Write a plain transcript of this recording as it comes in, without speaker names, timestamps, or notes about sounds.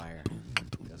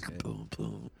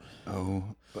Oh,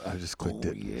 I just clicked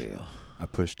it. Yeah. I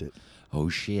pushed it. Oh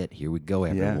shit! Here we go,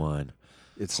 everyone.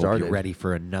 It Hope started. you're ready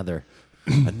for another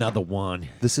one.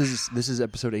 This is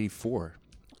episode 84.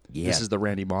 Yeah. This is the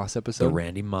Randy Moss episode. The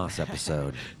Randy Moss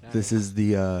episode. This is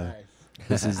the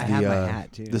this is I the have my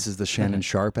hat, too. this is the Shannon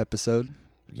Sharp episode.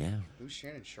 Yeah. Who's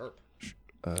Shannon Sharp?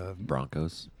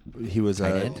 Broncos. He was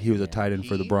Tight end? he was a tight end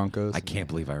for the Broncos. I can't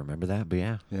believe I remember that, but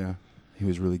yeah. Yeah, he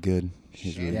was really good.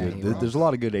 He's really Yeah, good. he There's a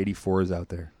lot of good 84s out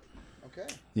there. Okay.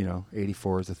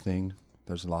 84 is a thing.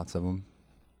 There's lots of them.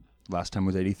 Last time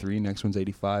was 83. Next one's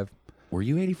 85. Were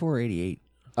you 84 or 88?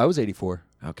 I was 84.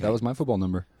 Okay. That was my football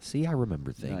number. See, I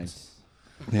remember things.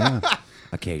 Yeah.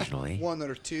 Occasionally. One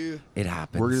or two. It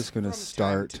happens. We're just gonna From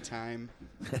start. time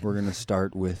to time. We're gonna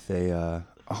start with a.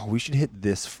 We should hit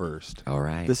this first. All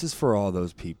right. This is for all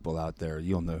those people out there.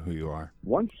 You'll know who you are.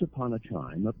 Once upon a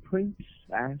time, a prince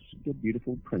asked a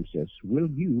beautiful princess, "Will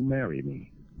you marry me?"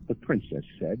 The princess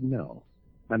said no.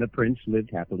 And the prince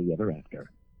lived happily ever after.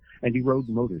 And he rode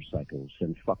motorcycles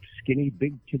and fucked skinny,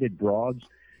 big-titted broads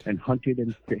and hunted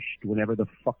and fished whenever the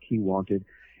fuck he wanted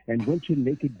and went to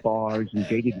naked bars and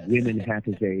dated women half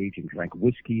his age and drank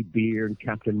whiskey, beer, and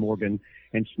Captain Morgan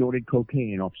and snorted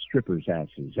cocaine off strippers'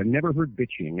 asses and never heard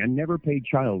bitching and never paid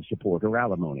child support or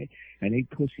alimony and ate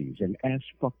pussies and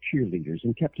ass-fucked cheerleaders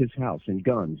and kept his house and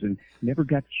guns and never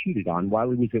got cheated on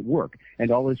while he was at work and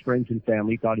all his friends and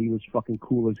family thought he was fucking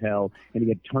cool as hell and he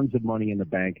had tons of money in the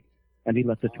bank and he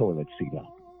let the toilet seat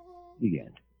up. The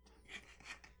end.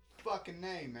 Fucking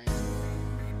name, man.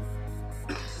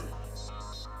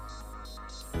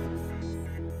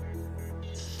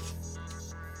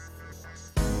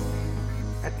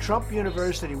 At Trump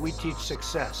University, we teach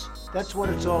success. That's what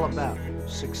it's all about,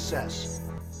 success.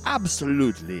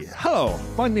 Absolutely. Hello,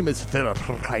 my name is Philip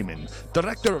Hyman,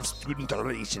 Director of Student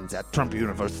Relations at Trump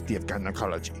University of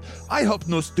Gynecology. I help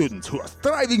new students who are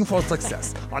striving for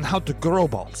success on how to grow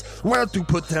balls, where to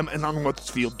put them, and on what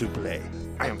field to play.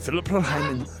 I am Philip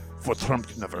Hyman for Trump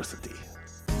University.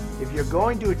 If you're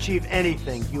going to achieve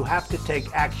anything, you have to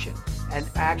take action. And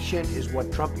action is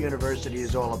what Trump University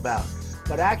is all about.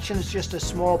 But action is just a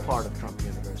small part of Trump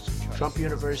University. Trump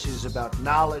University is about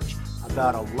knowledge,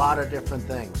 about a lot of different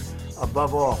things.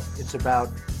 Above all, it's about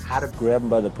how to grab them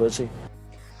by the pussy.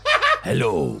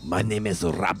 Hello, my name is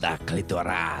Rabda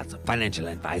Klitoraz, financial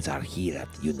advisor here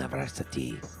at the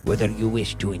university. Whether you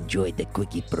wish to enjoy the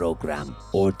quickie program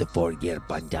or the 4-year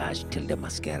bondage till the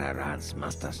mascara runs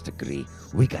master's degree,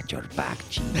 we got your back,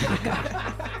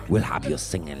 Chica. We'll have you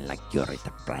singing like you're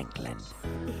Aretha Franklin.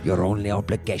 Your only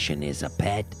obligation is a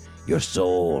pet, your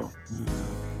soul,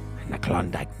 and a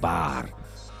Klondike bar.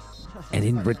 And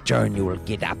in return, you will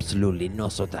get absolutely no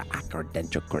sort of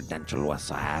accidental credential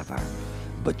whatsoever.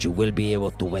 But you will be able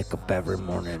to wake up every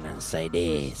morning and say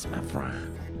this, my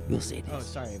friend. You'll say this. Oh,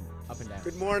 sorry. Up and down.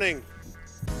 Good morning.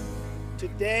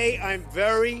 Today, I'm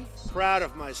very proud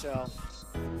of myself.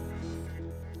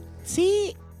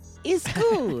 See? It's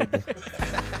good.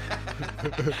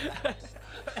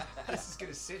 This is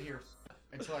gonna sit here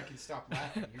until I can stop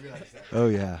laughing. You realize that? Oh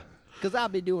yeah. Because I'll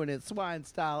be doing it swine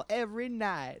style every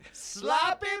night.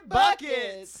 Sloppy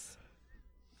buckets.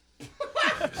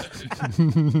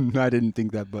 I didn't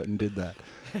think that button did that.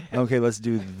 Okay, let's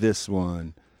do this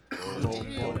one.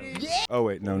 Oh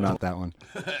wait, no, not that one.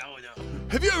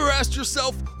 Have you ever asked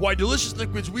yourself why delicious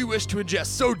liquids we wish to ingest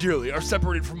so dearly are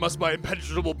separated from us by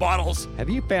impenetrable bottles? Have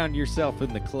you found yourself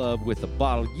in the club with a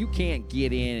bottle you can't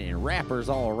get in and rappers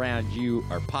all around you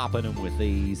are popping them with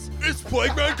these? It's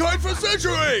plagued mankind for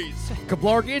centuries!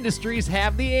 Kablarg Industries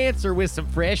have the answer with some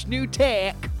fresh new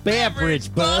tech.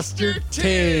 Beverage Buster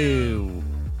 2.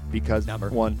 Because Number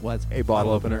one was a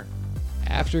bottle opener.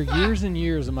 After years and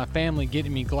years of my family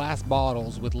getting me glass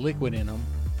bottles with liquid in them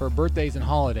for birthdays and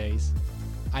holidays,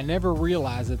 I never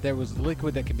realized that there was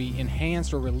liquid that could be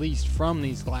enhanced or released from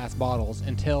these glass bottles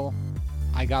until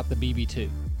I got the BB2.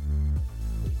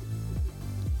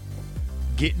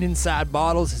 Getting inside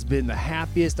bottles has been the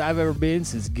happiest I've ever been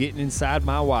since getting inside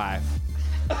my wife.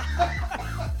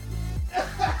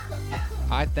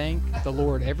 I thank the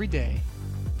Lord every day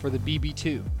for the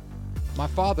BB2. My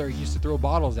father used to throw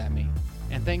bottles at me,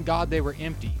 and thank God they were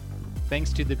empty,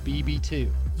 thanks to the BB2.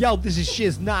 Yo, this is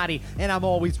Shiz Naughty, and I'm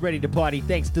always ready to party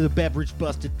thanks to the Beverage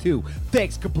Buster 2.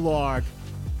 Thanks, Kablarg.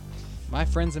 My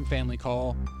friends and family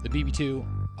call the BB2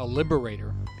 a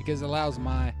liberator because it allows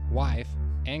my wife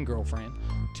and girlfriend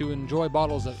to enjoy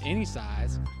bottles of any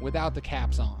size without the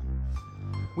caps on.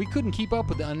 We couldn't keep up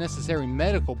with the unnecessary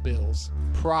medical bills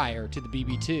prior to the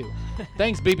BB2.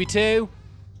 Thanks, BB2.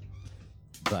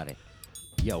 Buddy.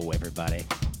 Yo, everybody.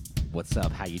 What's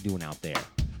up? How you doing out there?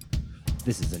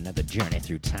 This is another journey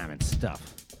through time and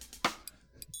stuff.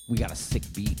 we got a sick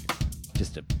beat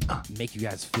just to make you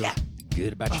guys feel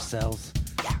good about yourselves.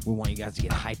 We want you guys to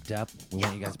get hyped up. We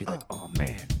want you guys to be like, oh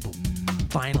man,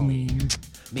 finally.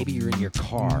 Maybe you're in your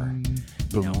car,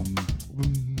 you know.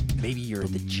 Maybe you're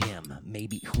at the gym.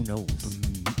 Maybe, who knows?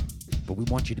 But we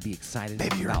want you to be excited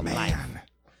about life.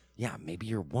 Yeah, maybe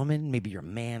you're a woman. Maybe you're a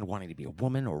man wanting to be a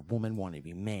woman, or a woman wanting to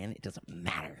be a man. It doesn't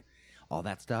matter. All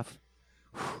that stuff,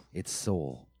 it's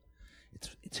soul.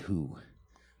 It's who.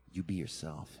 You be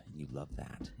yourself, and you love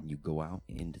that. And you go out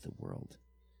into the world,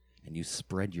 and you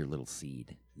spread your little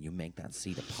seed. You make that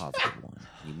seed a positive one.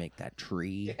 You make that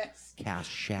tree cast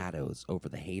shadows over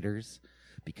the haters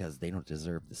because they don't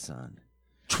deserve the sun.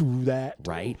 True that.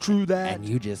 Right? True that. And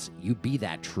you be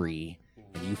that tree,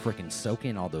 and you freaking soak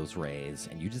in all those rays,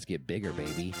 and you just get bigger,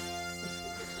 baby.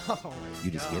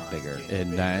 You just get bigger. At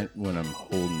night when I'm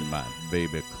holding my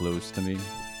baby close to me,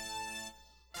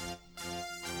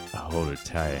 I hold her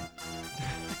tight.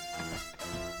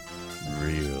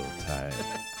 Real tight.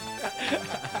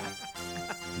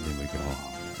 And then we go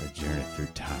on a journey through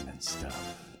time and stuff.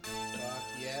 Fuck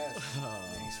yes.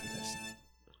 Thanks for listening.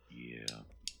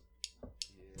 Yeah.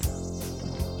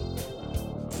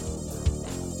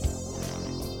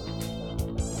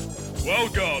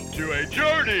 Welcome to a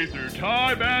journey through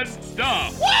time and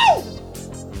stuff.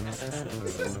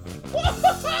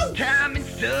 Time and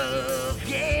stuff,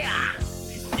 yeah.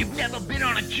 You've never been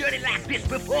on a journey like this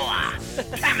before.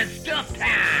 Time and stuff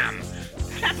time.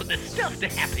 Time for the stuff to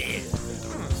happen.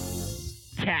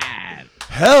 Time.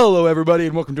 Hello, everybody,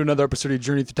 and welcome to another episode of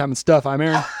Journey Through Time and Stuff. I'm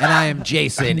Aaron. And I am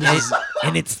Jason,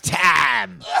 and it's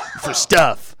time For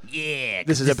stuff. Yeah.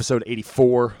 This is episode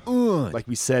 84. Like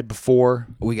we said before,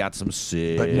 We got some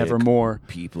sick but never more.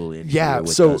 people in Yeah. here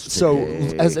with So us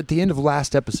today. as at the end of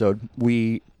last episode,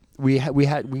 we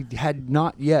had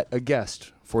not yet a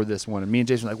guest for this one, and me and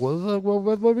Jason were like, well,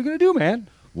 what are we gonna do, man?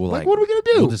 We'll what are we gonna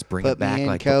do? We'll just bring Put it back me in,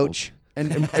 like coach. and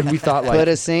we thought Put like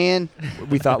us in.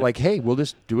 hey, we'll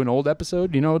just do an old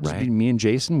episode. You know, just Right. be me and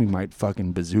Jason. We might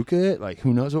fucking bazooka it. Like,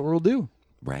 who knows what we'll do?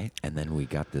 Right? And then we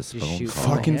got this Just phone shoot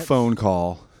call. Fucking hits. phone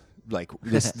call. Like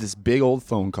this big old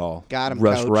phone call. Got 'em,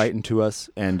 rushed coach. right into us,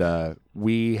 and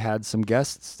we had some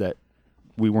guests that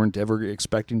we weren't ever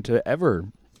expecting to ever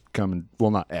come.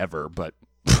 Well, not ever, but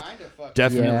Kinda fucking.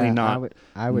 definitely not.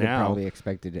 I would have now. probably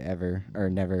expected to ever or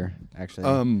never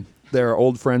actually. They're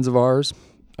old friends of ours,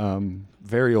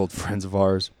 very old friends of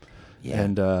ours, Yeah.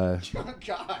 and Oh,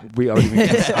 God. we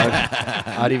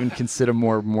I'd even consider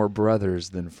more brothers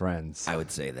than friends. I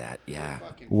would say that, yeah.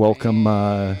 Welcome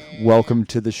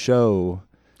to the show,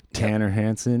 Tanner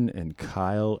Hansen and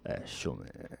Kyle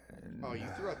Eshelman. Oh, you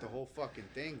threw out the whole fucking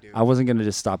thing, dude. I wasn't gonna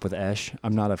just stop with Esh.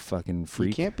 I'm not a fucking You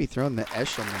freak. can't be throwing the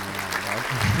Eshelman around,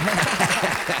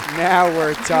 bro. Now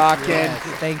we're talking.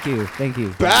 Thank you.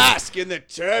 Bask in the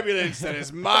turbulence that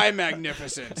is my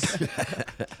magnificence.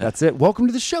 That's it. Welcome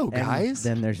to the show, And guys,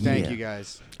 then there's Thank me. you,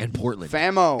 guys. And Portland.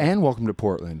 Famo. and welcome to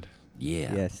Portland.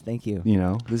 Yeah. Yes, thank you. You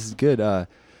know, this is good.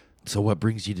 So what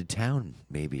brings you to town,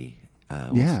 maybe?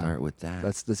 We'll start with that.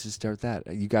 Let's just start with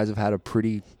that. You guys have had a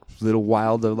pretty little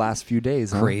wild the last few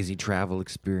days, huh? Crazy travel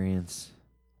experience.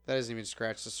 That doesn't even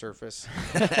scratch the surface.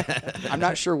 I'm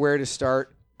not sure where to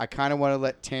start. I kind of want to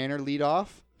let Tanner lead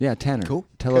off. Yeah, Tanner. Cool.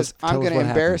 Tell us. I'm going going to to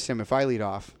embarrass him if I lead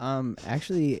off.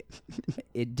 Actually,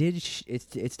 it did.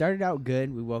 It started out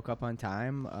good. We woke up on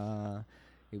time.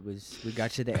 We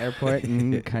got to the airport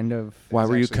and kind of. Why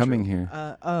were you actually coming true.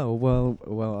 here?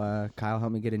 Kyle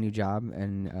helped me get a new job,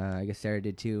 and I guess Sarah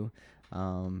did too.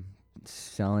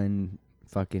 Selling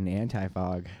fucking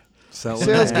anti-fog. Sales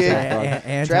gig.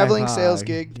 Anti-fog. Traveling sales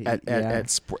gig.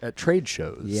 At trade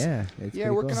shows. Yeah. It's Yeah,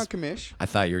 pretty working cool. on commish. I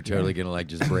thought you were totally going to like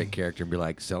just break character and be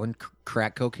like, selling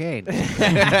crack cocaine.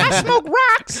 I smoke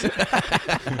rocks.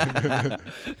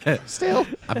 Still.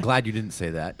 I'm glad you didn't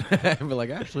say that. But like,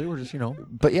 actually, we're just,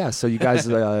 But yeah, so you guys,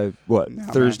 what, No,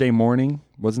 Thursday morning?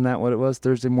 Wasn't that what it was?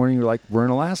 Thursday morning, you're like, we're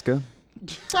in Alaska.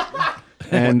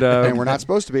 and And we're not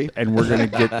supposed to be. and we're gonna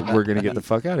get the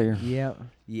fuck out of here.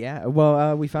 Yeah.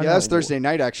 Well, we found Yeah, out. that's Thursday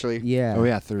night, actually. Yeah. Oh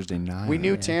yeah, Thursday night. We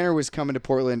knew Tanner was coming to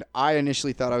Portland. I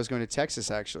initially thought I was going to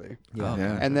Texas, actually. Yeah.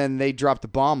 Yeah. And then they dropped the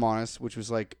bomb on us, which was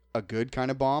like a good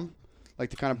kind of bomb. Like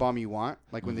the kind of bomb you want.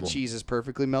 Like when the cheese is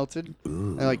perfectly melted.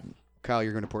 And they're like, Kyle,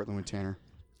 you're going to Portland with Tanner.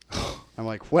 I'm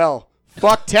like, well,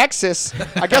 fuck Texas.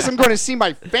 I guess I'm going to see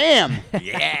my fam.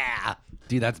 yeah.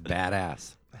 Dude, that's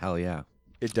badass. Hell yeah.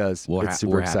 It does. We're It's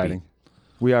super happy. exciting.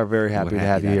 We are very happy to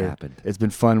have you that here. happened. It's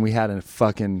been fun. We had a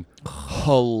fucking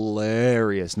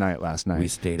hilarious night last night. We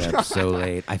stayed up so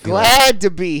late. I feel Glad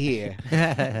to be here.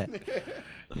 like,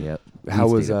 yep. How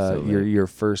We was stayed up so late. your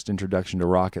first introduction to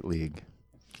Rocket League?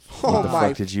 Oh What the my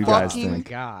fuck did you guys fucking think?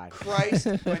 God. Christ,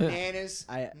 bananas,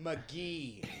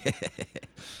 McGee.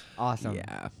 Awesome.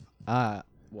 Yeah.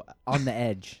 On the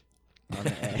edge. On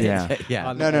the edge. Yeah. Yeah.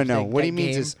 On the No. edge, What that he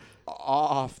means game. is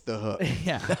off the hook.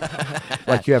 Yeah.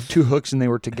 Like you have two hooks and they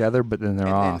were together, but then they're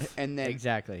off. And then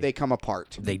Exactly. they come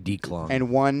apart. They declong. And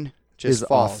one just Is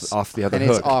falls off the other and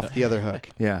hook. it's off the other hook.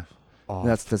 Yeah.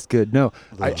 That's good. No,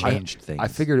 I changed things. I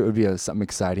figured it would be something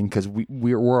exciting because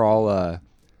we're all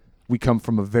we come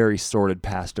from a very sordid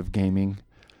past of gaming,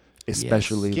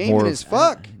 especially Gaming more. as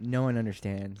fuck. No one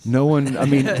understands. No one. I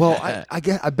mean, well,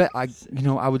 I bet I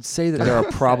would say that there are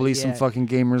probably some Yeah. fucking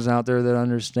gamers out there that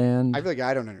understand. I feel like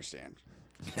I don't understand.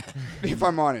 If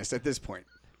I'm honest, at this point.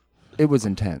 It was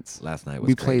intense. Last night was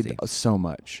we crazy. played so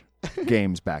much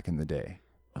games back in the day.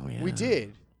 Oh yeah. We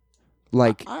did.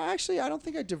 Like I don't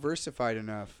think I diversified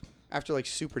enough after like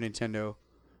Super Nintendo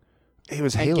it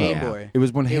was and Halo. Game Boy. It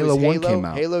was when Halo 1 came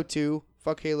out. Halo 2.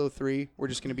 Fuck Halo 3. We're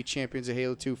just gonna be champions of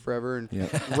Halo 2 forever and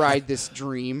Yep. ride this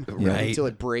dream Right. until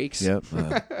it breaks.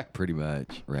 Yep. Pretty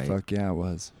much. Right. Fuck yeah, it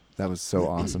was. That was so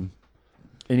awesome.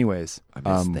 Anyways, I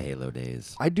miss the Halo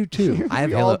days. I do too. I have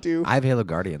We Halo. all do. I have Halo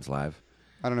Guardians live.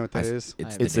 I don't know what that is.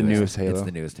 It's the newest Halo. It's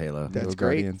the newest Halo. That's Halo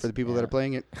great Guardians. for the people that are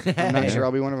playing it. I'm not sure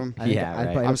I'll be one of them. Yeah, I'd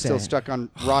right. play I'm with still that. stuck on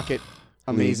Rocket.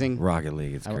 Amazing. Rocket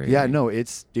League. It's great. Yeah, no,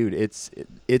 it's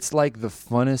like the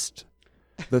funnest.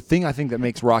 The thing I think that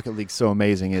makes Rocket League so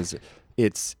amazing is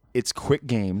it's quick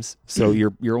games. So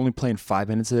you're only playing 5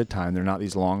 minutes at a time. They're not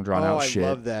these long drawn out I shit.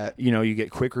 love that. You know, you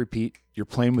get quick repeat. You're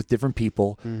playing with different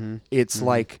people. It's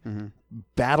like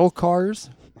battle cars.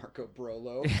 Marco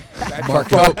Brolo.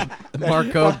 Marco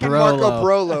Fucking Brolo. Marco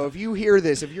Brolo. If you hear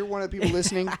this, if you're one of the people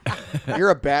listening,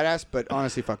 you're a badass, but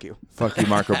honestly, fuck you. Fuck you,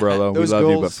 Marco Brolo. We Those love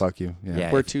you, but goals- fuck you. Yeah,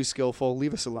 Yeah. We're too skillful.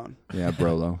 Leave us alone. yeah,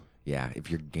 Brolo. Yeah. If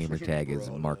your gamer tag is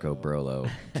Marco Brolo,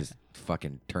 just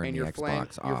fucking turn And the your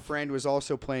Xbox your off. friend was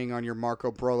also playing on your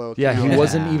Marco Brolo. Yeah, he account.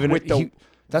 wasn't even With the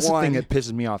that's the thing one- that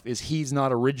pisses me off is he's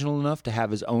not original enough to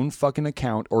have his own fucking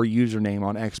account or username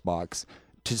on Xbox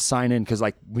to sign in because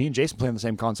like me and Jason play on the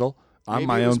same console. I'm Maybe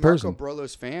my it was own person. Marco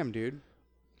Brolo's fam, dude.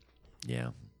 Yeah.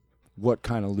 What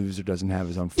kind of loser doesn't have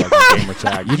his own fucking gamer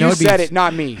tag? You it'd be- said it,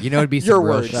 not me. You know, it'd be Your some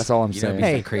real words. sh- That's all I'm you know, it'd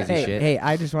saying. be Hey, some crazy hey, shit. hey!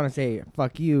 I just want to say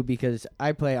fuck you because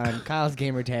I play on Kyle's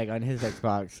gamer tag on his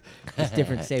Xbox. It's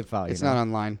different save file. It's not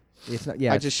online. It's not.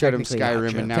 Yeah, I just showed him technically-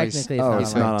 Skyrim, and now he's. technically Oh, it's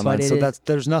it's not not online. online. But So it is-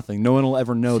 there's nothing. No one will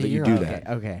ever know See, that you you're do okay. that.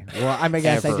 Okay. Well, I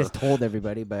guess I Ever. just told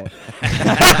everybody, but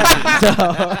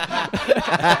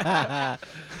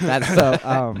That's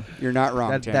so You're not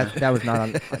wrong, Tanner. that was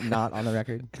not on the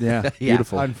record. Yeah, Yeah.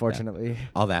 beautiful. Unfortunately.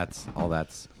 all that's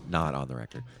not on the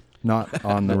record. Not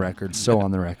on the record. So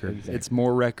on the record. Exactly. It's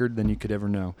more record than you could ever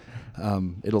know.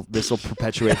 This will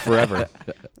perpetuate forever.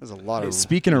 There's a lot of.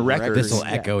 Speaking of records, This will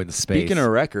echo in space. speaking of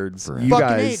records, Forever. you Fucking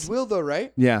guys, age will though,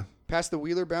 right? yeah, Past the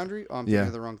Wheeler boundary. Oh, I'm thinking Yeah.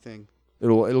 of the wrong thing.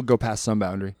 it'll go past some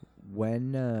boundary.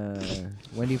 When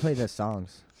do you play the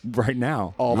songs? Right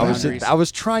now, All I was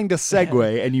boundaries. trying to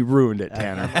segue and you ruined it,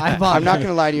 Tanner. I'm not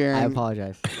gonna lie to you, I Aaron.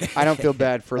 apologize. I don't feel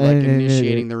bad for like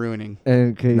initiating the ruining,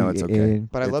 Okay. No, it's okay.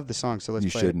 but I love the song, so let's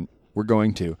You play shouldn't. We're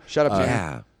going to. it. Shut up, Tanner.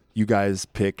 Yeah. You guys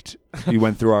picked. You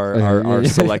went through our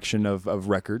selection of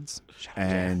records,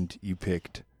 and you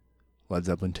picked Led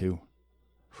Zeppelin II.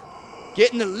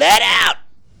 Getting the lead out.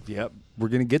 Yep. We're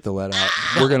going to get the lead out.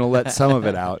 We're going to let some of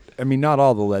it out. I mean, not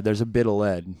all the lead. There's a bit of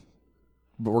lead.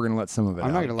 But we're going to let some of it out.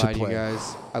 I'm not gonna lie to you play.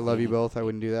 guys. I love you both. I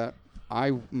wouldn't do that.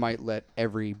 I might let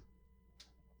every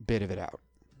bit of it out.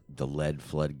 The lead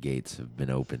floodgates have been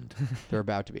opened. They're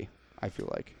about to be. I feel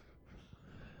like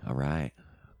All right.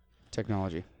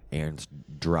 technology. Aaron's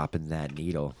dropping that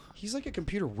needle He's like a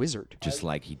computer wizard. just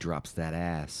like he drops that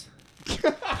ass.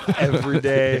 Every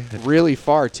day. Really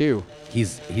far too.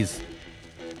 He's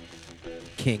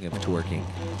king of twerking.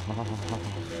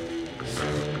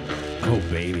 Oh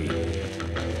baby.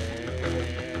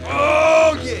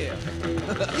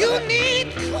 You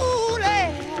need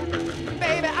Kool-Aid,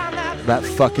 baby. I'm not. That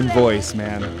fucking voice,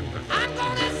 man. I'm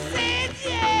gonna send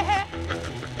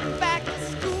you back to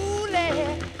school,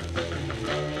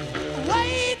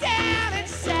 way down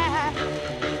inside.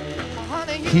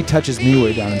 Honey, you He touches me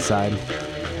way down inside.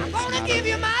 I'm gonna give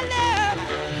you my love.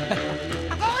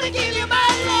 I'm gonna give you my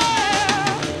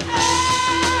love.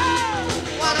 Oh,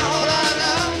 wanna hold on to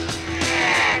love.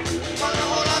 Wanna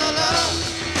hold on to love.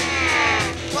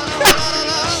 Wanna hold on to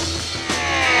love.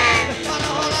 Wanna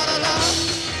hold on to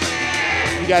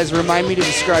love. You guys remind me to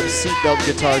describe a seatbelt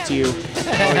guitar to you.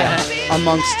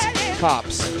 Amongst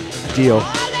cops. Deal.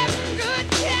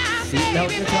 Seatbelt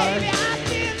guitar?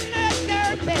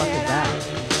 What the fuck is that?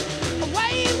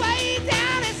 Way, way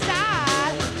down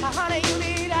inside. Honey, you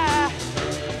need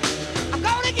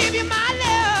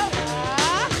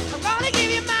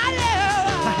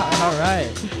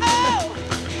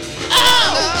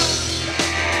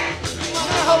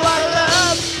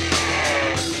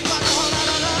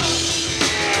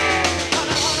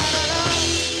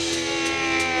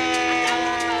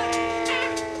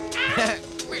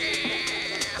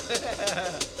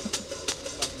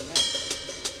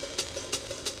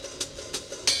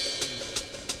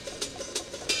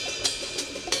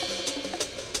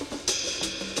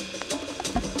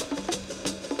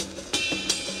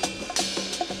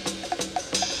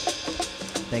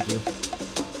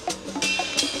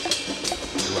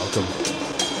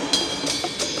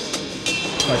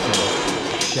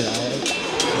Should I be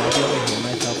able to hear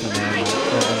myself in my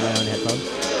own headphones?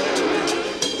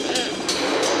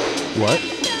 What?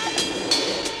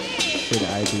 Should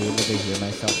I be able to hear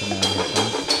myself in my own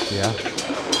headphones? Yeah.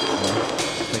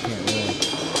 I can't really.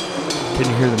 Can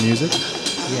you hear the music?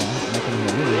 Yeah, I can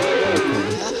hear me, but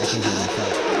I can hear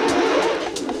myself.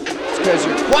 It's because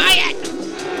you're quiet.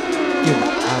 Dude,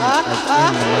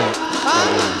 I'm in the mic.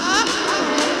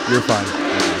 You're fine.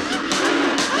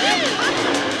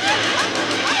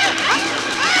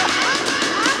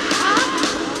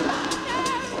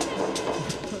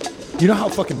 You know how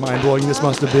fucking mind-blowing this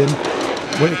must have been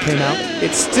when it came out?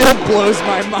 It still blows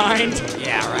my mind.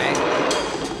 Yeah, right?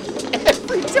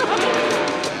 Every time.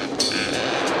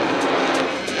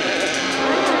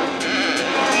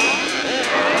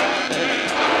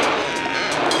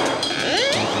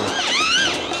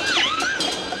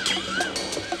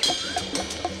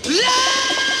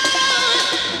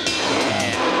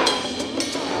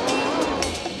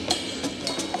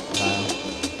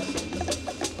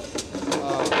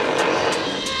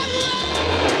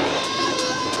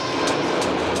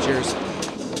 Cheers.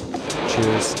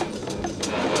 Cheers.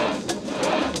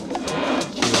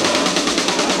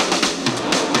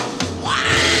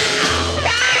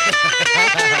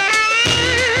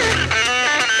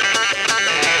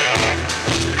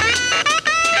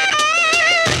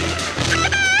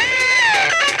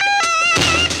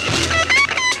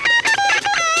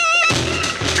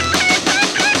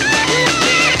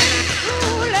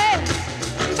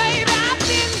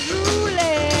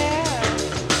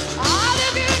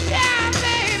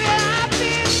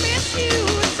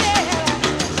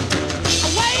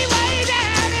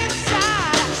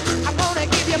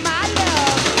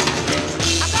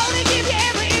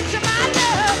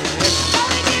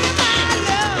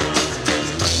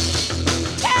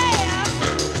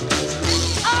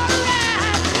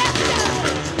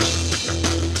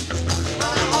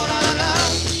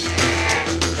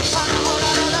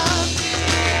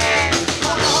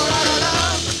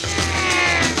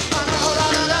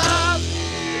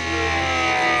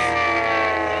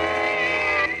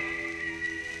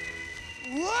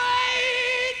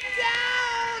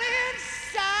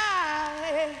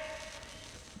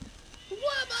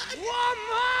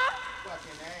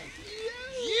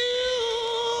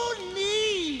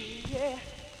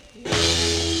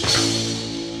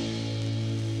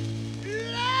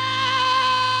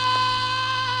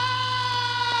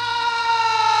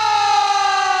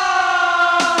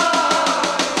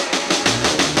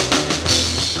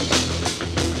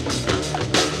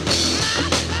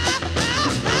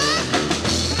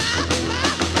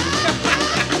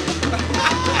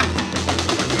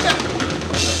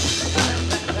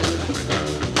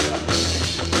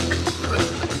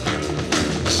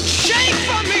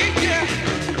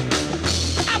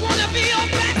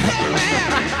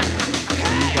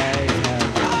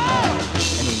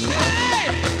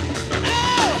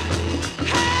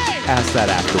 Ask that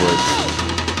afterwards.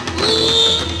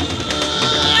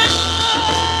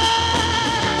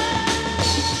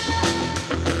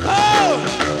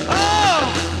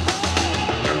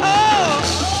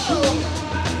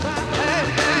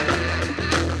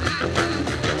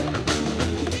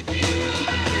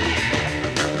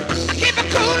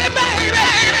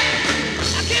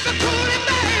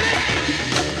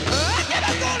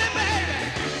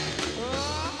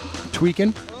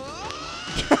 Tweaking?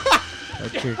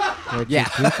 Yeah.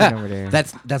 Over there.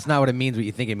 That's not what it means. What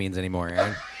you think it means anymore,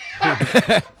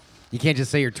 Aaron. You can't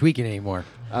just say you're tweaking anymore.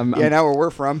 Yeah, now where we're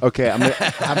from. Okay,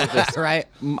 How about this, right?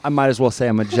 I might as well say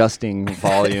I'm adjusting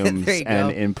volumes There you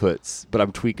and go. inputs, but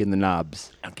I'm tweaking the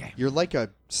knobs. Okay. You're like a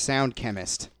sound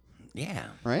chemist, Yeah.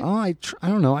 right? Oh, I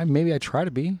don't know. Maybe I try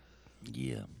to be.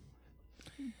 Yeah.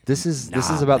 This is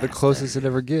Knob about the master. closest it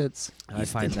ever gets. I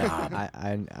find the knob.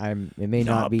 that it may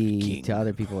not Knob be king. to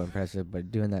other people impressive,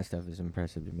 but doing that stuff is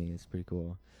impressive to me. It's pretty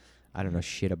cool. I don't know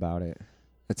shit about it.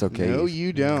 It's okay. No,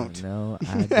 you don't. No,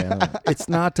 I don't. It's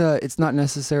not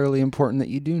necessarily important that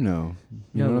you do know.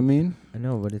 You know No. what I mean? I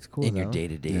know, but it's cool In your though.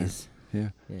 day-to-days. Yeah.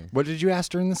 Yeah. What did you ask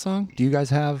during the song? Do you guys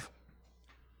have?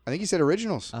 I think you said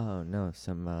originals. Oh no,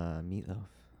 some meatloaf.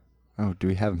 Oh, do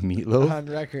we have meatloaf? On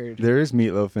record. There is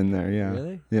meatloaf in there. Yeah.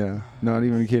 Really? Yeah. Not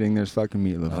even kidding. There's fucking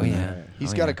meatloaf. Oh, in yeah. there.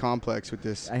 He's got a complex with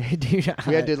this. I do.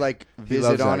 We had to like He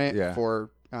loves visit on that, it yeah.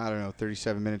 for I don't know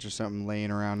 37 minutes or something,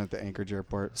 laying around at the Anchorage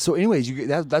airport. So, anyways,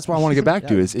 that's what I want to get back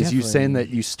to is you saying that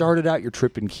you started out your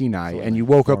trip in Kenai and you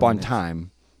woke up on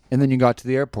time, and then you got to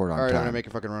the airport on All right, I'm time. gonna make a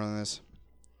fucking run on this.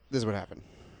 This is what happened.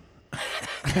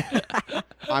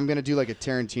 I'm gonna do like a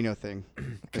Tarantino thing.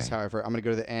 This is how I'm gonna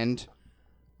go to the end,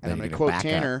 and Then I'm you're gonna gonna quote back up.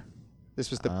 Tanner. This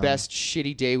was the best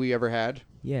shitty day we ever had.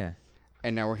 Yeah.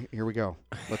 And now here we go.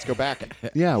 Let's go back.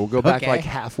 Yeah, we'll go back Okay. like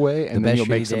halfway, and The then best you'll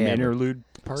make shitty some day ever. interlude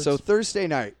parts. So Thursday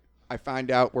night, I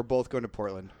find out we're both going to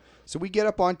Portland. So we get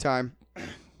up on time.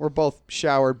 We're both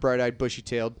showered, bright-eyed,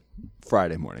 bushy-tailed.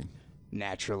 Friday morning.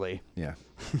 Naturally. Yeah.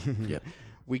 Yep.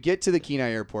 We get to the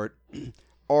Kenai airport,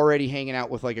 already hanging out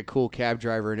with like a cool cab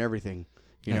driver and everything.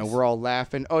 You know, Nice. we're all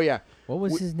laughing. Oh, yeah. What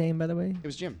was his name, by the way? It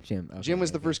was Jim. Jim. Okay, Jim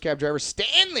was the first cab driver.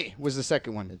 Stanley was the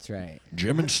second one. That's right.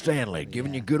 Jim and Stanley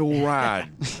giving you a good old ride,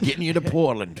 getting you to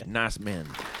Portland. Nice men.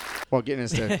 Well, getting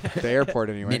us to the airport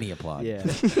anyway. Mini applaud. Yeah.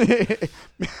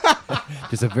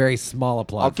 Just a very small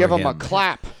applaud. I'll give for him a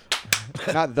clap.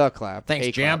 Not the clap. Thanks,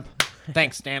 a Jim. clap.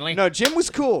 Thanks, Stanley. No, Jim was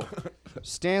cool.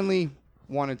 Stanley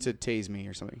wanted to tase me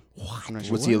or something. I'm not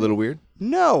sure Was he a little weird?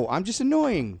 No, I'm just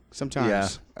annoying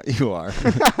sometimes. Yeah, you are.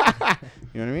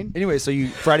 You know what I mean? Anyway, so you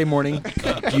Friday morning,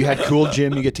 you had cool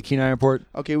Jim. You get to Kenai Airport.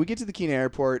 Okay, we get to the Kenai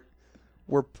airport.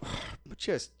 We're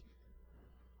just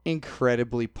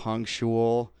incredibly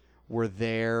punctual. We're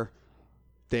there.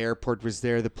 The airport was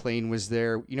there. The plane was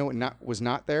there. You know what was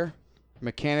not there?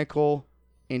 Mechanical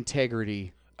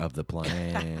integrity Of the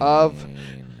plane. of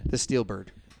the Steelbird.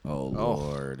 Oh,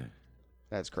 Lord.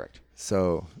 That's correct.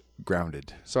 So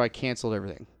grounded. So I canceled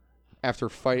everything after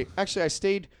fighting.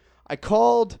 Actually, I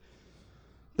called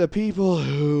the people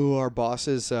who are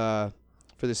bosses for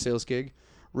the sales gig,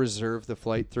 reserved the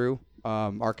flight through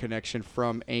our connection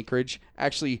from Anchorage.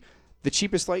 Actually, the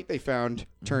cheapest flight they found,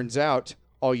 turns out,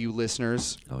 all you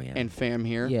listeners and fam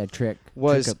here, Yeah,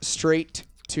 was trick up. straight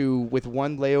to, with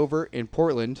one layover in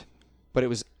Portland, but it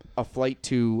was a flight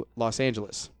to Los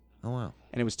Angeles. Oh, wow.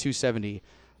 And it was $270.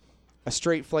 A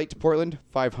straight flight to Portland,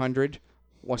 $500.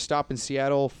 One stop in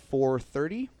Seattle,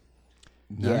 $430.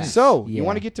 Yeah. So you Yeah.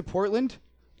 want to get to Portland?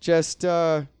 Just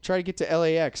try to get to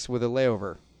LAX with a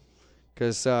layover.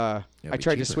 Because I be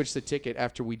tried to cheaper. switch the ticket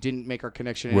after we didn't make our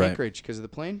connection in Right. Anchorage because of the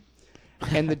plane.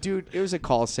 And the dude, it was a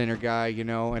call center guy, you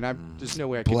know, and there's no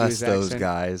way I could do Bless his those accent.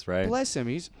 guys, right? Bless him.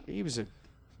 He was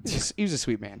a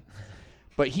sweet man.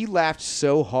 But he laughed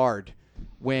so hard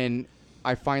when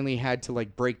I finally had to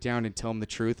like break down and tell him the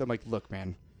truth. I'm like, look,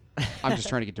 man, I'm just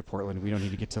trying to get to Portland. We don't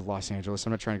need to get to Los Angeles.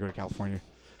 I'm not trying to go to California.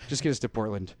 Just get us to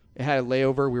Portland. It had a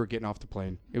layover. We were getting off the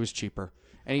plane. It was cheaper.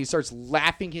 And he starts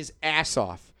laughing his ass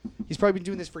off. He's probably been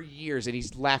doing this for years, and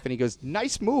he's laughing. He goes,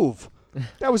 "Nice move.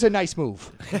 That was a nice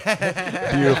move."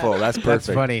 Beautiful. That's perfect. That's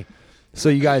funny. So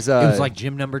you guys, It was like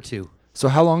Jim number 2. so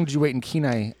how long did you wait in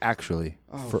Kenai actually?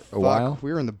 For a Fuck. while?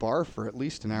 We were in the bar for at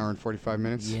least an hour and 45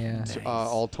 minutes. Yeah.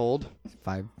 All told.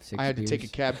 5, 6 I had to take a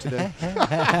beers. cab to the.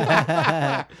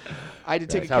 I had to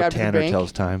take That's a how cab to the Tanner bank.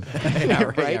 tells time.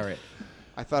 right?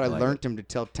 I thought I learned him to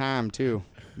tell time too.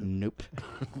 Nope.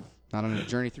 Not on a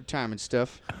journey through time and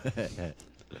stuff. He's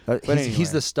anyway.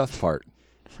 the stuff part.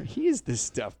 He is the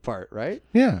stuff part, right?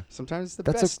 Yeah. Sometimes it's the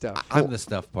That's best stuff. I'm the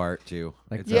stuff part, too.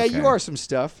 It's Yeah, okay. you are some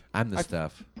stuff. I'm the I-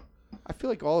 stuff. I feel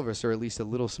like all of us are at least a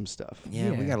little some stuff.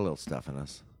 Yeah, we Yeah. got a little stuff in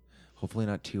us. Hopefully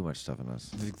not too much stuff in us.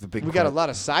 The big We got a lot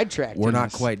of sidetracked. We're in not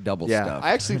us. quite double Yeah. stuff.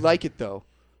 I actually like it though.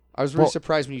 I was really Well-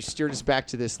 surprised when you steered us back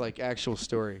to this like actual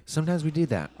story. Sometimes we do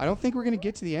that. I don't think we're gonna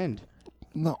get to the end.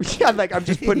 No. Yeah, like I'm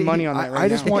just putting money on that right I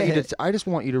just now. want you to. I just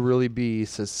want you to really be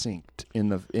succinct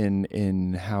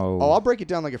in how. Oh, I'll break it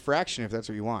down like a fraction if that's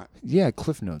what you want. Yeah,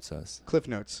 Cliff Notes us. Cliff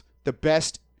notes: the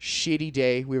best shitty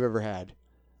day we've ever had.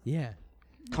 Yeah.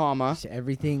 Comma. So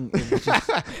everything it was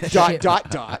just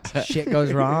dot. shit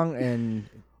goes wrong and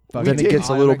fucking Then it gets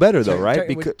a little better though, right?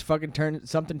 Because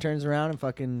something turns around and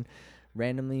fucking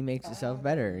randomly makes itself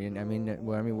better. And I mean,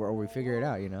 or we figure it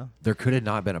out, you know. There could have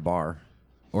not been a bar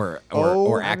or I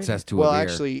mean, access to well, a beer.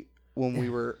 actually, when we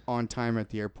were on time at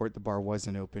the airport, the bar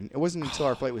wasn't open. It wasn't until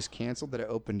our flight was canceled that it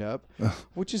opened up,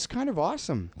 which is kind of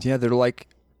awesome. Yeah, they're like,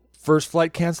 first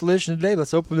flight cancellation today.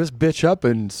 Let's open this bitch up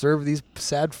and serve these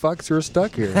sad fucks who are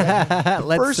stuck here.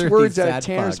 First words out of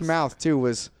Tanner's mouth too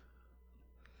was,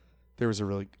 there was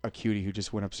a cutie who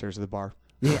just went upstairs to the bar.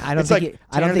 Yeah, I don't It's think like,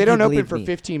 I don't Tanner, think they don't he open believed for me.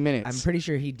 15 minutes. I'm pretty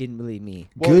sure he didn't believe me.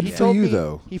 Well, Good he for told you, me-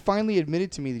 though. He finally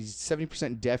admitted to me that he's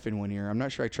 70% deaf in one ear. I'm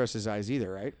not sure I trust his eyes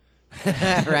either, right?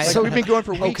 Right? So we've been going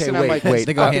for weeks, Okay, and I'm wait, like, wait.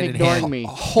 They go fucking hand in ignoring hand. me.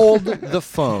 Hold the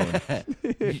phone.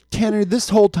 Tanner, this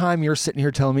whole time you're sitting here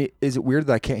telling me, is it weird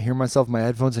that I can't hear myself in my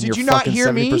headphones and Did you're you not fucking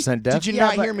hear me? 70% deaf? Did you Yeah,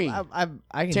 not but hear me? I can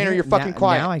Tanner, hear you're it. fucking now,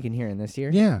 quiet. Now I can hear in this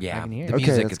ear. Yeah. Yeah, I can hear the it. Okay,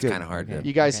 music that's is good. kind of hard to.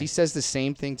 You guys, Okay. he says the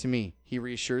same thing to me. He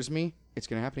reassures me it's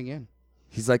going to happen again.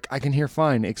 He's like, I can hear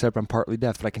fine, except I'm partly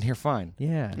deaf, but I can hear fine.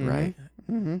 Yeah. Right.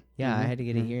 Mm-hmm. Yeah, I had to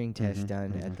get a hearing test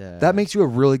done at the. That makes you a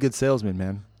really good salesman,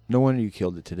 man. No wonder you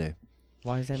killed it today.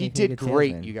 Why is that? He make me did a good great,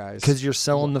 salesman? you guys. Because you're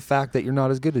selling the fact that you're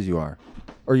not as good as you are,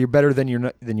 or you're better than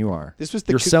you are. This was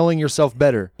the you're selling yourself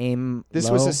better. Aim. This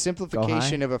low, was a go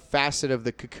simplification high. of a facet of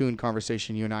the cocoon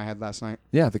conversation you and I had last night.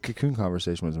 Yeah, the cocoon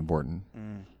conversation was important.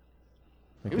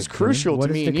 It was Cocoon? crucial What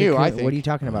to is me the and you, I cocoon? think. What are you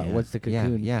talking about? What's the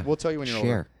cocoon? Yeah. We'll tell you when you're Share.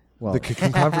 older. Well, The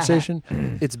cocoon conversation.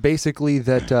 It's basically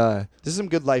that. This is some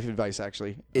good life advice,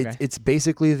 actually. It's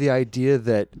basically the idea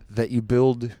that you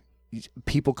build.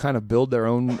 People kind of build their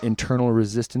own internal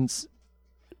resistance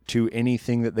to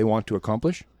anything that they want to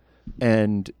accomplish,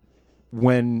 and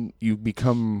when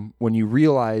you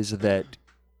realize that,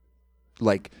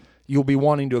 like, you'll be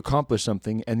wanting to accomplish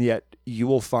something, and yet you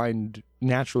will find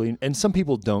naturally, and some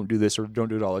people don't do this or don't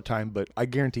do it all the time, but I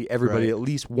guarantee everybody Right. at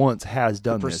least once has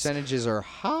done The this. percentages are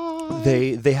high.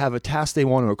 They have a task they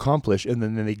want to accomplish, and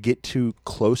then they get too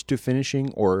close to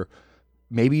finishing, or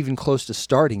maybe even close to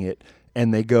starting it,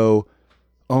 and they go,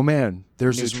 "Oh man,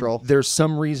 there's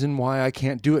some reason why I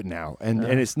can't do it now," and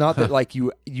it's not that like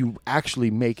you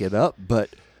actually make it up, but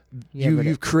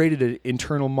you've created an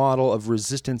internal model of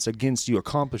resistance against you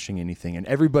accomplishing anything, and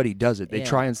everybody does it. They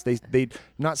try and they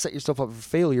not set yourself up for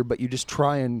failure, but you just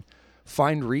try and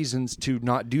find reasons to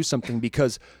not do something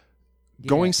because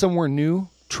going somewhere new,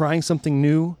 trying something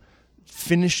new,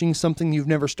 finishing something you've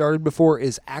never started before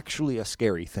is actually a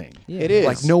scary thing. Yeah. It is.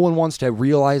 Like no one wants to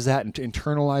realize that and to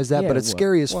internalize that, but it's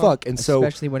scary as fuck. And so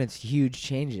especially when it's huge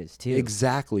changes too.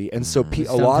 exactly. And so a lot of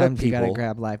Sometimes you people gotta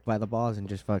grab life by the balls and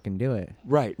just fucking do it.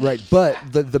 Right. But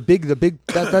the big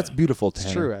that's beautiful. It's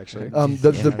Tanner. true, actually.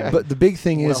 But the big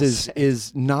thing Well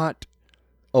is not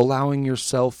allowing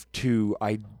yourself to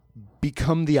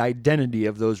become the identity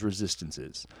of those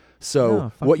resistances. So No,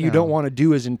 fuck what you no. don't want to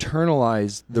do is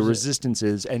internalize the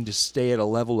resistances and just stay at a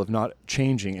level of not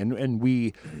changing. And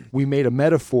we made a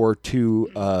metaphor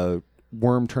to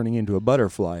worm turning into a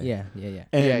butterfly. Yeah.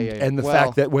 And the Well,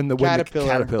 fact that when the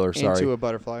caterpillar into a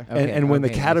butterfly. and when the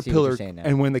Okay, I see what you're caterpillar saying now.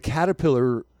 and when the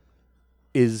caterpillar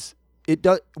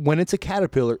when it's a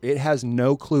caterpillar, it has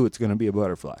no clue it's going to be a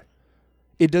butterfly.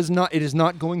 It is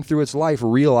not going through its life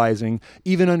realizing,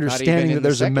 even understanding in that the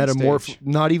there's a second metamorph. stage.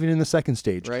 Not even in the second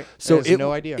stage. Right. So It has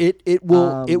no idea. It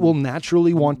will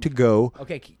naturally want to go.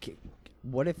 Okay.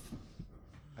 What if?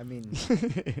 I mean,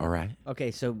 All right.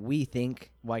 okay. So we think,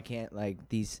 why can't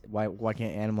why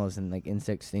can't animals and like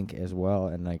insects think as well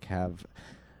and like have,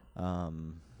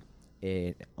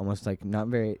 it almost like not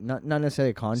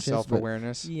necessarily conscious but-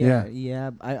 Self-awareness.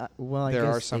 Yeah. I There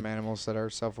guess are some animals that are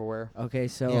self-aware. Okay,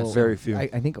 so Yes. Very few. I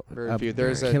think Very few.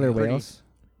 There's a killer pretty- whales.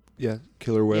 Yeah,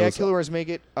 killer whales. Yeah, killer whales make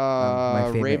it. my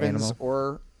favorite Ravens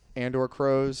animal. or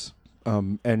crows.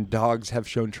 And dogs have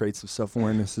shown traits of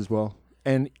self-awareness as well,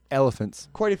 and elephants.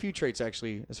 Quite a few traits,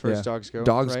 actually, as far as dogs go.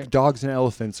 Dogs, right? dogs, and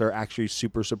elephants are actually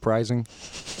super surprising,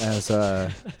 as how.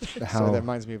 So that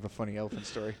reminds me of a funny elephant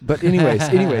story. But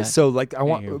anyways, so like I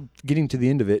want Anywho. getting to the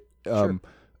end of it.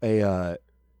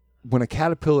 When a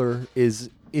caterpillar is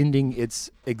ending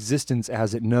its existence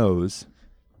as it knows,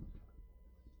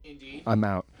 Indeed. I'm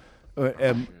out.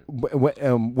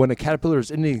 When a caterpillar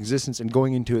is ending existence and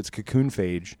going into its cocoon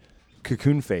phase,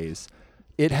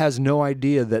 it has no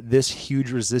idea that this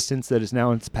huge resistance that is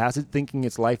now in its passage, thinking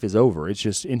its life is over. It's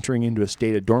just entering into a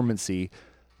state of dormancy.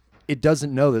 It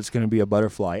doesn't know that it's going to be a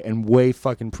butterfly and way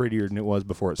fucking prettier than it was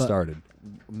before it But- started.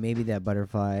 Maybe that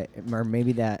butterfly, or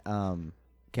maybe that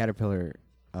caterpillar,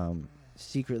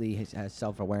 secretly has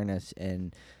self-awareness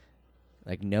and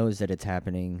like knows that it's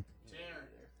happening.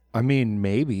 I mean,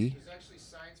 maybe. There's actually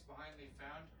science behind they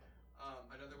found.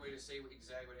 Another way to say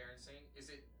exactly what Aaron's saying is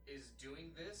it is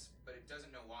doing this, but it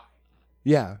doesn't know why.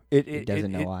 Yeah, It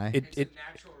doesn't know why. It's a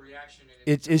natural reaction.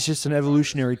 And It's just an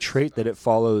evolutionary trait that it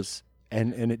follows,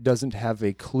 and it doesn't have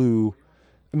a clue.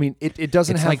 I mean, it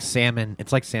doesn't It's have like salmon.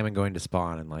 It's like salmon going to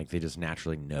spawn, and like they just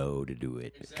naturally know to do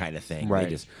it, kind of thing. Right. They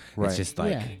just, Right. It's just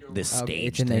like Yeah. this Okay, stage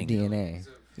it's in thing. their DNA.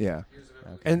 Yeah.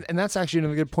 And that's actually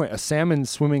another good point. A salmon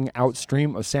swimming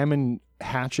outstream, a salmon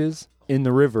hatches in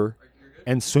the river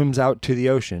and swims out to the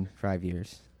ocean 5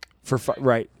 years.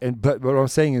 right. And but what I'm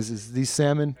saying is these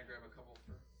salmon.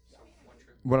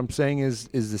 What I'm saying is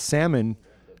the salmon.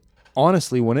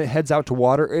 Honestly, when it heads out to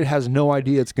water, it has no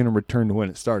idea it's going to return to when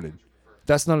it started.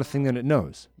 That's not a thing that it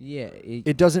knows. Yeah.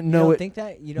 It doesn't know you don't it. think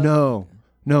that? You don't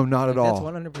No, not at all.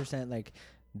 That's 100% like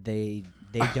they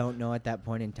don't know at that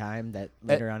point in time that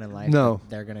later on in life no. that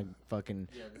they're gonna fucking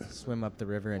swim up the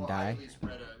river and die.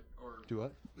 Do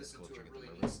what? listened to a really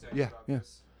neat study Yeah, about yeah.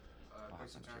 this quite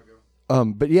some time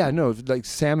ago. But yeah, no, like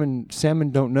salmon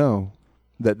don't know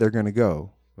that they're going to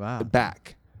go Wow.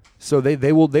 back. So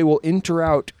they will enter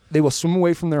out. They will swim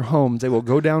away from their homes. They will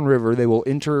go down river. They will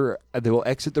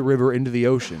exit the river into the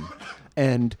ocean,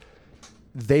 and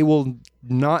they will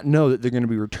not know that they're going to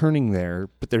be returning there,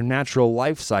 but their natural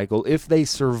life cycle, if they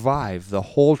survive the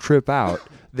whole trip out,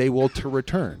 they will to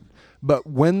return. But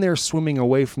when they're swimming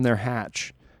away from their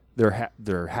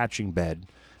their hatching bed,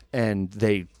 and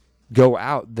they go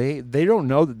out, they don't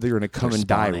know that they're going to come and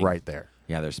die right there.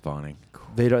 Yeah, they're spawning.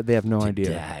 They have no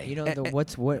idea. You know,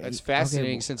 what? It's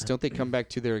fascinating since don't they come back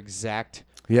to their exact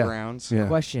grounds? Yeah.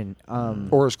 Question.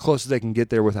 Or as close as they can get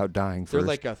there without dying first. They're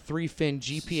like a 3-fin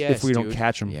GPS. If we don't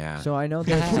catch them. Yeah. So I know If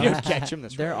we don't that catch them,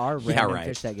 that's there right. are random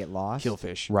fish that get lost.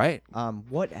 Killfish. Right.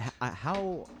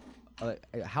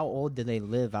 How old do they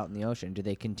live out in the ocean? Do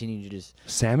they continue to just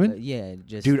salmon? Yeah,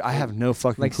 just dude, I have no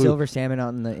fucking like clue. silver salmon out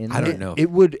in the. I don't know. It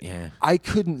would. Yeah. I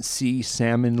couldn't see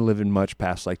salmon living much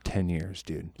past like 10 years,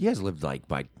 dude. You guys lived like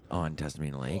on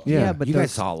Tasmania Lake. Yeah, but you those,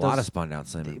 guys saw a lot those- of spawned out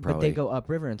salmon. But Probably. they go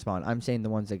upriver and spawn. I'm saying the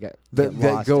ones that get That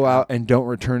lost go out and don't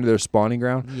return to their spawning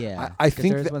ground. Yeah, I 'cause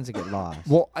think there's that, ones that get lost.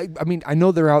 Well, I mean, I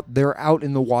know they're out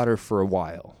in the water for a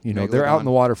while. You know, they're out in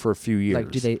the water for a few years. Like,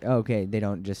 do they? Okay, they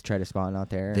don't just try to spawn out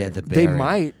there. They had the They bear.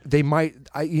 might.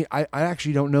 I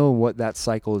actually don't know what that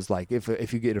cycle is like.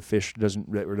 If you get a fish that doesn't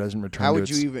return. How to would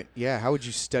its, you even? Yeah, how would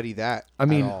you study that? I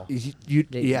mean, at all?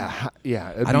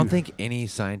 yeah. I don't think any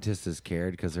scientist has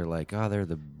cared because they're like, oh, they're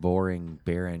the boring,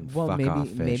 barren, Well, fuck off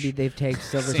fish. maybe they've taken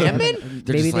silver Salmon? salmon.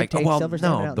 They're Maybe just they like, take oh, well, silver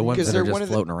salmon no, out the in ones Because that they're are one just of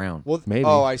the- floating around. Well, Maybe.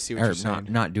 Oh, I see what Or you're saying.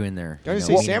 not doing their. I was you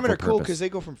gonna know, say salmon are meaningful cool purpose. because they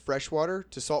go from freshwater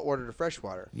to saltwater to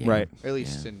freshwater. Yeah. Right. At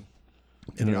least Yeah. in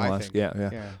In I Alaska,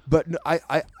 think. yeah. But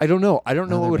I don't know. I don't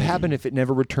know No, what would they're happen maybe. if it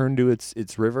never returned to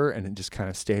its river and it just kind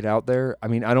of stayed out there. I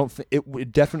mean, I don't think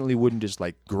it definitely wouldn't just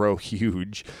like grow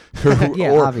huge.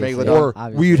 Yeah, or obviously. or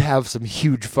Obviously. we'd have some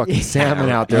huge fucking salmon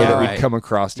out there Yeah, that right. we'd come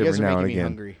across You guys every are now and making me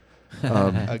again.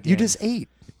 hungry. You Again. just ate.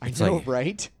 I It's know, like-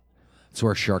 right? It's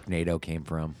where Sharknado came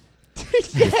from.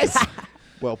 Yes.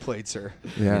 Well played, sir.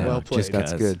 Yeah, Well played. Just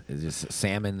That's 'cause good. It's just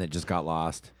salmon that just got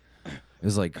lost. It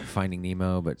was like Finding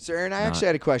Nemo, but Sir, and I not- actually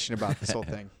had a question about this whole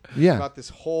thing. Yeah. About this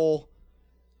whole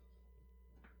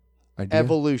Idea?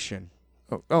 evolution.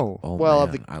 Oh, Oh, well,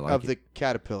 man, I like of it. the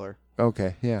caterpillar.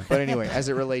 okay, yeah. But anyway, as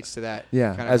it relates to that. Yeah,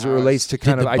 kind of as it how I relates was- to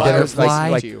kind Did of the identify butterfly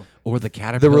like to you. or the the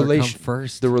caterpillar relation come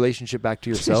first. the relationship back to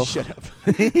yourself, Shut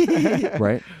up.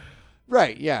 right?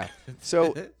 Right, yeah.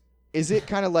 So is it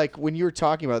kind of like when you were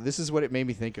talking about this is what it made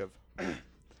me think of.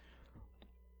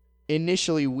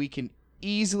 Initially, we can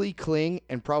easily cling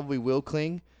and probably will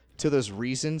cling to those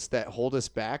reasons that hold us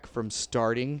back from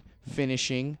starting,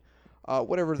 finishing,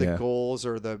 whatever the Yeah. goals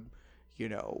or the,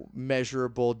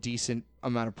 measurable, decent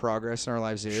amount of progress in our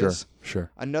lives is. Sure.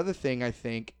 Another thing I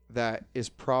think that is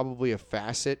probably a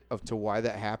facet of to why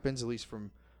that happens, at least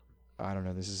from, I don't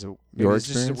know, this is a maybe Your it's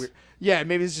just a experience? weird,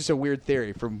 maybe it's just a weird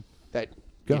theory from that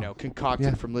Go. concocted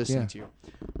Yeah, from listening yeah. to you.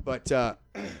 But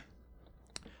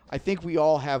I think we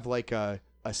all have like a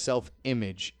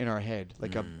self-image in our head,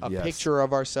 like a yes. picture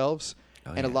of ourselves,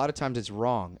 Oh, and a yeah. lot of times it's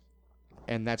wrong,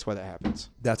 and that's why that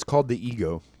happens. That's called the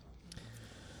ego.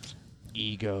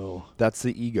 Ego. That's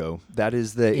the ego. That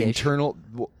is the Ish. internal.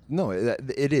 Well, no,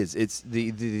 it is. It's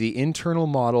the internal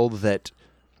model that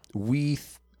we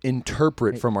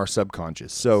interpret from our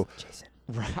subconscious. So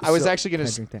I was So- actually going Can I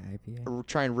to drink that IPA?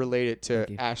 try and relate it to Thank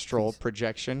you. astral Please.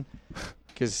 projection,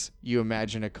 because you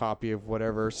imagine a copy of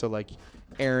whatever. So like,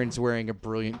 Aaron's wearing a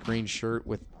brilliant green shirt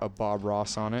with a Bob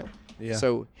Ross on it. Yeah.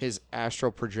 So his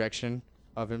astral projection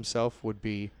of himself would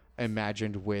be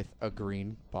imagined with a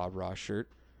green Bob Ross shirt.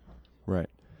 right,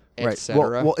 Et right.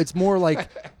 cetera. Well, it's more like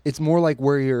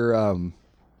where you're.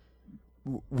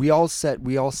 We all set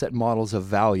models of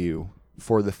value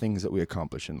for the things that we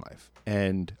accomplish in life,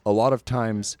 and a lot of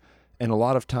times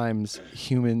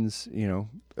humans,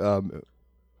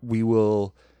 we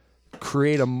will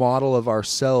create a model of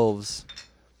ourselves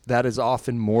that is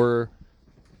often more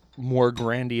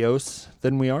grandiose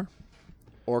than we are,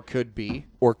 Or could be.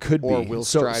 or could Or be. will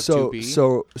so, strive so, to be.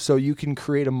 So you can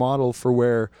create a model for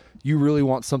where you really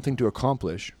want something to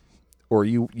accomplish, or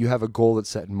you have a goal that's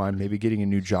set in mind, maybe getting a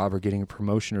new job or getting a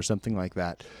promotion or something like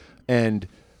that, and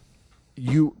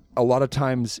you a lot of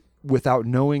times, without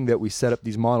knowing that we set up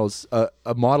these models, a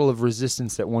model of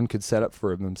resistance that one could set up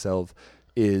for themselves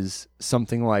is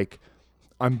something like,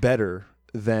 I'm better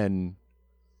than,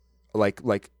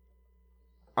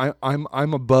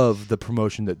 I'm above the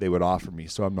promotion that they would offer me,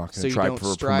 so I'm not So going to you try don't for a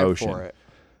strive promotion. for it.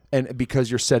 And because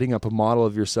you're setting up a model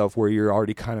of yourself where you're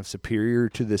already kind of superior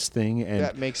to this thing, and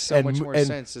That makes so and much mo- more and-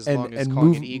 sense as and- long as and calling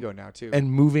move- it ego now too.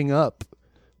 and moving up.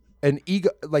 And ego,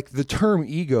 like the term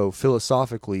ego,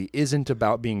 philosophically, isn't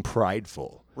about being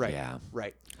prideful. right. Yeah.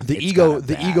 Right. The It's ego, got a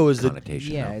the bad ego is the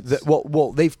connotation, Yeah, though. it's,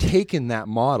 well, they've taken that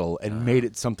model and made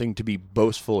it something to be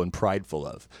boastful and prideful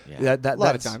of. Yeah. That A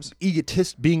lot of that's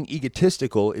times. being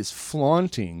egotistical is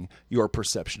flaunting your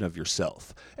perception of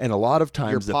yourself, and a lot of Your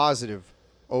times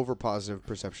over positive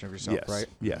perception of yourself, yes, right?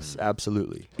 yes,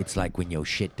 absolutely. It's like when your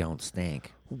shit don't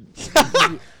stink.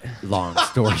 Long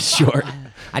story short,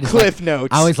 I just Cliff like,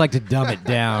 notes. I always like to dumb it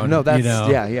down. No, that's you know?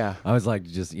 yeah. I always like to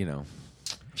just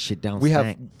shit don't We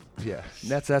stink. have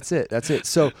that's it.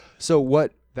 So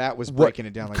what That was what breaking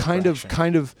it down like a kind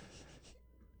fraction. of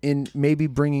in maybe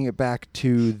bringing it back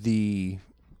to the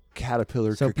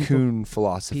caterpillar So cocoon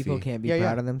philosophy. people can't be Yeah, yeah.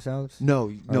 proud of themselves.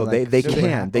 No, Or they like can, super they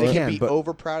happy. They can, could be but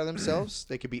over proud of themselves.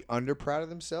 They could be under proud of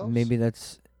themselves. Maybe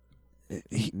that's.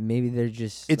 Maybe they're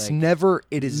just. it's like, never.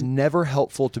 It is never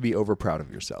helpful to be over proud of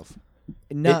yourself.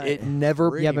 not. It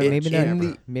never. yeah, but it- maybe in not.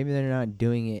 the- Maybe they're not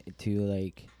doing it to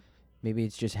like. Maybe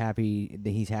it's just happy that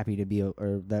he's happy to be,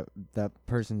 or that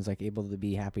person's like able to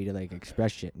be happy to like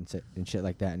express shit and shit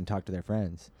like that and talk to their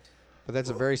friends. But that's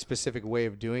a very specific way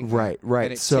of doing that. Right.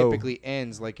 And it So- typically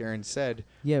ends, like Aaron said,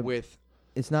 Yeah, with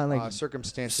it's not like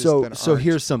circumstances So that so aren't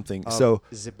here's something. of So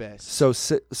the best so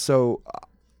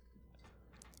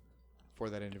for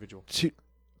that individual. to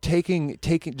taking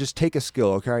just take a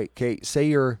skill. Okay. Say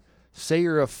you're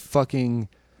a fucking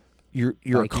you're a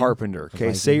Viking? carpenter. A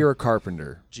Okay. Say Viking? you're a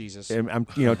carpenter. Jesus. And I'm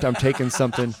taking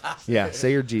something. Yeah.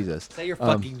 Say you're Jesus. Say you're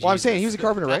fucking. Well, I'm saying he was a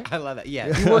carpenter, right? I love that.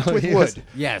 Yeah. He worked with wood.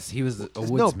 Yes, he was a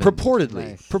woodsman. No,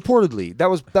 purportedly. That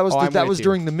was Oh, I'm that with was you.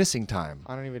 during the missing time.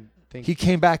 I don't even think He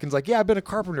came back and's like, yeah, I've been a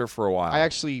carpenter for a while. I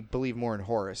actually believe more in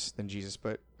Horace than Jesus,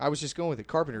 but I was just going with it.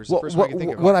 Carpenter is the Well, first one I can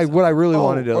think of. what I really Oh,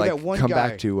 wanted to or like that one come guy.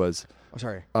 back to was Oh,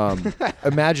 sorry.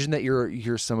 imagine that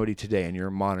you're somebody today and you're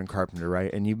a modern carpenter, right?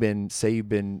 And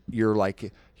you're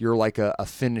like a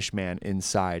finish man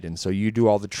inside, and so you do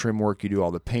all the trim work, you do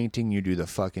all the painting, you do the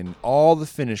fucking all the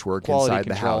finish work Quality inside the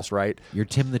control. house, right? You're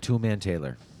Tim the Toolman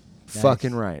Taylor.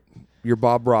 Fucking right. You're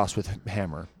Bob Ross with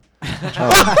hammer.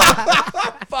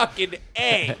 Fucking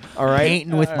A. All right.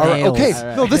 Painting with All right, nails. okay. All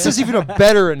right. No, this is even a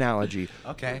better analogy.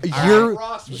 Okay. You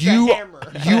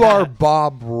are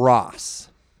Bob Ross.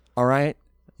 All right?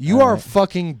 You All are right.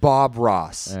 fucking Bob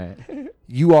Ross. all right.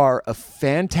 You are a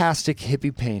fantastic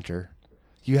hippie painter.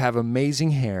 You have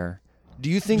amazing hair. Do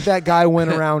you think that guy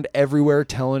went around everywhere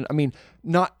telling? I mean,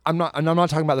 I'm not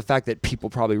talking about the fact that people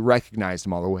probably recognized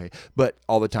him all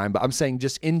the time. But I'm saying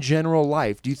just in general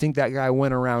life. Do you think that guy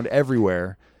went around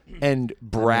everywhere and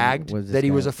bragged was this that he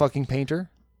guy- was a fucking painter?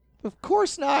 Of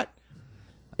course not.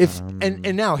 If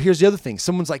and now here's the other thing.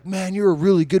 Someone's like, "Man, you're a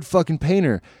really good fucking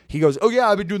painter." He goes, "Oh yeah,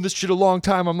 I've been doing this shit a long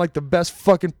time. I'm like the best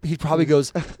fucking." He probably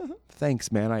goes,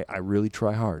 "Thanks, man. I really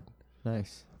try hard."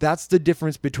 Nice. That's the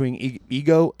difference between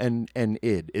ego and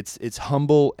id. It's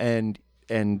humble and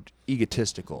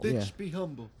egotistical. Yeah. Be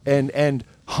humble.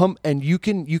 And you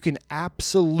can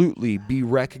absolutely be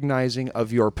recognizing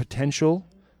of your potential,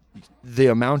 the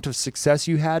amount of success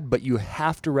you had, but you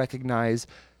have to recognize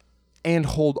and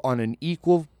hold on an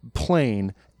equal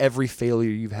plane every failure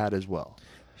you've had as well.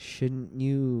 Shouldn't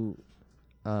you?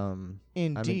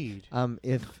 Indeed.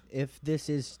 If this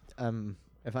is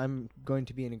if I'm going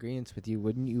to be in agreement with you,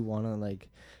 wouldn't you want to like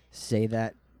say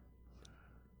that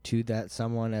to that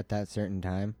someone at that certain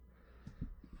time?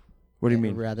 What do you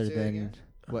mean? Rather Say that than again?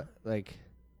 what like.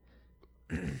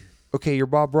 Okay, you're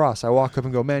Bob Ross. I walk up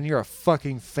and go, "Man, you're a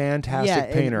fucking fantastic Yeah,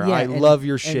 and- painter. yeah, I and- love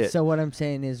your and shit." so what I'm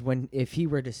saying is, if he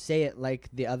were to say it like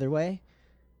the other way,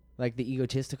 like the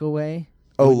egotistical way.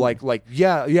 Oh, wouldn't- like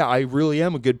yeah, I really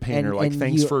am a good painter. And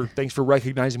thanks you- for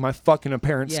recognizing my fucking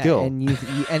apparent yeah, skill. and you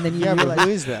and then you Yeah, but realize, who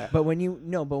is that? But when you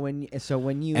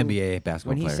NBA basketball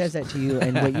when he players. says that to you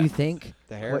and what you think,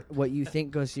 The hair? what you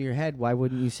think goes to your head, why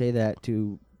wouldn't you say that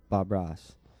to Bob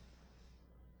Ross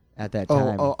at that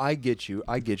time? Oh, I get you.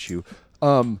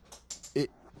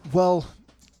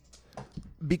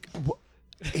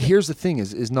 Here's the thing: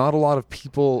 is not a lot of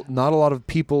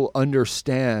people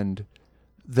understand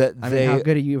that I they.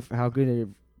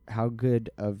 mean, how good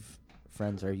of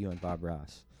friends are you and Bob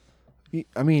Ross?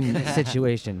 I mean, This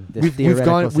situation, this we've theoretical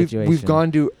gone situation. we've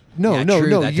gone to no.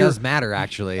 That You're does matter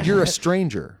actually. you're a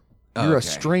stranger. Oh, You're a okay.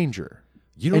 stranger.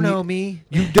 You don't and know me.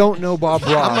 You don't know Bob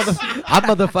Ross. I'm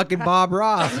motherfucking Bob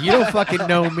Ross. You don't fucking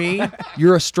know me.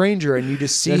 You're a stranger, and you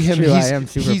just see That's him. true, I am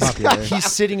super popular. He's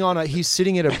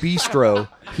sitting at a bistro.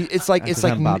 It's like That's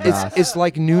 'cause I'm Bob Ross. it's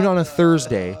like noon on a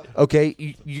Thursday.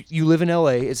 Okay, you live in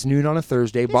L.A. It's noon on a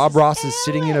Thursday. Bob Ross is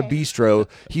sitting in a bistro.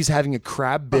 He's having a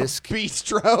crab bisque.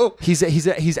 Bistro.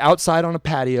 He's outside on a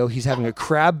patio. He's having a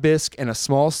crab bisque and a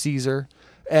small Caesar.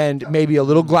 and maybe a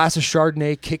little glass of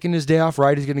Chardonnay, kicking his day off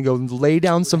right. He's going to go lay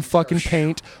down some fucking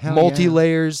paint,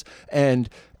 multi-layers, and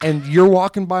you're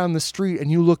walking by on the street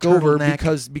and you look over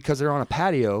because they're on a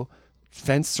patio,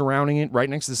 fence surrounding it right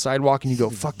next to the sidewalk, and you go,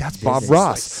 fuck, that's Bob Ross.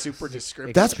 Like super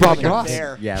descriptive. That's Bob Like, I'm Ross.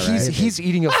 there. Yeah, right. He's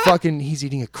eating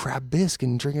a crab bisque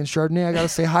and drinking Chardonnay. I gotta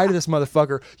say hi to this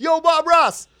motherfucker. Yo, Bob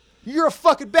Ross, you're a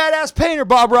fucking badass painter,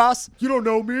 Bob Ross. You don't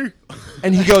know me.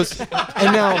 And he goes,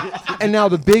 and now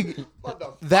the big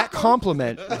that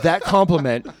compliment,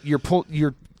 you're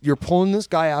pulling this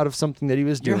guy out of something that he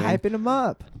was You're doing. hyping him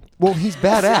up. Well, he's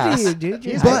badass. You, dude.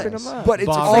 You're but, hyping him up. but it's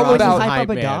Bob all Ross is about hype up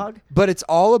a man. dog. But it's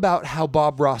all about how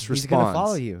Bob Ross He's gonna responds.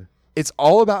 follow you. It's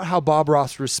all about how Bob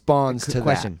Ross responds to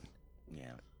Question.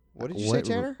 What did you say,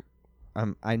 Tanner?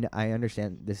 I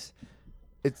understand this.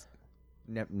 It's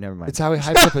never mind. it's how he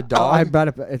hypes up a dog. I brought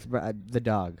up the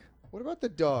dog. What about the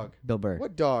dog? Bill Burr.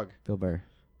 What dog? Bill Burr.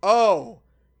 Oh.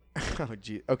 Oh,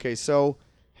 gee. Okay, so,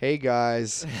 hey,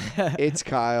 guys. It's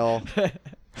Kyle.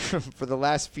 For the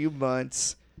last few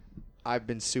months, I've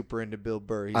been super into Bill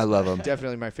Burr. He's I love him.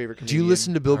 Definitely my favorite Do comedian. you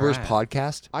listen to Bill Burr's right.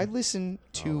 podcast? I listen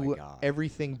to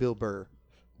everything Bill Burr.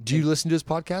 Do you listen to his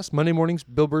podcast? Monday mornings,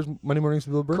 Bill Burr.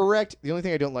 Correct. The only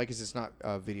thing I don't like is it's not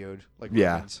videoed like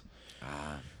Yeah. Rogan's.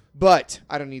 But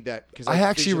I don't need that because I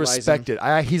actually respect it.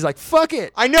 He's like, fuck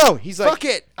it. I know. He's like, Fuck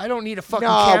it. I don't need a fucking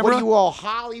nah, camera. what are you all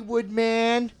Hollywood,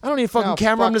 man? I don't need a fucking No,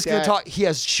 camera. I'm fuck just going to that. talk. He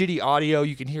has shitty audio.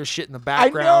 You can hear shit in the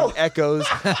background. know. Echoes.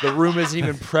 The room isn't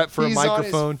even prepped for He's a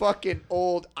microphone. on his fucking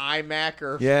old iMac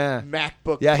or Yeah.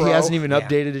 MacBook Yeah, Pro. he hasn't even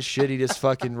updated his shit. He just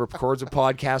fucking records a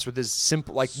podcast with his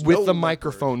simple, like with the leopard.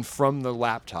 microphone from the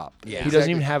laptop. Yeah. He doesn't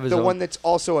even have his the own. one that's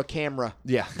also a camera.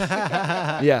 Yeah.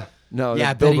 Yeah. No. Yeah,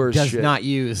 that's that Bill he Burr's does shit. not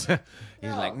use.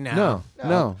 He's like, No.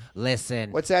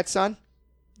 Listen. What's that, son?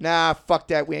 Nah, fuck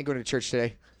that. We ain't going to church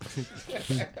today.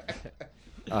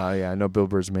 Yeah. No. Bill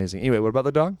Burr's amazing. Anyway, what about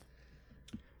the dog?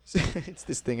 It's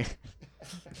this thing.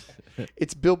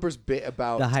 It's Bill Burr's bit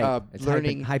about The hype. It's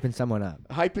learning, hyping someone up.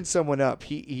 hyping someone up.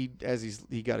 He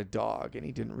got a dog and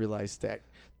he didn't realize that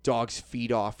dogs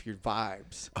feed off your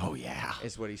vibes. Oh, yeah.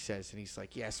 Is what he says. And he's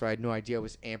like, yeah, so I had no idea I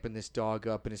was amping this dog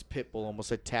up, and his pit bull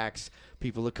almost attacks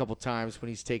people a couple times when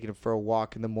he's taking him for a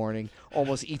walk in the morning,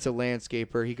 almost eats a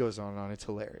landscaper. He goes on and on. It's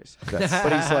hilarious. But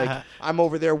he's like, I'm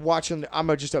over there watching,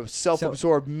 just a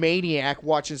self-absorbed maniac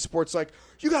watching sports like,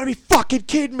 you gotta be fucking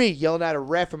kidding me, yelling at a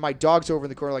ref, and my dog's over in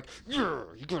the corner like, yeah,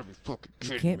 you gotta be fucking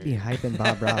kidding You can't me. be hyping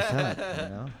Bob Ross up, you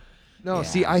know? No.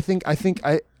 See, I think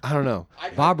I don't know.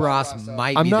 Bob Ross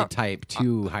might I'm be not- the type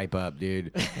to hype up,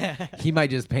 dude. He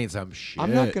might just paint some shit.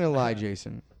 I'm not gonna lie,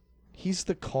 Jason. He's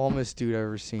the calmest dude I've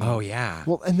ever seen. Oh, yeah.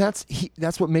 Well, and that's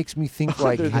what makes me think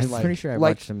like Other than, I'm pretty sure I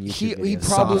like watched some YouTube he videos.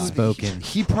 probably Soft-spoken.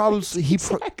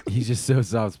 he He's just so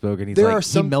soft spoken. He's There like are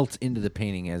some- he melts into the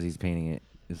painting as he's painting it.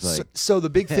 It's like so the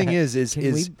big thing is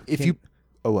Can we- if can- you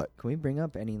what Can we bring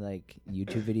up any like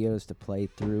YouTube videos to play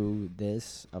through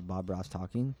this of Bob Ross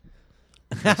talking?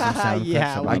 Like some sound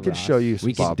clips of I Bob could Ross. show you some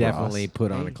we can Bob definitely Ross.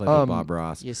 put on a clip of Bob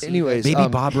Ross. You see Anyways, Maybe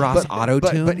Bob Ross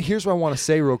auto-tune? But here's what I want to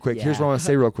say real quick. Here's what I want to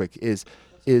say real quick is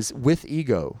with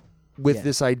ego, with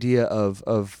this idea of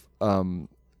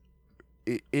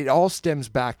it all stems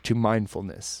back to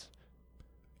mindfulness.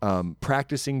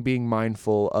 Practicing being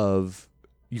mindful of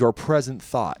your present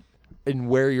thought and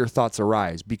where your thoughts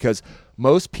arise, because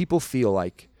most people feel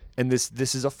like, and this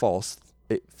is a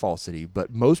falsity,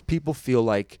 but most people feel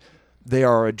like they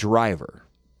are a driver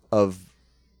of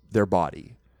their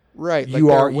body. Right. You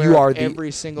like are they're aware of the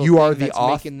every single you thing are the that's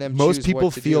author. making them Most choose people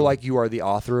what to feel do. like you are the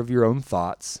author of your own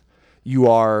thoughts. You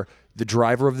are the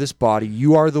driver of this body.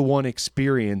 You are the one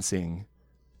experiencing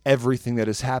everything that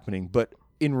is happening. But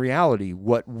in reality,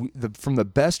 from the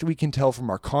best we can tell from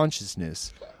our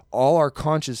consciousness, all our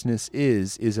consciousness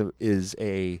is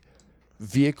a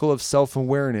vehicle of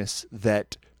self-awareness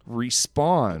that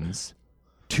responds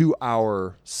to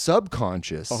our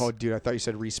subconscious. Oh, dude, I thought you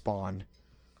said respawn.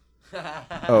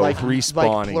 Oh, like respawning.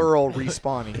 Like plural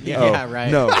respawning. Yeah, right.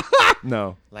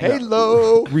 No.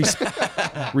 Hello.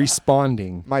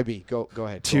 Responding Might be. Go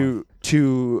ahead.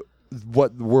 to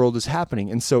what the world is happening.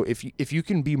 And so if you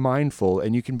can be mindful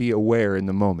and you can be aware in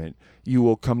the moment, you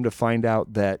will come to find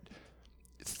out that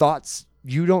thoughts,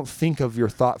 you don't think of your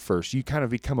thought first. You kind of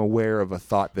become aware of a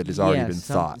thought that has already been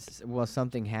thought. Well,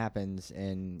 something happens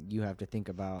and you have to think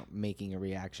about making a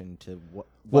reaction to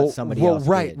what somebody else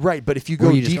did. Right. But if you Or go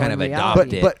you just deep, kind of reality.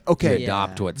 adopt it. but okay, You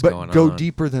adopt what's but going on. go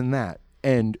deeper than that.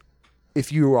 And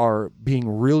if you are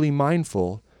being really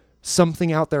mindful,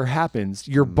 something out there happens.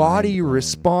 Your body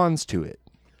responds to it.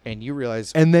 And you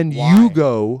realize. And then why. you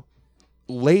go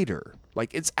later,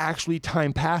 like it's actually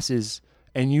time passes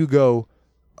and you go,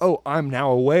 oh, I'm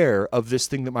now aware of this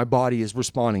thing that my body is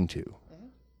responding to.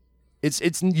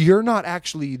 It's you're not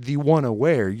actually the one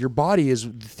aware. Your body is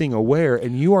the thing aware,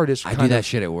 and you are just. I do that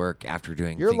shit at work after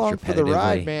doing. You're things along for the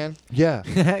ride, repetitively. man. Yeah,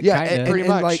 yeah, and, Pretty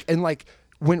much. like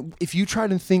if you try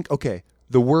to think, okay,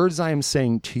 the words I am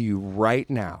saying to you right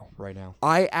now,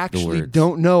 I actually words.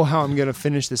 don't know how I'm going to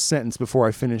finish this sentence before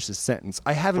I finish this sentence.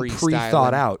 I haven't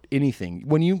pre-thought Freestyling. out anything.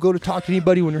 When you go to talk to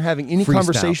anybody, when you're having any Freestyle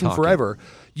conversation talking. forever,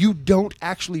 you don't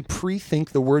actually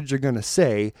pre-think the words you're going to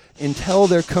say until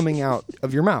they're coming out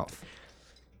of your mouth.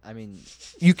 I mean,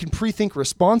 You can pre-think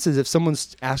responses if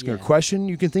someone's asking a question.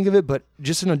 You can think of it, but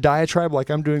just in a diatribe like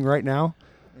I'm doing right now,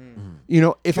 you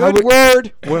know, if I Good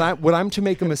would, word. when I'm to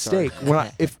make a mistake,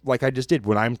 if like I just did,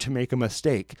 when I'm to make a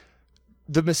mistake,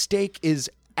 the mistake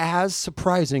is as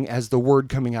surprising as the word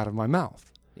coming out of my mouth.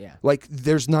 yeah. Like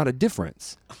there's not a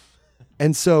difference,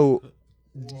 and so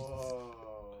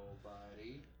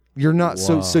you're not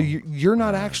so you're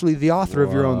not actually the author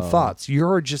of your own thoughts.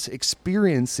 You're just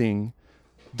experiencing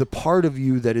the part of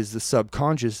you that is the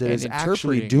subconscious that And is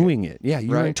actually interpreting doing it. Yeah,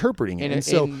 you're Right. interpreting it. In, And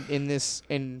so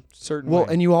in certain well,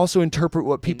 way. and you also interpret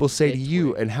what people say to that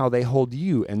you way. and how they hold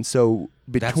you. And so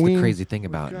That's between the crazy thing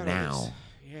about God, now.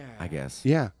 yeah. I guess.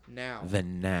 yeah. Now. The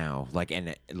now, like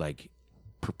and like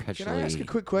perpetually ask a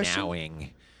quick question? nowing,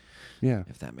 Yeah.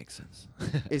 if that makes sense.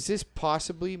 Is this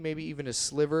possibly maybe even a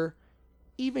sliver,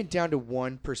 even down to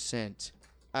 1%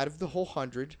 out of the whole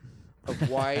 100 of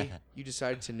why you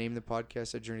decided to name the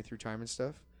podcast A Journey Through Time and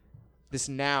stuff? This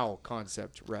now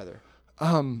concept, rather.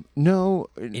 No.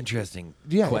 Interesting.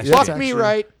 Yeah. question. that's Fuck me actually-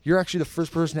 right. You're actually the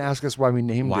first person to ask us why we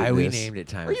named Why it we this. named it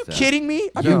time. Are you Stuff. kidding me?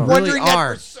 I've You been really wondering that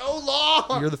are. for so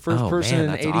long. You're the first Oh, person man,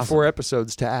 in that's 84 awesome.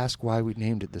 episodes to ask why we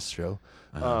named it this show.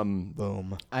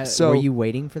 Boom. So- were you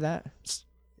waiting for that?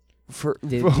 For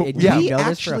Did yeah. you know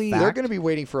this for a actually- fact? They're going to be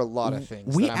waiting for a lot of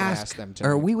things We that I'm going to ask, ask them to.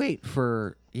 or name. we wait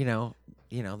for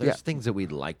there's Yeah. things that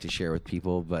we'd like to share with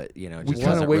people, but we just kind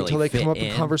doesn't of wait really till they come fit up in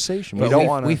in. conversation. But We don't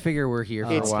want We to. figure we're here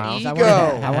for It's a while. ego.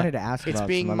 I wanted to ask It's about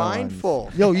being some other ones. mindful.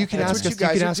 Yo, you can That's ask what us. you You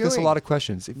guys can are ask us a doing. lot of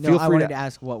questions. No, Feel I free wanted to. to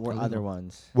ask what were other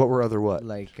ones, What were other what?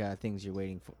 like things you're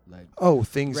waiting for, like Oh,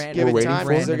 things Random- Give we're it waiting time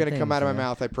for. because they're Random going to come out of my things, yeah.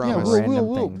 mouth, I Yeah, promise.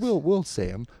 Random things. we'll say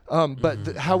them.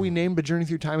 But how we named A Journey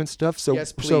Through Time and stuff. So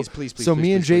Yes, please, so, please, please, So please,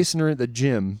 me and please, please. Jason are at the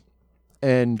gym,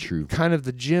 and kind of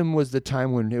the gym was the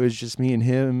time when it was just me and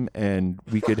him, and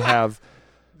we could have.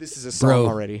 This is a song Bro.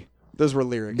 already. Those were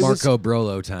lyrics. Marco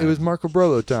Brolo time. It was Marco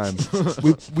Brolo time.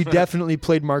 we definitely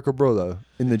played Marco Brolo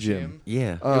in the gym.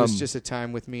 yeah. It was just a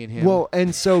time with me and him. Well,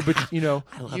 and so, but you know,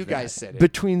 you guys said it.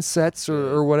 between sets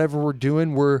or whatever we're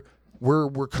doing, we're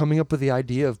coming up with the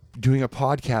idea of doing a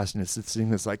podcast, and it's this thing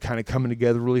that's like kind of coming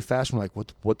together really fast. We're like,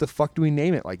 what the fuck do we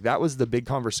name it? Like that was the big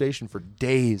conversation for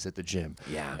days at the gym.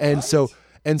 Yeah. And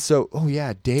so, oh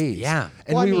yeah, days. Yeah.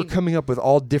 And Well, I we were mean, coming up with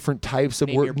all different types of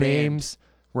name your work band. names.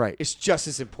 Right. It's just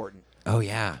as important. Oh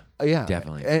yeah. Yeah,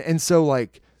 Definitely. And so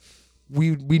like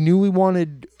we knew we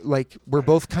wanted, like, we're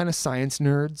both kind of science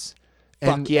nerds.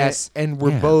 And, Fuck yes. and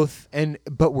we're Yeah. both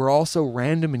but we're also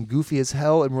random and goofy as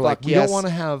hell, and we're like, Fuck we yes. don't want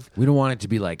to have We don't want it to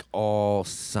be like all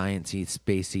sciencey,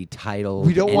 spacey title.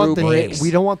 we don't want names. we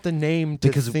don't want the name to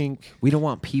Because think we don't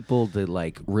want people to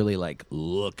like really like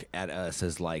look at us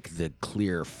as like the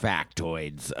clear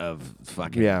factoids of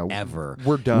fucking Yeah, ever.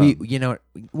 we're dumb.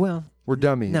 Well, we're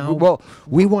dummies. no. Well,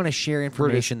 we want to share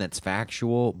information that's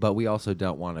factual, but we also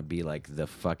don't want to be like the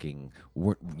fucking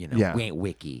Yeah.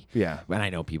 wiki. Yeah. And I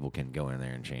know people can go in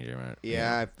there and change it. But,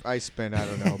 Yeah, I spent, I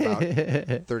don't know,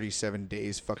 about 37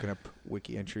 days fucking up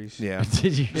wiki entries. yeah.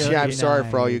 Did you? Yeah, I'm sorry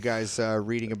for all you guys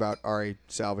reading about R.A.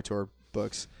 Salvatore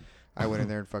books. I went in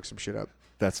there and fucked some shit up.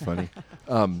 That's funny.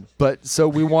 But so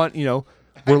we want,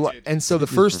 and so the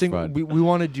first for thing fun. we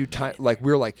want to do time, like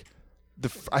we were like,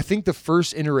 I think the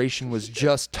first iteration was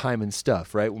just time and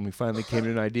stuff, right? When we finally came to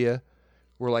an idea,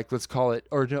 we're like, let's call it,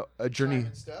 or no, a journey.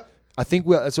 I think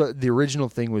that's what the original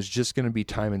thing was, just going to be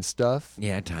time and stuff.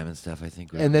 yeah, time and stuff. I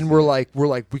think. And then we're like,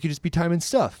 we could just be time and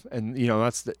stuff, and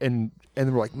that's and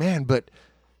then we're like, man, but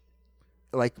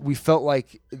like we felt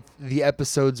like the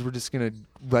episodes were just gonna,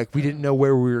 like, we didn't know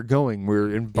where we were going. We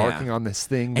were embarking on this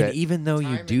thing that And even though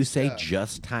you Time do and say stuff.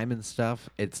 just time and stuff,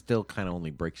 it still kind of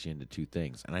only breaks you into two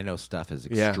things. And I know stuff is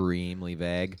Yeah. extremely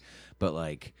vague, but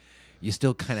like you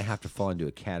still kind of have to fall into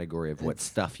a category of what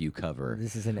stuff you cover.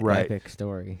 This is an Right. epic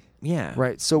story. Yeah.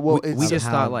 right. So well, We it's, just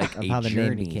How- thought like of a how the name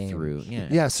journey became. through. Yeah.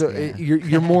 yeah. So Yeah.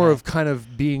 you're more of kind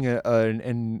of being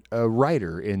a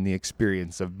writer in the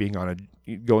experience of being on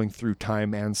going through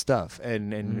time and stuff,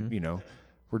 and Mm-hmm.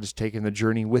 we're just taking the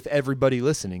journey with everybody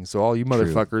listening. So all you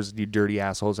motherfuckers, you dirty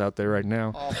assholes out there right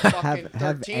now. All fucking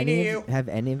Have 13 any of you. of, have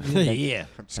any of you? Yeah.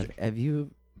 Have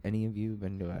you any of you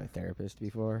been to a therapist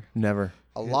before? Never.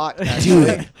 A lot,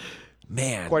 Dude,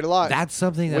 man, Quite a lot. That's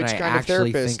something that Which I kind of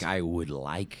actually therapist? think I would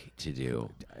like to do.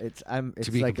 It's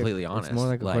to be like completely honest, it's more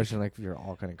like a like- question like if you're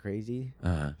all kind of crazy.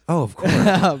 Oh, of course.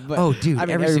 But, Oh, dude, I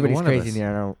mean, every single everybody's one of crazy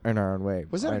us. in our own way.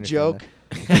 Was I that a understand joke?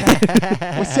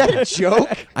 Was that a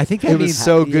joke? I think that It was means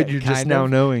so yeah, good you're just kind now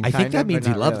of. knowing. I think kind that of, means but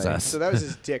he not loves really. us. So that was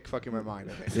his dick fucking my mind,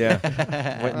 I think. Yeah.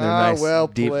 Went in there nice, well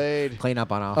deep. played. Clean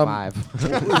up on all Um,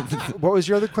 5. What was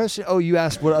your other question? Oh, you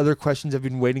asked what other questions have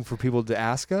been waiting for people to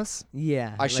ask us?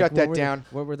 Yeah. I like, shut what that were down.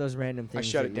 what were those random things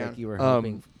shut that it down. Like, you were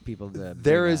hoping people to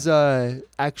There bring is up?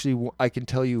 actually I can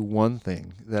tell you one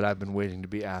thing that I've been waiting to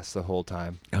be asked the whole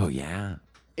time. Oh yeah.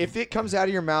 If it comes out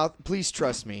of your mouth, please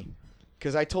trust me.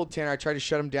 Because I told Tanner I tried to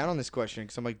shut him down on this question.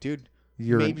 Because I'm like, dude,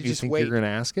 maybe You just think wait. you're gonna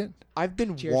ask it? I've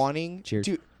been Cheers. wanting. Cheers.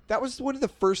 Dude, that was one of the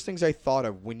first things I thought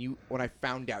of when I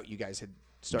found out you guys had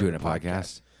started Doing a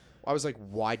podcast. I was like,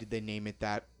 why did they name it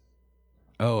that?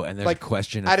 Oh, and there's Like, a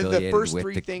question out of the affiliated first with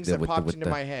 3 the, things the, that with the- popped with into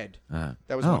the- my head. Uh,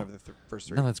 That was oh. one of the first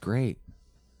 3. No, that's great.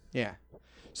 Yeah.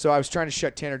 So I was trying to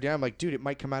shut Tanner down. I'm like, dude, it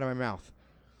might come out of my mouth.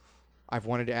 I've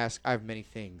wanted to ask. I have many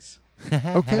things.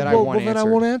 Okay, that I well, want then I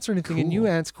answered. won't answer anything, and you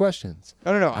answer questions.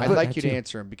 No. I'd But- like you to too.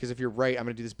 answer them because if you're right, I'm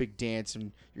going to do this big dance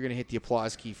and you're going to hit the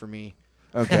applause key for me.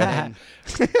 Okay. And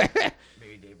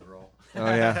Maybe Dave roll. Oh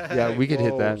yeah, we could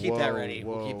hit that. Keep that Whoa, ready.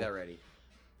 We'll keep whoa. that ready.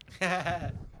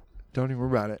 Don't even worry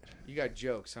about it. you got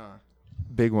jokes, huh?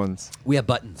 Big ones. We have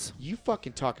buttons. You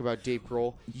fucking talk about Dave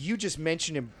Grohl. You just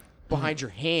mentioned him behind your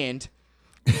hand.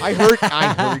 I heard you.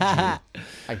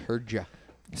 I heard you.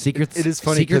 Secrets. It is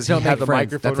funny Secrets because he don't had make the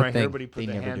friends. microphone That's a right here, thing. but he put They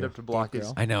the never hand do. up to block Dave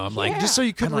his. Grohl. I know. I'm like, Just so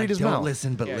you couldn't I'm like, read his don't mouth.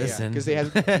 listen, but listen. Because the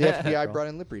FBI brought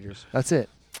in lip readers. That's it.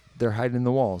 They're hiding in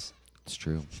the walls. It's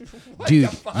true. Dude,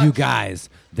 you guys,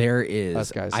 there is.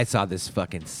 Us guys. I saw this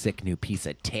fucking sick new piece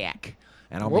of tech.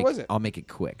 And What was it? I'll make it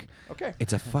quick. Okay.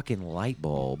 It's a fucking light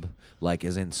bulb, like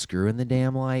as in screw in the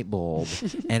damn light bulb,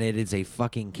 and it is a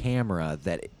fucking camera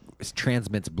that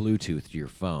transmits Bluetooth to your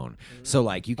phone. So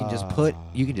like you can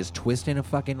just twist in a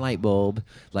fucking light bulb,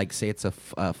 like say it's a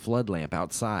flood lamp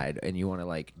outside, and you want to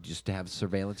like just to have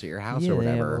surveillance at your house Yeah, or they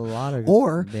have whatever. a lot of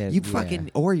Or that- you yeah. fucking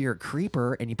or you're a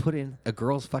creeper and you put in a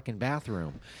girl's fucking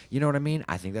bathroom. You know what I mean?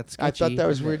 I think that's I sketchy. thought that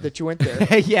was weird that you went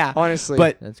there. Yeah, Honestly.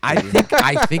 but That's I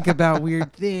crazy. think about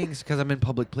weird things because I'm in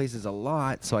public places a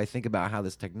lot. So I think about how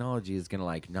this technology is gonna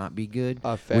like not be good,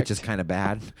 which is Affect. kind of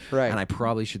bad. Right. And I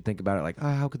probably should think about it like, oh,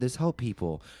 how could this help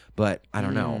people? But I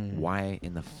don't know why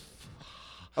in the.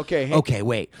 Okay. Hey, Okay,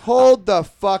 wait. Hold the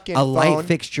fucking A phone. light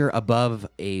fixture above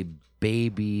a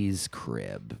baby's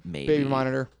crib, maybe. Baby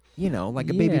monitor. You know, like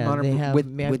a baby Yeah, monitor they have-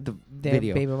 with they have- the they have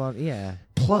video. baby monitor. Yeah.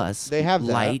 Plus, They have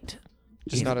that. light.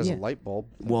 Just not as Yeah. a light bulb.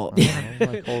 Well,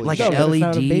 Like, holy like No, shit. but LED. it's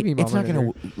not a baby It's not gonna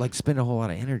monitor. like spend a whole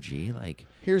lot of energy. Like,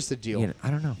 Here's the deal. you know,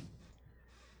 I don't know.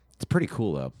 It's pretty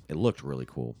cool though. It looked really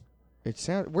cool It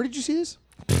sound. Where did you see this?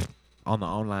 on the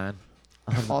online.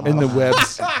 On In the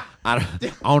webs.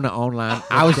 On the online.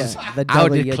 I was just, the I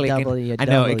was just W, clicking. W, I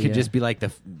know it W. could just be like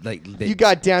the You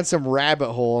got down some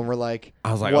rabbit hole and we're like,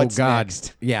 I was like, what's oh god,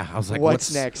 next? yeah. I was like,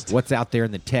 What's next? What's out there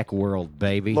in the tech world,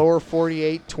 baby? Lower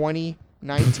 48, 20,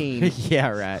 19. Yeah,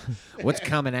 right. What's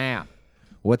coming out?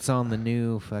 What's on the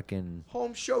new fucking?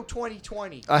 Home Show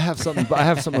 2020. I have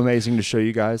something amazing to show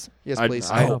you guys. Yes, I-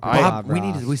 please. I- Oh, I- Bob we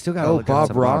need. Ross. We still got. Oh, look Bob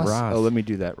some Ross. Bob Ross. Oh, let me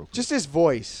do that real quick. Just his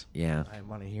voice Yeah, I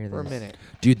want to hear this. for a minute.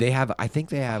 dude. They have. I think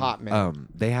they have. Hot minute.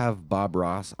 They have Bob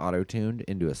Ross auto tuned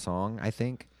into a song. I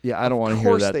think. Yeah, I don't want to hear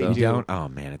course that they though. You do. don't? Oh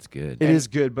man, it's good. It is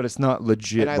good, but it's not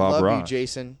legit. And I Bob love Ross. you,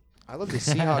 Jason. I love the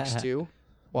Seahawks too.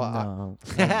 Well,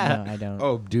 No, I don't.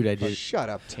 Oh, dude, I did. shut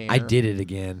up, Tanner. I did it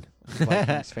again.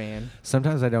 Vikings fan.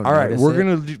 Sometimes I don't. All right, notice we're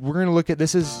it. gonna look at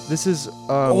this is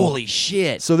Holy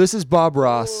shit! So this is Bob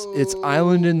Ross. It's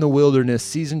Island in the Wilderness,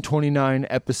 season 29,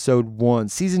 episode 1.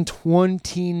 Season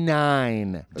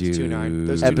 29. That's 2-9.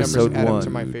 Those two Episode numbers add up one. to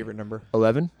my favorite number.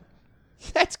 11?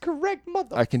 That's correct,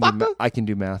 motherfucker. I can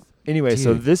do math. Anyway,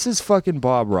 so Dude. this is fucking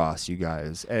Bob Ross, you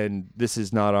guys, and this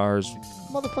is not ours.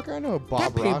 Motherfucker, I know who Bob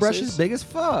That Ross paintbrush is. is big as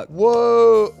fuck.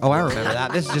 Whoa. Oh, I remember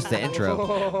that. This is just the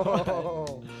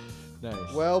intro.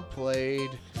 Nice. Well played.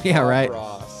 Yeah, Bob right.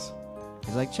 Ross.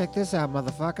 He's like, check this out,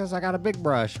 motherfuckers. I got a big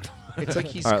brush. It's like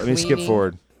he's All right, let me skip cleaning-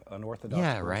 forward. Unorthodox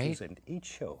Yeah, brushes, right? and each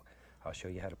show I'll show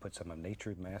you how to put some of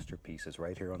nature's masterpieces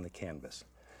right here on the canvas.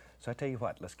 So I tell you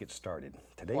what, let's get started.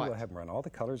 Today What? we'll have them run all the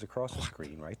colors across the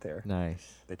screen right there Nice.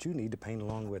 that you need to paint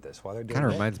along with us. While they're doing Kind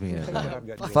of that, reminds me check of. out what I've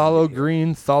got going Thalo on here.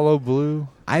 green, thalo blue.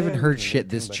 I haven't Yeah, heard we can shit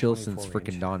make this 10 by chill since 24 freaking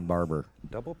inch. Don Barber.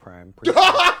 Double prime.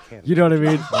 canvas. You know what I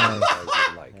mean? Size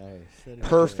you'd like. And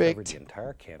Perfect cover the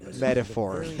entire canvas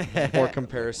metaphor with a very or light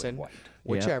comparison, white.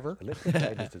 whichever, The liquid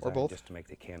tide is or designed both. just to make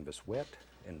the canvas wet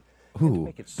and Ooh, to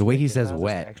make it the way he slick. It says allows us to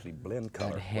wet. actually blend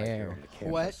color right hair. here on the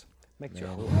canvas. Wet? Makes your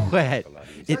whole Wet. a lot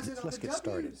easier. It- Let's get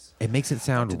started. It makes it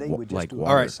sound Today we just like do a water.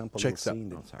 very right, simple check little this out.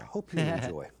 scene Oh, that I hope you'll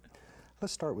enjoy.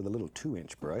 Let's start with a little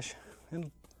 2-inch brush and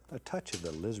a touch of the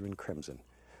alizarin crimson.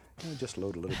 And just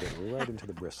load a little bit right into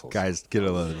the bristles. Guys, get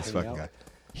a load of this Hang fucking out. guy.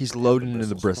 He's loading into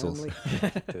the bristles.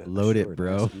 firmly to Load it, ensure a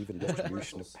bro. nice even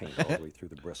distribution of paint all the way through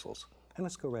the bristles. And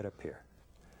let's go right up here.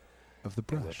 Of the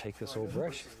And we'll brush. take this old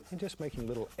brush and just making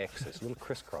little X's, little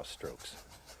crisscross strokes.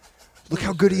 Look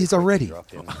how good he is already.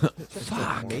 Drop in just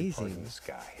amazing in the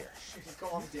sky here.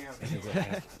 And we'll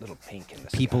add a little pink in the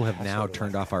People sky. have now Sort of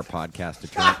turned like off our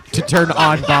podcast to turn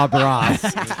on Bob Ross.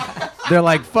 They're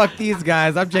like, fuck these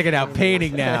guys. I'm checking out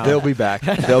painting now. They'll be back.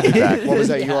 They'll be back. What was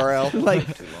that URL?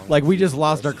 like we just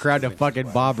lost our crowd to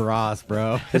fucking Bob Ross,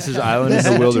 bro. This is Island in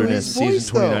Listen the to Wilderness, his season voice,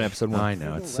 29, though. episode 1. I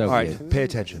know, it's so All right, good. pay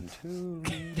attention. Little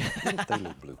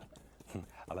phthalo blue.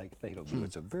 I like phthalo blue.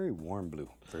 It's a very warm blue.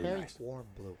 Very nice. warm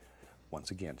blue.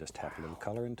 Once again, just tap a little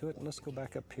color into it, and let's go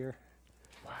back up here.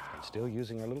 Wow. And still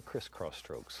using our little crisscross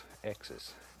strokes,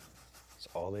 X's. That's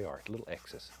all they are, little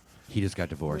X's. He just got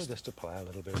We'll divorced. just apply a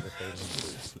little bit of the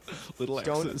phthalo blue. Little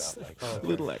X's.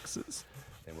 Little X's.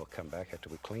 Then we'll come back after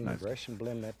we clean the brush and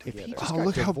blend that If he together. just Oh, got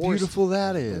look how divorced, beautiful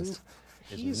that is.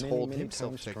 He's many, holding many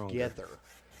himself times stronger. together.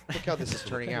 Look how this is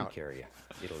turning out.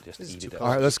 It'll just This is eat too it up. All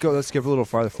right, let's go. Let's give a little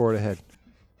farther forward ahead.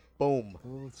 Boom.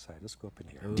 Both sides. Let's go up in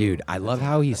here. Dude, I love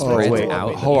how he Oh, spreads wait.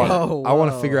 out. Hold on. Oh, I want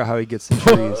to whoa. figure out how he gets the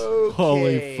trees.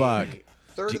 Holy fuck.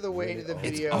 Third of the way to the It's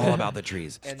video. all about the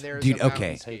trees. And there's Dude, a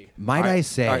okay. mountainscape. Might I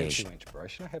say, 2-inch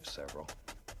brush. I have several.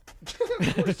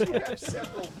 Of course you have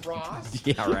several Ross.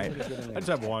 yeah, right. I just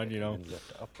have one, And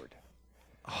lift upward.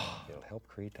 It'll help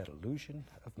create that illusion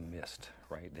of mist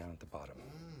right down at the bottom.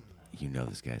 You know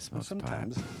this guy Now, smokes pot.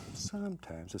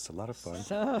 sometimes it's a lot of fun.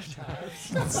 Several layers.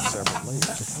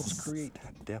 It helps create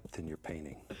depth in your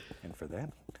painting. And for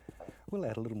that, we'll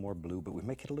add a little more blue, but we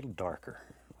make it a little darker.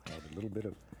 Add a little bit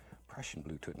of Prussian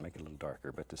blue to it and make it a little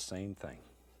darker, but the same thing.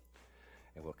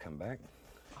 And we'll come back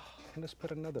and let's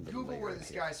put another little Google layer where in this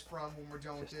here. guy's from when we're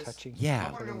done with Just this. touching Yeah.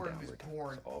 I want to know pulling where he was downward.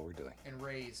 born That's all we're doing. and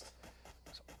raised.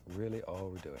 That's really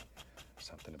all we're doing.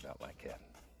 Something about like that.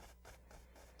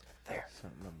 There.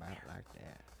 Something about like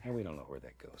that. And we don't know where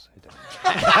that goes. It doesn't.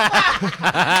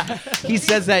 He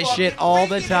says that shit all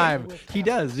the time. He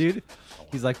does, dude.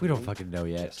 He's like, we don't fucking know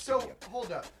yet. So,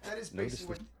 hold up. That is Notice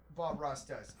basically what Bob Ross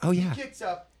does. Oh, yeah. He gets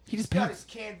up, He he's just got paints.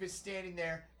 his canvas standing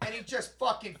there, and he just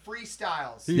fucking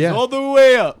freestyles. Yeah. all the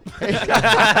way up.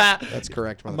 That's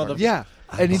correct, motherfucker. Yeah.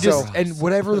 And he just, So- and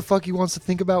whatever the fuck he wants to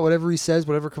think about, whatever he says,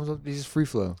 whatever comes up, he's just free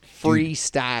flow.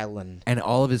 Freestyling. And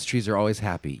all of his trees are always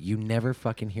happy. You never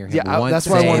fucking hear him Yeah, once that's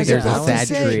why I say want to there's get a sad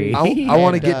tree. I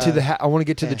want to And, get to the I want to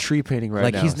get to the yeah. tree painting right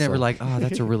Like now. he's never so. like, oh,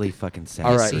 that's a really fucking sad.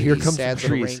 All right, tree. here comes Sad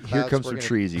some little trees. rain Here clouds. comes We're some gonna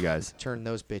trees, you guys. Turn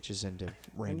those bitches into And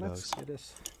rainbows. let's get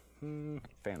us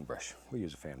fan brush. We'll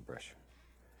use a fan brush.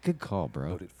 Good call, bro.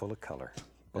 Load it full of color.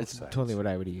 Both That's sides. totally what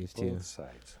I would have used too. Both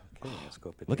sides. Okay, let's go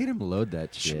up in Look at here. him load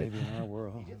that shit. Maybe in our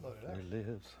world, there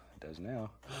lives, it does now,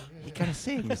 He kind of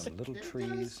sings. some little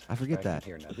trees. I forget right that. in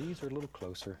here. Now these are a little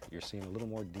closer. You're seeing a little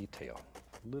more detail,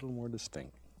 a little more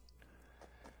distinct.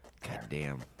 God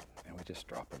damn. And we just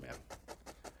drop them in.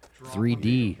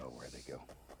 3D. Don't know where they go.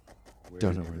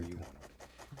 Don't know Wherever where they you go. want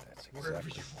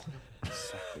them. That's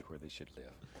exactly where they should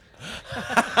live.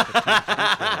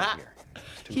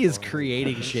 He is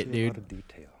creating shit, dude. A lot of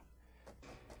detail.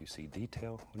 You see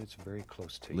detail when it's very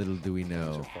close to you. Little do we When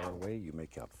know. things are far away, you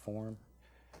make out form,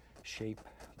 shape,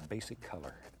 basic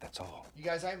color. That's all. You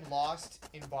guys, I'm lost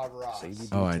in Bob Ross. Save you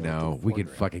Oh, I detail to know. the We could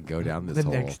foreground. fucking go down this The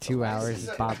hole. next 2 hours is is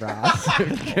a- Bob Ross.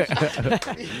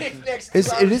 Next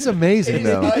It is amazing It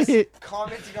though. is us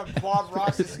commenting on Bob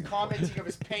Ross's commenting of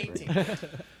his painting.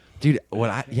 Dude,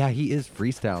 he is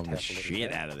freestyling the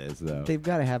shit out of this though. They've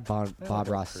got to have Bob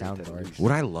Ross soundboards.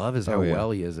 What I love is how Oh, yeah. well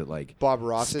he is at like Bob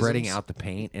Rossisms? spreading out the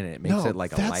paint, and it makes No, it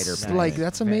like a that's lighter paint. like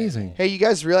that's amazing. Hey, you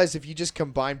guys realize if you just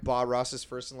combine Bob Ross's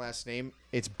first and last name,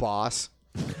 it's Boss?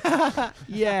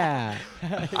 Yeah.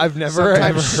 I've never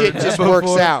ever Sometimes shit heard just that works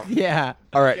before. out. Yeah.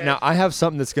 All right, now I have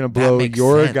something that's gonna blow makes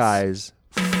your sense. guys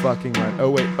fucking mind. Oh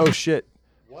wait. Oh shit.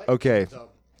 Okay.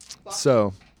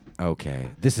 So Okay,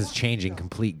 this is changing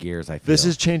complete gears. I feel this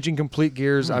is changing complete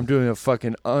gears. I'm doing a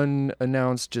fucking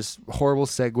unannounced, just horrible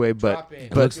segue, but Drop in.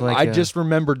 but looks like I a- just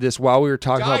remembered this while we were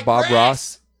talking about Bob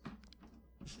Ross.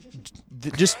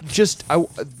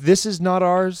 This is not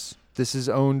ours. This is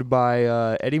owned by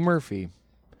Eddie Murphy.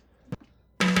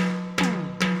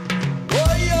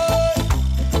 Oh,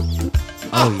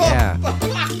 Oh yeah.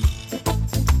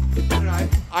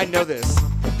 I know this.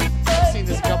 I've seen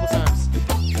this a couple times.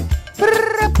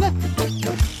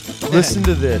 Listen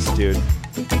to this, dude.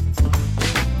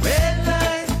 Red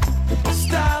light,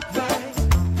 stop right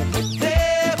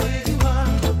there where you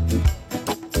are.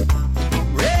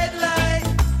 Red light,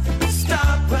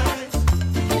 stop right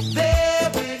there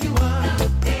where you are.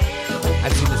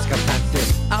 I've seen this a couple times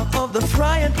too. Out of the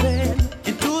frying pan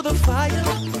into the fire,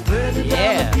 burning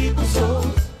down the people's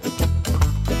souls.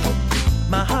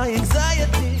 My high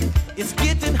anxiety is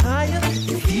getting higher.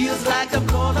 It feels like I'm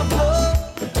gonna blow.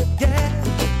 Yeah,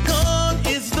 gone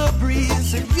is the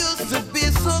breeze. It used to be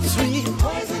so sweet.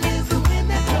 Poison is the wind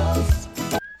that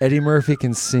blows. Eddie Murphy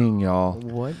can sing, y'all.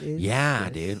 What is? Yeah,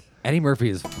 dude. Eddie Murphy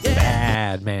is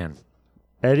bad, man.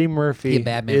 Eddie Murphy He a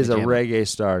bad man is a pajama. reggae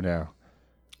star now.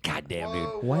 God damn,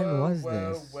 dude. When was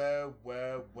this?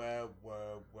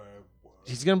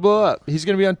 He's gonna blow up. He's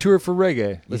gonna be on tour for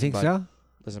reggae. You think bud. so?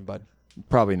 Listen, bud.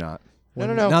 Probably not. No.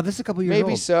 No, this is a couple years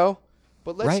Maybe old. so,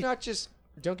 but let's Right? not just.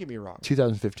 Don't get me wrong.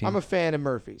 2015. I'm a fan of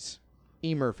Murphy's.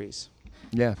 E. Murphy's.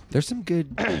 Yeah. There's some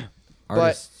good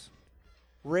artists,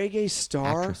 Reggae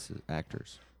star,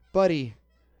 actors. buddy.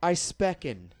 I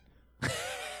speckin'.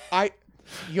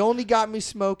 You only got me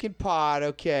smoking pot,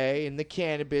 okay, and the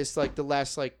cannabis like the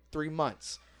last 3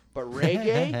 months. But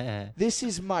reggae, this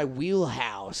is my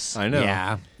wheelhouse. I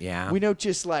know. Yeah. We don't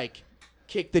just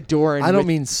kick the door in. I don't with-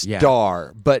 mean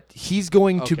star, but he's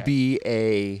going to Okay. be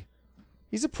a.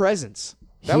 He's a presence.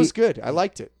 That was good. I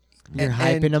liked it. You're And-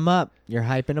 hyping him up. You're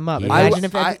hyping him up. Yeah. Imagine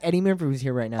if I- Eddie Murphy was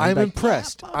here right now. I'm He'd be like,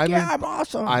 impressed. I'm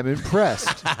awesome. I'm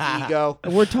impressed. Ego.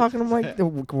 We're talking like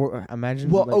imagine.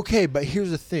 Well, like, okay, but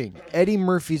here's the thing. Eddie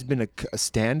Murphy's been a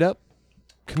stand-up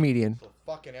comedian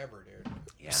Fucking ever,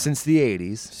 dude. since the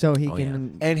 80s, so he Oh,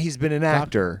 can. and he's been an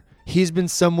actor. He's been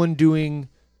someone doing.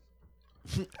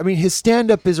 I mean, his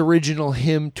stand-up is original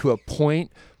him to a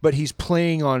point, but he's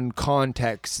playing on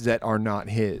contexts that are not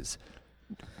his.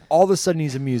 All of a sudden,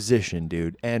 he's a musician,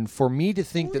 dude. And for me to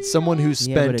think that someone who's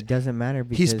Yeah, but spent it doesn't matter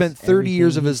because he spent 30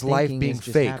 years of everything his he's life thinking being is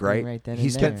just fake, happening right? then He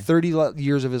and spent there. 30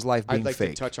 years of his life being I'd like fake.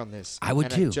 to touch on this. I would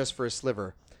and too. Just for a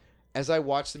sliver. As I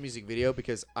watched the music video,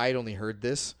 because I had only heard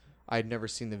this, I had never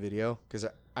seen the video, because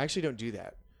I actually don't do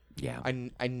that. Yeah.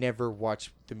 I never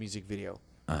watch the music video.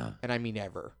 And I mean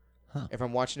ever. Huh. If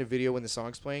I'm watching a video when the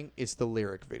song's playing, it's the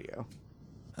lyric video.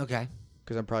 Okay.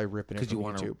 Because I'm probably ripping it Because from you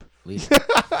want YouTube. to leave.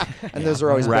 And those are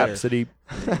always better. Rhapsody.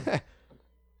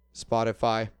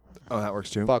 Spotify. Oh, that works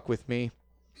too. Fuck with me.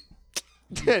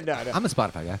 no. I'm a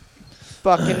Spotify guy.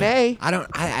 Fucking A.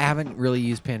 I haven't really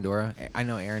used Pandora. I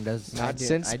know Aaron does. Not do-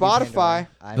 since I do Spotify. Pandora.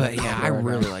 I But know yeah, I Pandora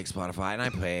really now. like Spotify, and I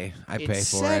pay It for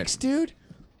sucks, it. dude.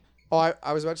 Oh,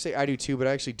 I was about to say I do too, but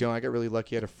I actually don't. I got really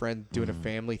lucky. I had a friend doing a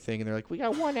family thing, and they're like, "We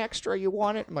got one extra. You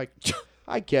want it?" I'm like,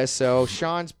 "I guess so."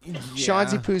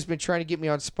 Seanzy Poo's been trying to get me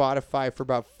on Spotify for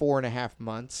about 4.5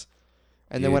 months,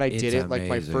 and then Dude, when I it's did it, my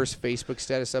amazing. first Facebook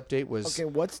status update was Okay,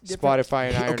 what's different? Spotify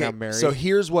and I are Okay, now married. so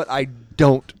here's what I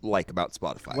don't like about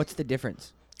Spotify. What's the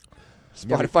difference?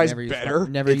 Spotify's never better,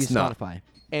 Never It's use not. Spotify.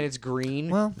 and it's green,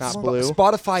 Well, not Sp- blue.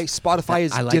 Spotify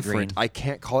is I like different. green. I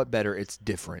can't call it better. It's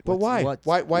different. But why? what's-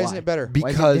 Why isn't why? it better? Why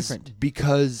is it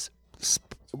Because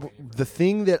different? the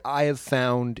thing that I have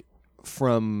found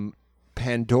from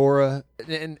Pandora,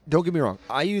 and don't get me wrong,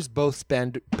 I use both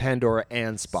Pandora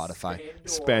and Spotify.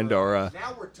 Spandora.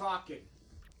 Now we're talking.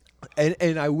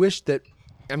 And I wish that,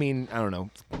 I mean, I don't know.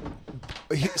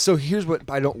 So here's what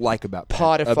I don't like about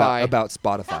Spotify. about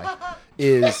Spotify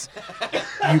is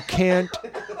you can't,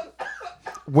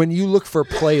 when you look for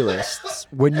playlists,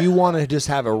 when you want to just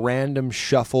have a random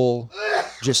shuffle,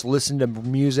 just listen to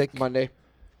music. Monday.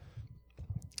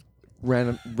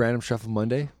 Random shuffle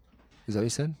Monday? Is that what you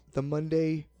said? The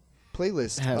Monday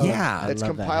playlist. Yeah. I That's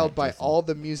love that compiled hat, by Jason. all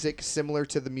the music similar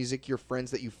to the music your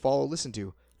friends that you follow listen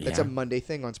to. That's Yeah. a Monday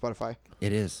thing on Spotify.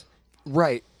 It is.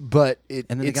 Right, but And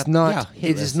then they it's got- not. yeah, hit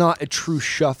It is list. not a true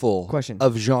shuffle Question.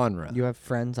 of genre. You have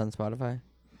friends on Spotify?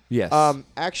 Yes.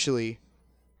 Actually,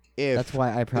 if That's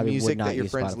why I probably the would music not that your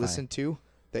use friends Spotify. listen to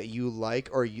that you like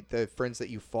or the friends that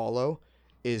you follow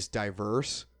is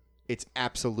diverse, it's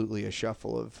absolutely a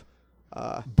shuffle of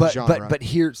genre. but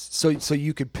here's so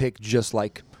you could pick just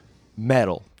like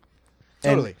metal.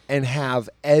 Totally. And have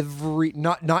every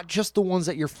not just the ones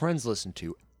that your friends listen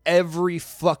to. Every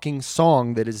fucking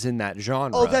song that is in that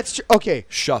genre. Oh, that's true. Okay.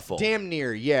 Shuffle. Damn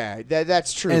near. Yeah,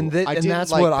 that's true. And I didn't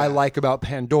that's like what I that. like about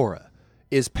Pandora.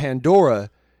 Is Pandora,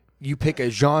 you pick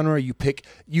a genre, you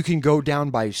can go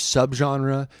down by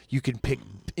subgenre, you can pick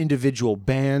individual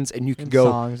bands, and you can And go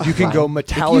songs. you can go If you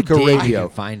Metallica dig, you radio.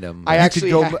 can find them. I You actually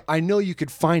could go, ha- I know you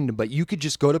could find them, but you could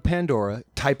just go to Pandora,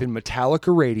 type in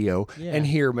Metallica radio, Yeah. and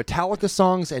hear Metallica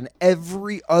songs and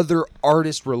every other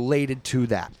artist related to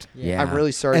that. Yeah. I'm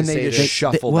really sorry And to they say just this.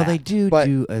 shuffle well, that. they do But-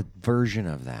 do a version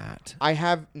of that. I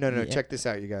have no. Yeah. Check this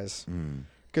out, you guys.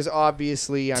 Because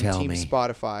obviously I'm Tell Team me.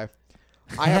 Spotify.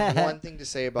 I have one thing to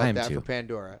say I about am that too. for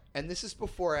Pandora, and this is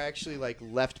before I actually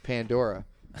left Pandora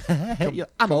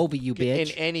I'm over you, in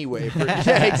bitch. any way. For,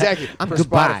 yeah, exactly. I'm for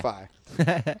goodbye.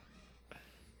 Spotify.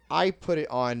 I put it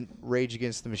on Rage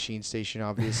Against the Machine station,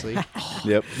 obviously.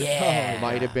 Yep. It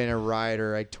might have been a riot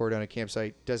or I tore down a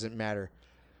campsite. Doesn't matter.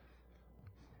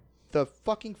 The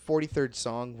fucking 43rd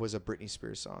song was a Britney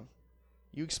Spears song.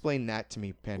 You explain that to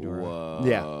me, Pandora.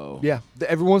 Yeah.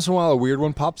 Every once in a while, a weird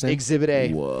one pops in. Exhibit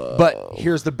A. But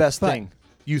here's the best thing: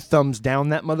 you thumbs down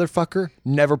that motherfucker,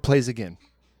 never plays again.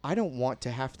 I don't want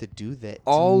to have to do that.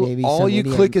 All Maybe all some you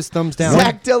idiot- click is thumbs down.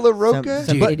 Zach De La Roca?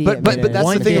 Some But idiot but made a- that's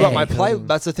One the thing about my day. play.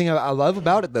 That's the thing I love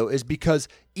about it though, is because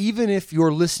even if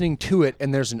you're listening to it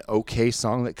and there's an okay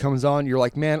song that comes on, you're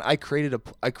like, man, I created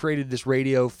this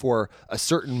radio for a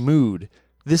certain mood.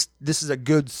 This is a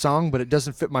good song, but it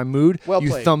doesn't fit my mood. Well you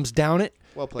played. thumbs down it,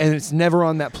 Well played. and it's never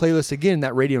on that playlist again.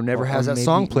 That radio never Or has that maybe-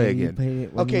 song play maybe you again. played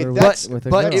it when Okay, you were that's- with a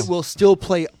But girl. it will still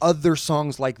play other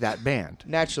songs like that band.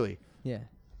 Naturally. Yeah.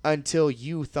 Until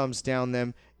you thumbs down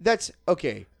them. That's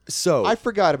okay. So I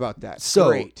forgot about that. So,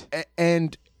 Great.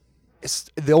 And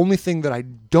the only thing that I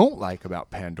don't like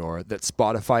about Pandora that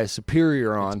Spotify is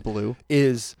superior on blue.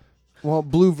 is, well,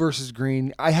 blue versus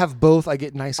green. I have both. I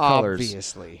get nice colors.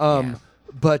 Obviously.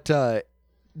 But the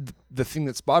thing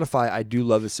that Spotify I do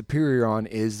love is superior on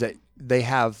is that they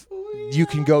have, you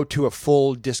can go to a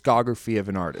full discography of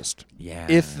an artist. Yeah.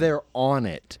 If they're on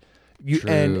it. You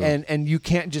True. and you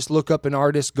can't just look up an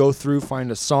artist, go through, find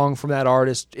a song from that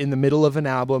artist in the middle of an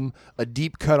album, a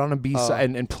deep cut on a B side,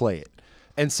 and play it.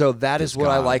 And so that is what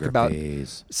I like about.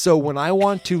 Discographies. So when I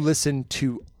want to listen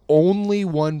to only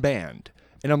one band,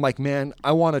 and I'm like, man,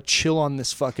 I want to chill on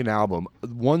this fucking album.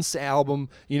 Once the album,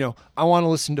 I want to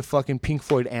listen to fucking Pink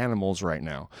Floyd Animals right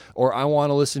now, or I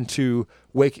want to listen to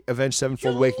Avenged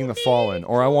Sevenfold, Waking the Fallen,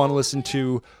 or I want to listen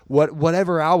to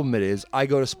whatever album it is. I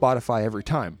go to Spotify every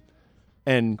time.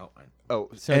 And So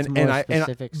it's more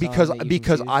specific songs because that you can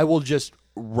because choose? I will just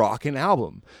rock an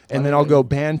album, and then I'll go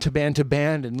band to band to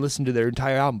band and listen to their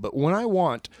entire album. But when I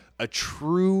want a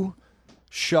true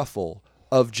shuffle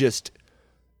of just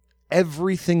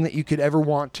everything that you could ever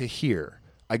want to hear,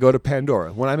 I go to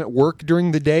Pandora. When I'm at work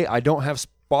during the day, I don't have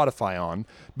Spotify on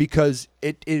because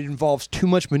it involves too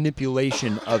much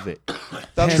manipulation of it.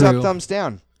 Thumbs up, thumbs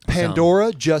down.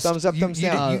 Pandora just Thumbs up, thumbs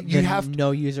down. You Then have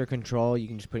no user control. You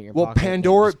can just put it in your Well, pocket. and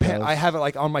Pandora, just go. I have it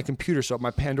like on my computer, so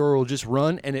my Pandora will just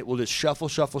run and it will just shuffle,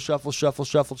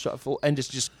 and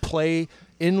just play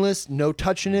endless, no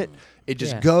touching it. It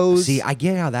just Yeah. goes. See, I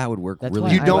get how that would work That's really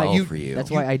why You don't- well you- for you.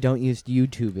 That's why I don't use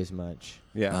YouTube as much.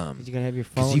 yeah. Because you can have your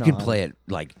phone. Because you can on. play it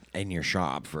like in your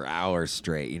shop for hours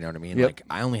straight. You know what I mean? Yep. Like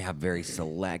I only have very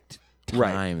select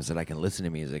Right. times that I can listen to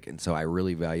music, and so I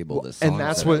really valuable the songs And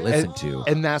that's that when I listen to.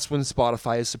 and that's when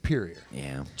Spotify is superior.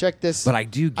 Yeah. Check this. But I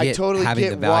do get totally having get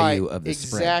the value why, of the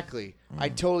spread. exactly. I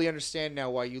totally understand now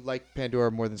why you like Pandora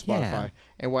more than Spotify, Yeah.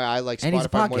 and why I like And he's a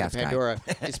Spotify more than podcast guy. Pandora.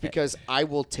 It's because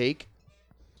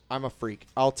I'm a freak.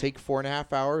 I'll take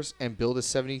 4.5 hours and build a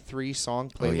 73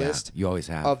 song Oh, yeah. playlist You always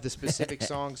have. of the specific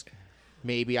songs.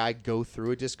 Maybe I go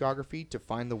through a discography to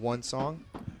find the one song,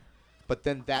 but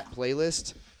then that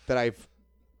playlist that I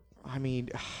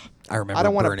remember I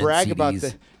don't want to burning brag about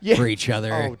CDs the for each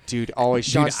other. Oh, dude, always.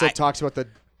 Sean Dude, still I- talks about the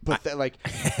Remember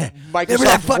that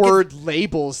Microsoft fucking- Word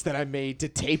labels that I made to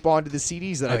tape onto the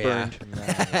CDs that I yeah. burned.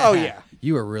 Oh yeah.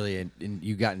 You were really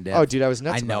you got in depth. Oh, dude, I was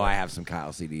nuts I know about it. I have some Kyle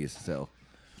CDs, so.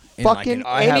 And Fucking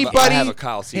I have anybody. a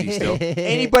Kyle CD still.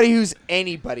 Anybody who's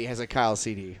anybody has a Kyle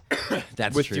CD.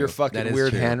 That's With true. your That fucking is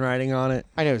weird true. handwriting on it.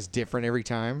 I know it's different every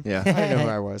time. Yeah. I didn't know who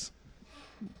I was.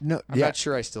 No, I'm not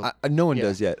sure I still. no one yeah.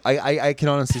 does yet. I can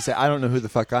honestly say I don't know who the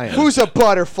fuck I am. Who's a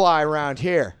butterfly around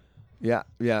here? Yeah.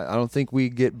 I don't think we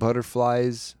get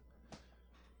butterflies.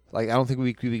 Like I don't think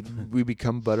we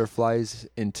become butterflies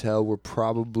until we're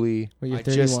probably Well, you're I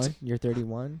 31. just- You're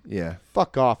 31. yeah.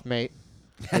 Fuck off, mate.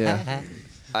 Yeah.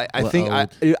 I Well, think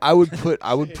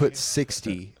I would put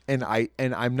 60, and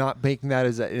I'm not making that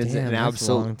as Damn, an that's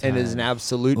a long absolute and as an time.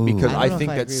 absolute Ooh. because I I don't know think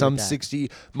if I that agree some with that.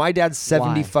 60. My dad's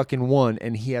 70 Why? fucking one,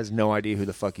 and he has no idea who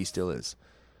the fuck he still is.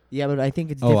 Yeah, but I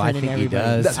think it's Oh, different I in think he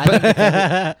everybody. does. I think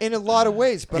it's In a lot of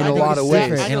ways, but In I a know lot of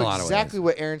exactly- ways. I In know a lot of exactly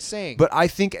ways. what Aaron's saying. But I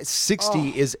think 60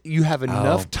 is you have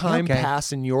enough time okay.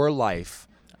 pass in your life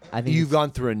I think you've it's-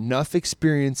 gone through enough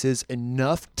experiences,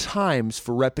 enough times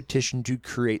for repetition to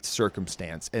create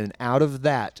circumstance, and out of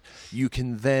that, you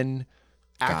can then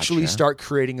actually Gotcha. start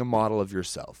creating a model of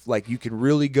yourself. Like you can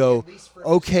really go,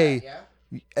 okay,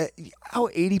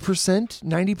 80%,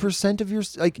 90% of your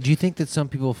like. Do you think that some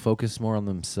people focus more on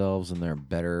themselves and they're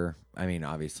better? I mean,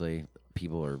 obviously,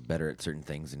 people are better at certain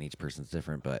things, and each person's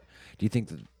different. But do you think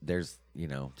that there's,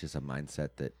 just a mindset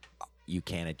that you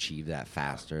can achieve that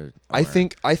faster? I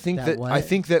think That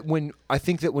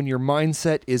that when your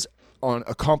mindset is on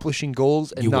accomplishing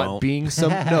goals and You not won't. being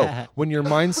when your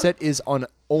mindset is on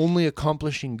only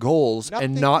accomplishing goals Nothing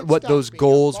and not can what stop those me.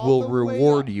 goals I'm will all the way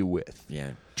reward up. you with. Yeah,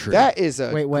 true. That is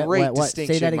a Wait, what? great What?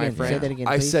 distinction, Say that my again. friend. Say that again.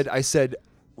 I please. said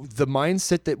the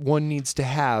mindset that one needs to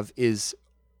have is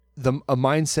a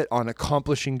mindset on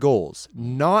accomplishing goals,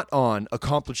 not on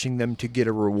accomplishing them to get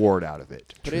a reward out of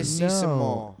it.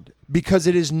 No. Because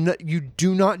it is you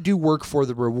do not do work for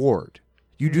the reward.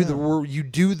 You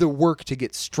do the work to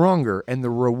get stronger, and the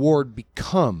reward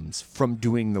becomes from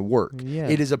doing the work. Yeah.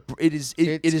 It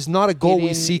is not a goal in we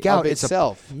and seek of out.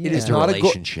 itself. It is It's a not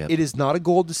relationship. It is not a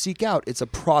goal to seek out. It's a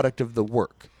product of the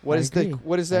work. What I is agree.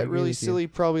 what is I that agree really with you. silly?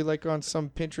 Probably like on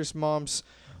some Pinterest mom's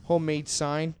homemade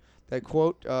sign. That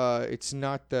quote, it's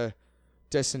not the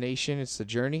destination, it's the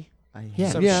journey. I hate Yeah.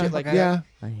 Some yeah, shit like that. yeah.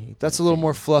 I hate That's that a little shit.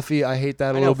 more fluffy. I hate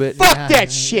that a I little know, bit. fuck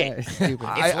that shit. Stupid.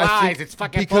 I think It's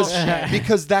fucking because bullshit.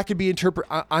 because that could be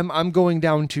interpreted. I'm going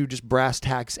down to just brass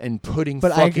tacks and putting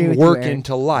But I agree fucking with you, work Aaron.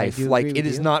 into I life. do Like agree it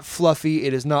with is you. not fluffy.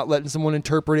 It is not letting someone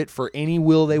interpret it for any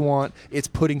will they want. It's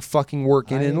putting fucking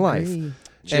work in life.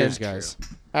 Cheers, And- guys.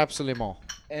 Absolument.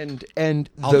 And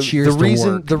I'll the cheers to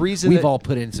reason work. the reason we've that- all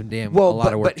put in some damn well, a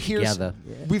lot of work but here's together.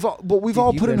 we've all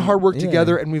You've put in been- hard work yeah.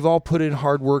 together, and we've all put in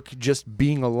hard work just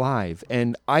being alive.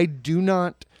 And I do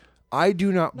not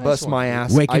bust my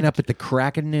ass. Waking up at the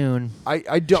crack of noon,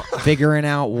 I don't. figuring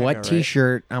out what know, right?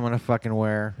 T-shirt I'm gonna fucking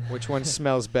wear. Which one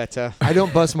smells better? I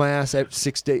don't bust my ass at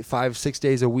 6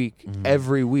 days a week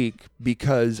every week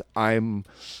because I'm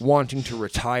wanting to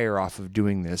retire off of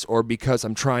doing this or because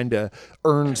I'm trying to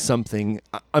earn something.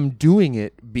 I'm doing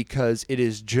it because it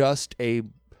is just a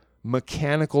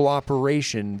mechanical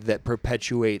operation that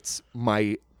perpetuates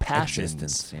my passions.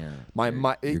 Existence, yeah. My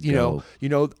Your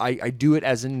I do it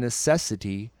as a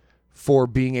necessity for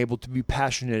being able to be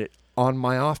passionate on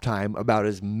my off time about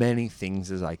as many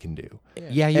things as I can do.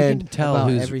 Yeah, you And can tell About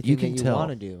who's everything you can that you tell. want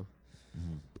to do.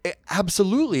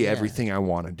 Absolutely Yeah. everything I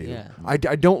want to do. Yeah. I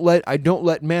don't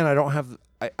let man, I don't have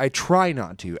I try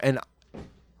not to, and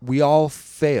we all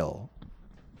fail,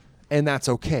 and that's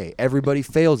okay. Everybody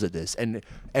fails at this, and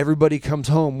everybody comes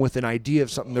home with an idea of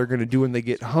something they're going to do when they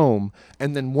get home,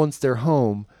 and then once they're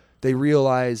home they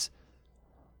realize,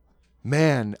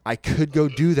 man, I could go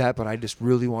do that, but I just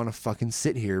really want to fucking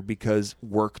sit here because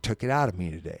work took it out of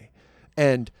me today.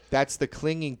 And That's the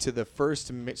clinging to the first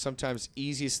and sometimes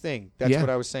easiest thing. That's Yeah. what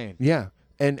I was saying. yeah,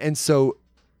 and so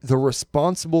the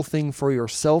responsible thing for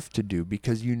yourself to do,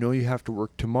 because you know you have to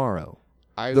work tomorrow,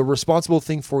 the responsible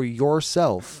thing for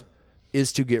yourself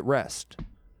is to get rest.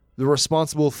 The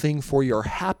responsible thing for your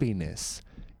happiness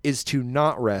is to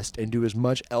not rest and do as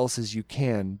much else as you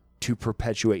can to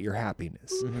perpetuate your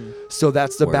happiness. So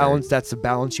that's the Word. balance. That's the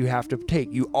balance you have to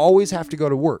take. You always have to go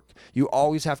to work. You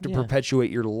always have to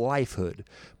perpetuate your lifehood.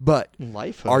 But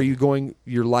Lifehood? are you going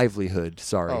your livelihood?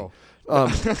 Sorry. Oh.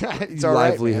 It's all right, man.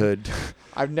 livelihood.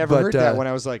 I've never But, heard that when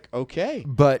I was like, okay,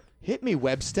 But hit me,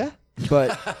 Webster.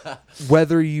 but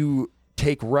whether you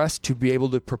take rest to be able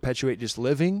to perpetuate just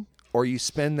living, or you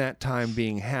spend that time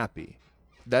being happy,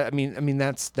 that I mean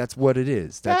that's what it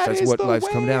is. That's is what the life's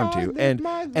come way down I to. live And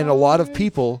my a lot of life.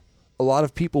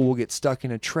 people will get stuck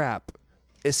in a trap,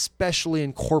 especially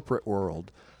in corporate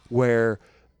world, where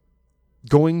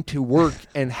going to work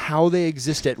and how they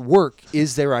exist at work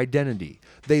is their identity.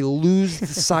 They lose the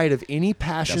sight of any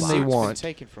passion they It's been want.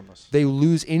 taken from us. They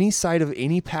lose any sight of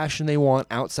any passion they want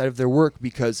outside of their work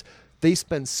because they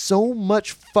spend so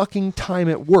much fucking time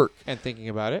at work And thinking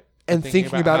about it. and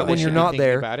thinking about how it when they you're should be not thinking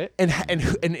there. About it. And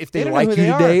if They they don't know like who you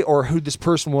they today are. or who this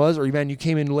person was, or man, you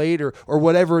came in late or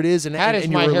whatever it is, and How does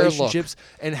and my your hair look? relationships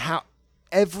and how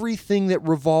everything that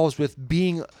revolves with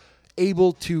being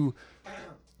able to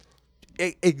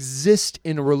exist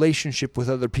in a relationship with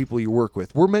other people you work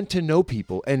with. We're meant to know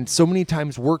people, and so many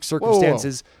times work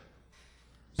circumstances.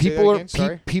 Say People that are again?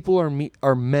 Sorry? people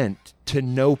are meant to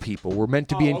know people. We're meant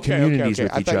to be in communities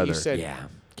with I each thought other. you said Yeah,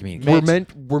 communication. we're meant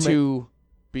to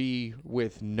be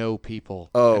with no people.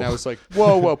 Oh. And I was like,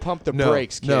 whoa, pump the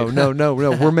brakes, kid. No.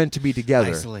 We're meant to be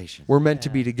together. Isolation. We're meant to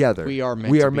be together. We are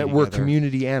meant to be We're together.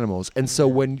 community animals. And so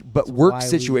why work we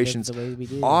situations, live the way we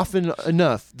do. often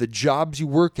enough, the jobs you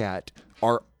work at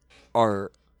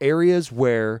are areas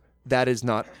where that is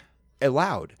not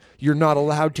allowed. You're not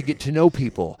allowed to get to know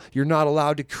people. You're not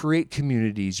allowed to create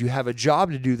communities. You have a job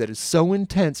to do that is so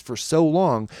intense for so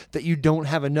long that you don't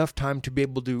have enough time to be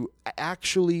able to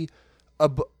actually,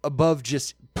 above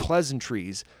just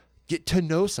pleasantries, get to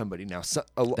know somebody. Now,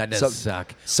 That does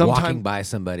suck. Sometime, Walking by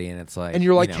somebody and it's like, and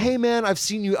you're like, you know, hey man, I've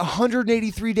seen you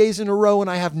 183 days in a row, and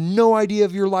I have no idea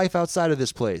of your life outside of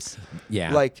this place.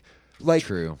 Yeah. Like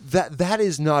True. that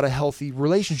is not a healthy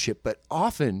relationship. But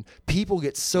often people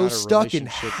get so Not a stuck in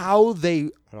relationship how they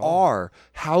are,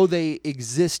 how they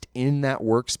exist in that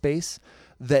workspace,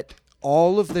 that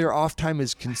all of their off time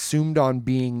is consumed on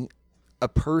being a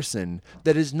person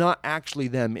that is not actually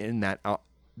them in that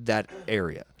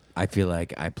area. I feel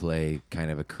like I play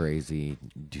kind of a crazy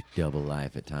double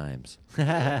life at times.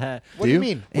 What do you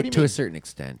mean? What do you to mean? a certain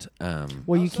extent.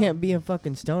 Well, you can't be a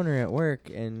fucking stoner at work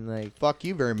and like Fuck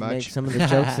you very make much. some of the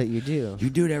jokes that you do. You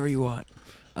do whatever you want.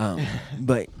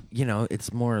 But, you know,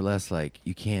 it's more or less like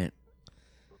you can't.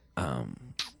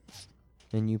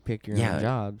 And you pick your Yeah, own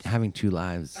jobs. having two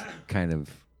lives kind of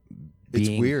It's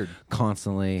being weird.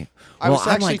 constantly. I well, was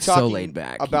I'm actually like talking so laid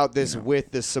back about this you know.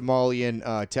 with the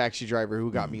Somalian taxi driver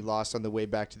who got me lost on the way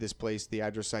back to this place, the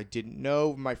address I didn't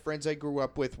know, my friends I grew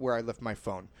up with, where I left my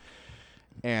phone.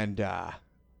 And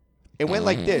it went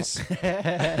like this.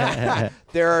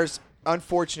 There's,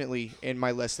 unfortunately, in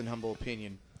my less than humble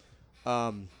opinion,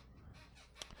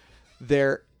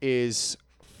 there is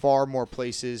far more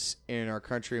places in our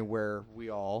country where we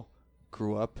all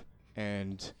grew up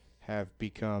and have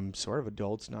become sort of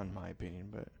adults, not in my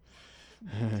opinion, but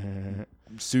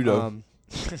Pseudo.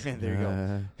 there you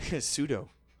go. Pseudo.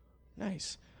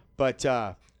 Nice. But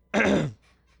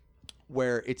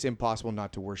where it's impossible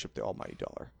not to worship the almighty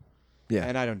dollar. Yeah.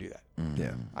 And I don't do that.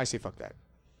 Yeah. I say fuck that.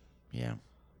 Yeah.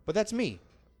 But that's me.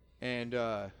 And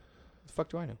the fuck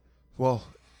do I know? Well,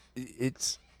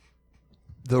 it's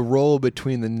the role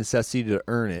between the necessity to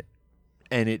earn it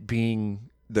and it being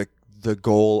the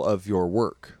goal of your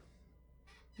work.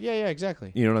 Yeah,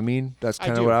 exactly. You know what I mean? That's I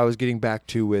kind of do. what I was getting back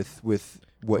to with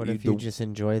what if you just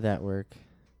enjoy that work?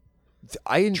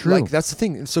 True. Like that's the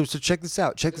thing. So check this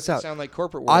out. Check this out. Sound like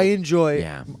corporate world. I enjoy.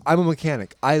 Yeah. I'm a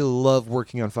mechanic. I love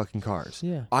working on fucking cars.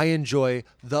 Yeah. I enjoy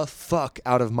the fuck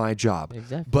out of my job.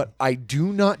 Exactly. But I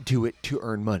do not do it to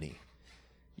earn money.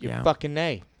 You Yeah. fucking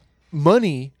nay.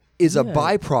 Money is a Yeah.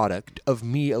 byproduct of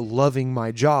me loving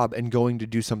my job and going to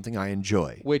do something I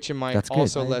enjoy. Which, in my That's good.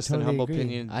 also I less than totally humble agree.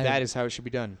 opinion, that is how it should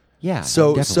be done. Yeah.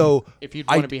 So definitely. If you'd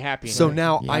I- want to be happy. in So life.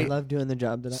 now Yeah. I I love doing the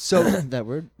job that So-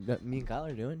 that me and Kyle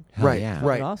are doing. Hell right, yeah. Fucking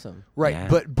right. awesome. Right,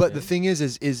 Yeah. but the thing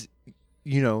is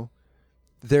you know,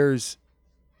 there's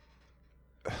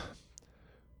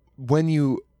when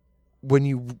you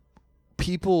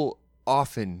people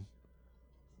often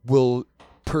will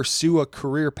pursue a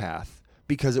career path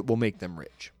because it will make them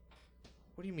rich.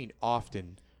 What do you mean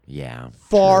often? Yeah.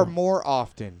 Far more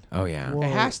often. Oh yeah. Well,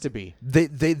 It has to be.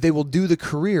 They will do the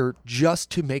career just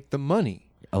to make the money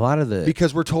A lot of the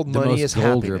because we're told the money most is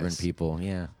goal-driven happiness. people.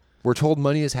 Yeah. We're told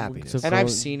money is happiness. So And I've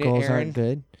goal- seen it, goals Aaron. aren't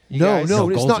good. You no, guys- no, No,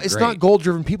 it's goals not. are It's great. not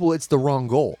goal-driven people. It's the wrong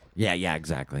goal. Yeah. Yeah.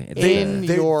 Exactly. It's In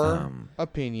they- your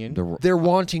opinion, They're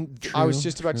wanting. I was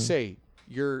just about to say,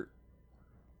 you're.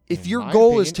 If in your my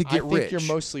goal is opinion, to get I think rich,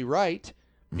 you're mostly right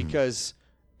because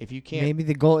if you can't, Maybe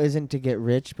the goal isn't to get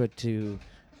rich, but to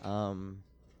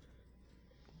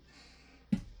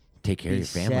take care of your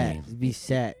family. Be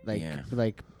set, like Yeah.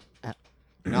 like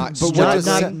not But what not, does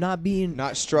struggling, not being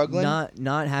not struggling,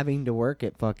 not having to work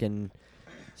at fucking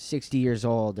 60 years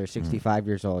old or 65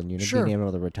 years old, and you're Sure. being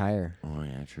able to retire. Oh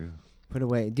yeah. True. Put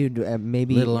away, dude.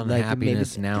 Maybe Little like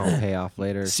unhappiness maybe, now, pay off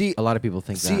later. See- a lot of people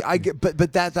think see, that. I get,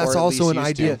 but that's Or at also least an used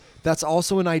idea. to. That's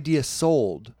also an idea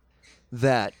sold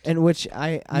that and which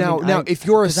I now mean, now if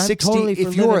you're a 'cause I'm 60 totally for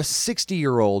if you're a living-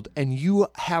 60-year-old and you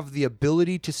have the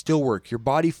ability to still work, your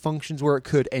body functions where it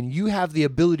could, and you have the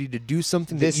ability to do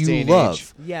something This that day you and love.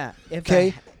 age. yeah.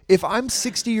 Okay, if I'm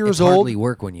 60 years it's old, hardly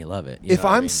work when you love it. you if know what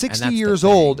I I'm mean? And 60 that's the years thing.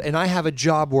 old and I have a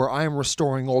job where I am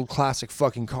restoring old classic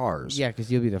fucking cars, yeah, because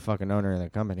you'll be the fucking owner of the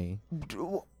company.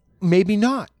 maybe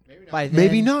not. By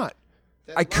Maybe then- not.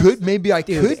 I could. Maybe I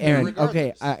Dude, could. Aaron. do it.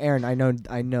 Okay, Aaron.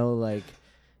 I know. Like,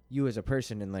 you as a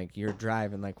person and like your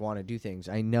drive and like want to do things.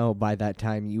 I know by that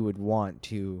time you would want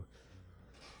to.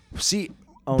 See,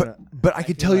 But I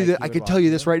could tell you that I could tell you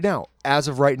this right now. As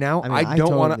of right now, I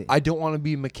don't want to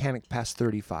be a mechanic past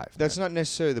 35. That's not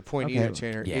necessarily the point either,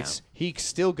 Tanner. Yeah. It's he's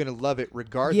still gonna love it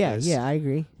regardless. Yeah, I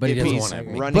agree. But he if doesn't he's want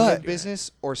to running a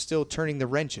business or still turning the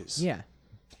wrenches. Yeah.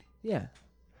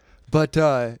 But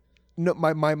no,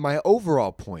 my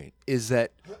overall point is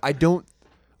that I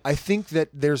think that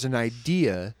there's an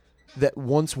idea that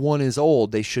once one is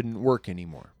old, they shouldn't work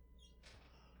anymore.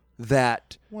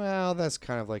 Well, that's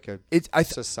kind of like a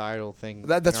societal thing.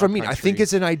 That's what I mean. I think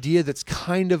it's an idea that's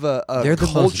kind of a They're the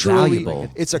most culturally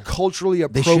valuable. it's a culturally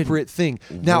appropriate thing.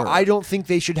 Now, I don't think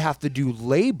they should have to do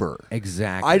labor.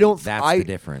 Exactly. I don't. That's the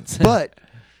difference. But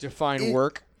define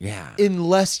work. Yeah.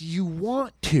 Unless you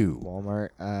want to. Walmart.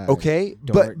 Okay.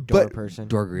 Door but person.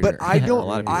 Door greeter. But I don't. A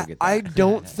lot of people get that. I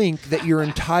don't think that your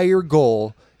entire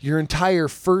goal, your entire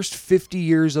first 50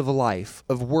 years of life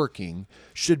of working,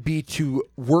 should be to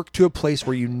work to a place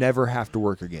where you never have to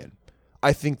work again.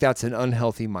 I think that's an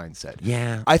unhealthy mindset.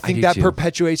 Yeah. I think do that too.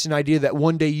 perpetuates an idea that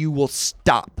one day you will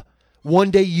stop.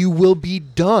 One day you will be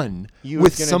done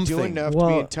with something. do enough to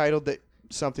be entitled that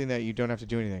something that you don't have to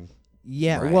do anything.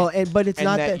 Yeah, Right. well, but it's And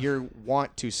not that you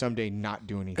want to someday not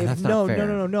do anything. That's no, not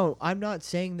fair. no. I'm not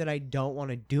saying that I don't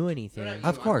want to do anything.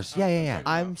 Of course. Yeah.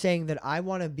 I'm saying that I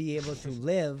want to be able to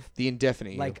live The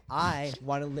indefinite. like I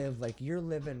want to live like you're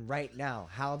living right now.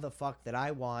 How the fuck that I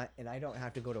want, and I don't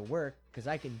have to go to work because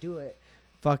I can do it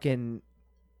fucking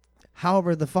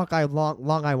however the fuck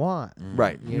long I want.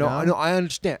 Right. You No, know? no, I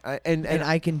understand. And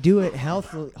I can do it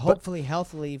healthfully, hopefully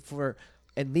healthily for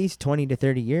at least 20 to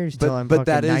 30 years till I'm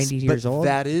fucking 90 years old.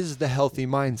 That is the healthy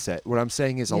mindset. What I'm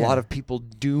saying is a lot of people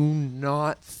do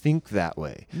not think that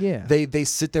way. Yeah. They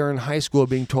sit there in high school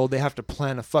being told they have to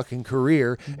plan a fucking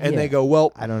career, and they Yeah. go,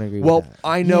 well, I don't agree well, with that.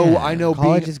 I know, Yeah. I know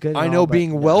College being, is good and I all, know but being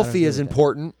no, I don't wealthy agree is with that.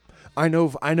 important. I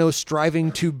know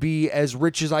striving to be as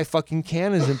rich as I fucking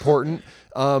can is important.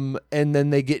 And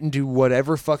then they get into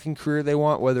whatever fucking career they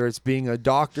want, whether it's being a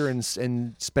doctor and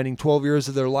spending 12 years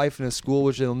of their life in a school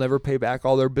which they'll never pay back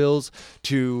all their bills,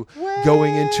 to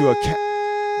going into a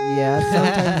yeah,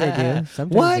 sometimes they do.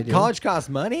 Sometimes What? they do. College costs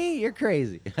money? You're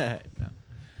crazy. No.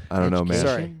 I don't know, man.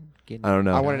 Sorry. I don't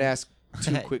know. I wanted to ask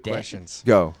 2 quick Damn. questions.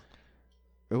 Go.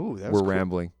 Ooh, that was We're cool.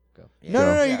 rambling.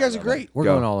 No, you guys are great. We're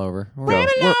Go. going all over.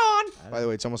 By the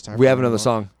way, it's almost time. We for have one another more.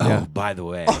 song. Oh, Yeah. by the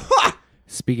way,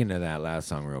 speaking of that last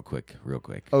song, real quick.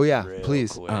 Oh yeah,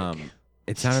 please.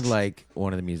 It sounded like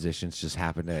one of the musicians just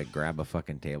happened to grab a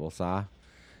fucking table saw,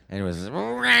 and it was. Is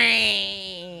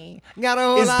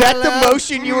that the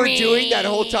motion you were doing that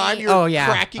whole time? You were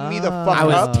cracking me the fuck I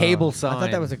was up. table I sawing.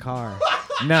 thought that was a car.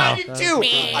 No, I did too.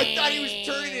 I thought he was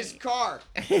turning his car.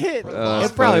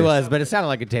 it probably was, but it sounded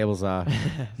like a table saw.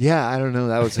 Yeah, I don't know.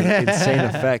 That was insane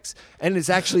effects. And it's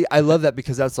actually, I love that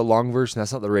because that's the long version.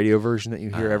 That's not the radio version that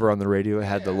you hear ever on the radio. It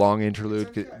had the long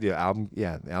interlude, the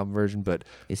album version, but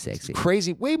It's sexy.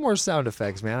 crazy. Way more sound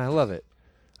effects, man. I love it.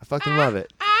 I fucking love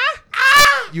it.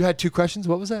 You had 2 questions?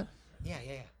 What was that? Yeah.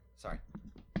 Sorry.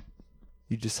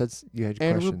 You just said you had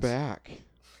And questions. we're back.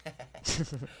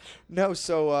 No,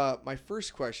 so my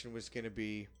first question was going to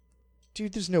be,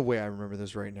 dude, there's no way I remember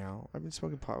those right now. I've been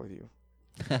smoking pot with you.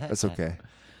 That's okay.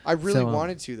 I really So,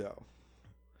 wanted to, though.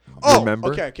 Oh, Remember?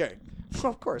 okay.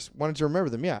 Well, of course. Wanted to remember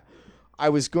them, yeah. I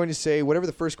was going to say whatever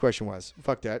the first question was.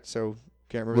 Fuck that, so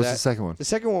can't remember What's that. the second one? The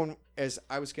second one is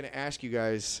I was going to ask you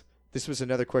guys, this was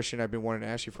another question I've been wanting to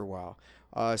ask you for a while,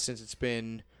 since it's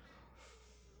been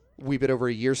a wee bit over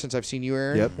a year since I've seen you,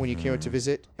 Aaron, Yep. when you came out to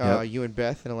visit you and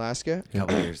Beth in Alaska.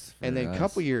 Couple years. And then a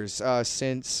couple years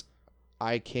since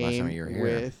I came you were here.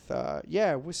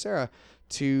 with Sarah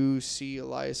to see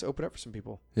Elias open up for some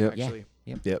people. Yep. Actually,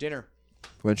 Yep. dinner.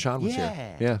 When Sean was Yeah.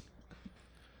 here. Yeah.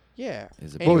 Yeah.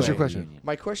 What was your Anyway, question?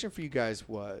 My question for you guys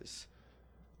was,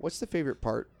 what's the favorite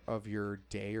part of your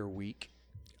day or week?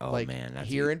 Oh like man, that's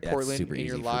here in that's Portland super in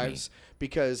your easy for me. lives,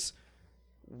 because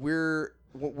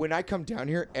when I come down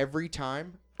here every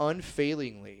time,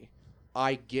 unfailingly,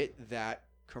 I get that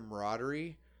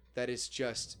camaraderie that is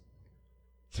just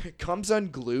comes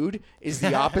unglued is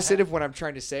the opposite of what I'm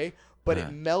trying to say, but it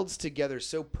melds together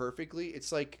so perfectly.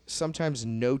 It's like sometimes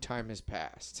no time has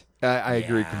passed. I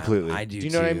agree completely. I do. Do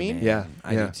you know what I too, mean? man. Yeah,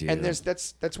 I yeah. do too. And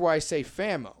that's why I say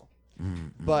famo.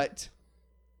 But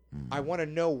I want to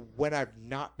know when I've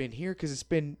not been here because it's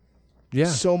been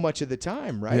so much of the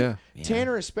time, right? Yeah.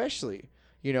 Tanner especially.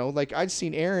 You know, like I'd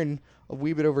seen Aaron a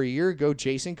wee bit over a year ago,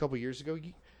 Jason a couple years ago.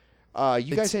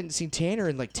 You guys hadn't seen Tanner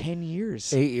in like 10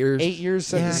 years. 8 years. 8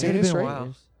 years at the soonest, right?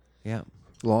 Yeah.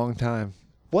 Long time.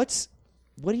 What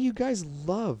do you guys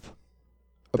love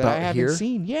that About I haven't here?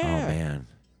 seen? Yeah. Oh man.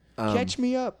 Catch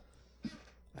me up.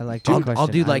 I like that question. I'll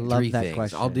do I like love 3 that things.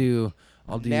 question. I'll do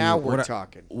I'll do Now we're what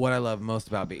talking. What I love most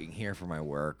about being here for my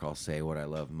work, I'll say what I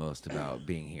love most about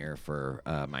being here for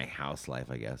my house life,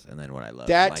 I guess, and then what I love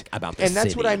about the and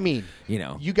that's what city, I mean. You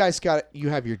know, you guys you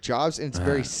have your jobs, and it's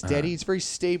very steady. It's very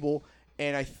stable.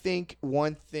 And I think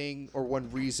one thing or one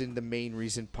reason, the main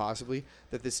reason possibly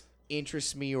that this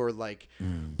interests me or like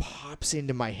pops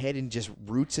into my head and just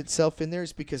roots itself in there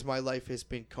is because my life has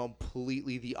been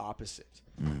completely the opposite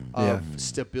of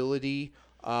stability,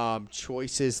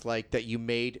 choices like that you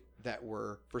made that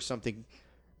were for something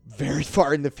very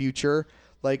far in the future.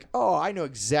 Like, oh, I know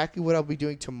exactly what I'll be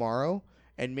doing tomorrow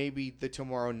and maybe the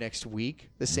tomorrow next week,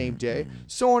 the same day,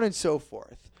 so on and so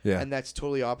forth. Yeah. And that's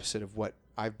totally opposite of what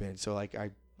I've been. So like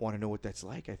I want to know what that's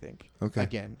like, I think. Okay.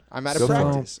 Again, I'm out of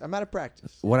practice. I'm out of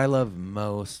practice. What I love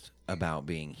most about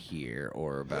being here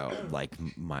or about like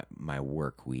my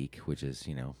work week, which is,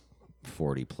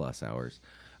 40 plus hours,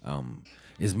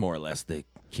 is more or less the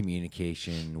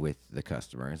communication with the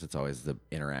customers. It's always the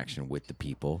interaction with the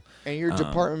people. And you're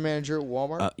department manager at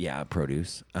Walmart? Yeah,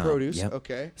 produce. Produce, yep.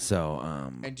 okay. So,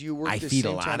 and do you work I the feed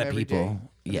same a lot time of every people. day?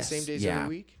 Yes, The same days yeah,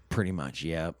 every week? pretty much.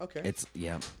 Yep. Okay. It's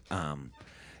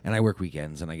and I work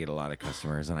weekends, and I get a lot of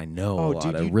customers, and I know a lot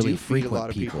dude, of you really do feed a frequent lot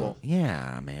of people.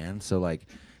 Yeah, man. So like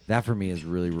that for me is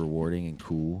really rewarding and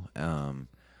cool.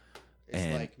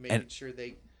 It's like making sure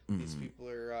these people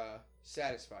are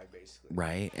satisfied, basically.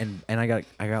 Right, and I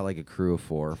got like a crew of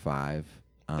 4 or 5.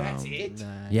 That's it?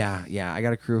 Nice. Yeah. I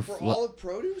got a crew of For all of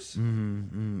produce?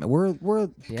 We're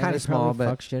Yeah, kind they of small, probably but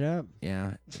fuck shit up.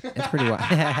 yeah, it's pretty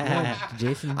wild.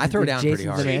 Jason, I throw if down pretty Jason's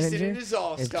hard. the Jason manager, and his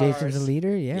all-stars. if Jason's the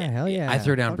leader, hell yeah. I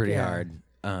throw down Fuck pretty yeah. hard.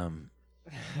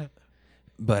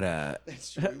 But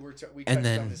That's true. We and touched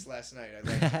then on this last night. I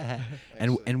like that,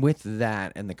 and with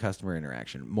that and the customer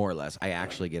interaction, more or less, I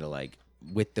actually get to like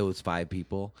with those 5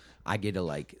 people, I get to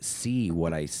like see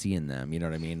what I see in them. You know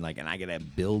what I mean? Like, and I get to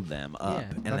build them up,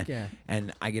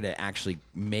 and I get to actually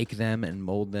make them and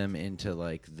mold them into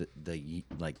like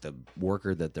the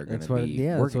worker that they're going to be.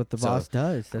 Yeah, working. that's what the boss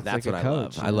does. That's like what a I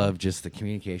coach. love. I love just the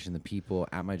communication, the people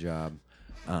at my job,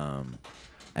 and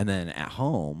then at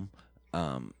home,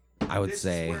 I would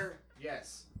say.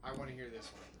 Yes, I want to hear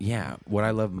this one. Yeah, what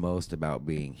I love most about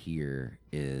being here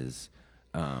is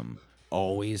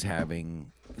always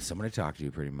having someone to talk to,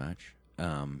 pretty much.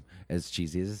 As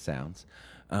cheesy as it sounds,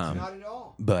 not at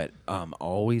all. But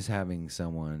always having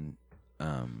someone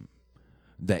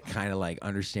that kind of like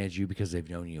understands you because they've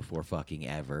known you for fucking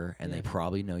ever, and they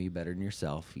probably know you better than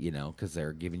yourself, because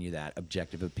they're giving you that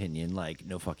objective opinion, like,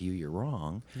 no, fuck you, you're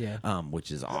wrong. Yeah.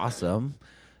 Which is awesome.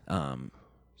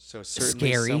 So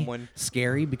certainly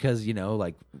scary because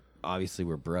like obviously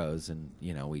we're bros and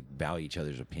we value each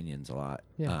other's opinions a lot.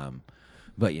 Yeah.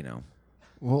 But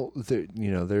well,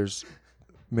 there's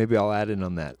maybe I'll add in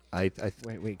on that.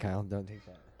 Wait, Kyle, don't take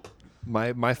that.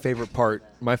 My favorite part.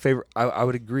 I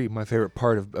would agree. My favorite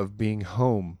part of being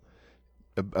home,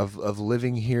 of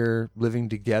living here, living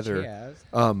together.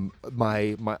 Cheers.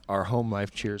 Our home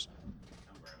life. Cheers.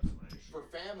 For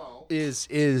famo.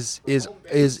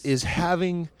 Is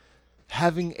having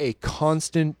a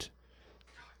constant.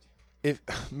 If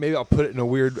maybe I'll put it in a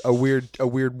weird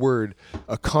word,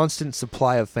 a constant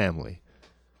supply of family.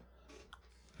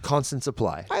 Constant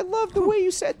supply. I love the way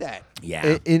you said that.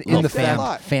 Yeah. In the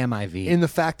fam IV. In the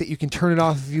fact that you can turn it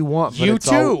off if you want. But You it's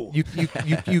too.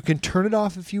 You can turn it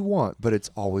off if you want, but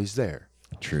it's always there.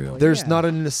 True. There's not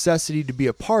a necessity to be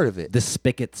a part of it. The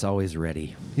spigot's always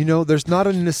ready. There's not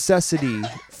a necessity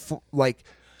for, like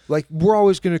we're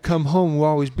always going to come home, we'll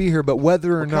always be here, but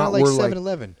whether or not like we're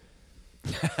 7-Eleven.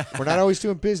 We're not always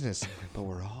doing business, but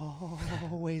we're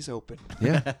always open.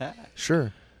 Yeah,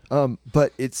 sure.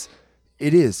 But it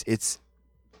is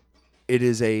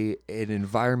an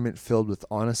environment filled with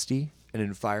honesty, an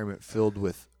environment filled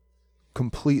with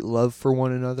complete love for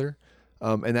one another,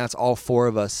 and that's all 4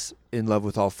 of us in love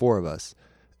with all 4 of us,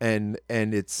 and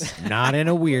it's not in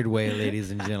a weird way, ladies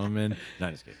and gentlemen.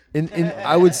 No, just kidding. in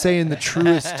I would say in the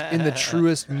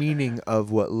truest meaning of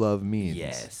what love means.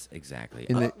 Yes, exactly.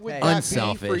 Would that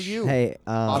unselfish. be for you? Hey,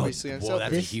 Obviously Whoa, that's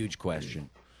unselfish. a huge question.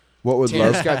 What would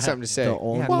Tanner's love? got something to say.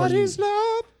 What is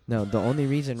love? No, the only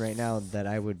reason right now that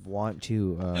I would want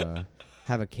to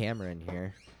have a camera in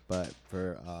here, but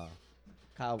for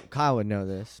Kyle would know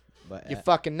this, but You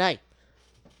fucking night.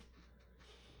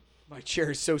 My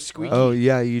chair is so squeaky. Oh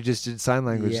yeah, you just did sign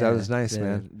language. yeah, that was nice,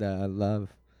 man. The love.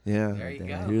 Yeah. There you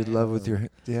go. You would love with your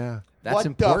That's What the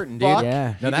important, fuck? dude.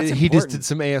 Yeah. No, that's he just important. did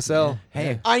some ASL.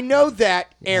 Hey, I know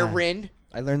that, Aaron.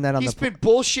 I learned that on He's the. been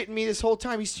bullshitting me this whole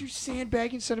time. He's you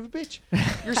sandbagging son of a bitch.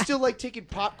 You're still like taking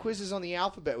pop quizzes on the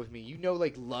alphabet with me. You know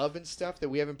like love and stuff that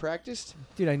we haven't practiced.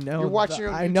 Dude, I know. You're watching.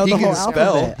 I know He the can whole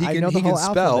spell. alphabet. He I can- know the he can whole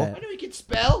spell. alphabet. I know he can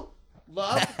spell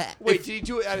love. Wait, did he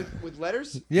do it with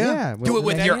letters? Yeah. Do it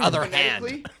with your other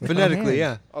Phonetically? hand. Phonetically,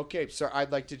 yeah. Okay, so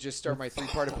I'd like to just start my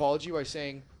 3-part apology by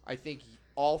saying I think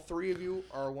all 3 of you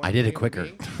are one. I did it human quicker.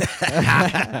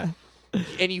 being.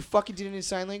 And you fucking did it in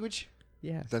sign language?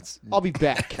 Yeah. That's. I'll be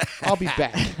back. I'll be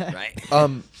back. Right.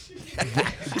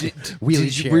 Were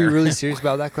you really serious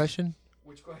about that question?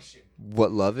 Which question?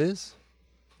 What love is?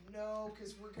 No,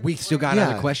 because we're gonna We still got Yeah,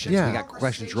 other questions. yeah. We got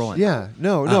questions rolling. Yeah.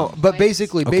 No. But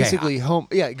basically, Okay. home.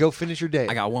 Yeah. Go finish your day.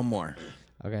 I got one more.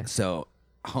 Okay. So,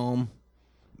 home,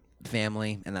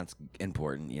 family, and that's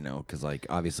important, you know, because like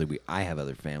obviously I have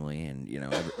other family, and you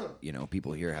know,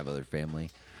 people here have other family.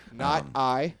 Not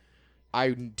I.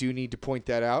 I do need to point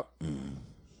that out.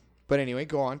 But anyway,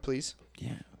 go on, please.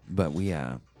 Yeah, but we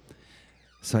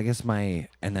so I guess and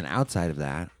then outside of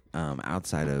that,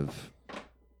 outside of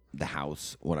the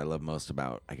house, what I love most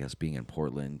about I guess being in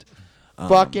Portland.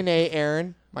 Fucking A,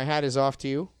 Aaron. My hat is off to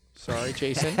you. Sorry,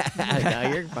 Jason.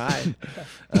 No, you're fine.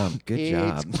 Good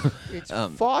job. It's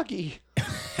foggy.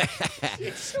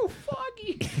 It's so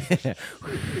foggy.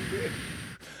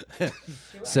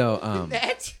 So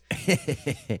That.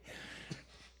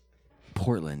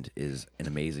 Portland is an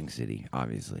amazing city.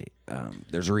 Obviously,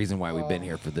 there's a reason why we've been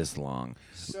here for this long,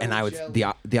 and I would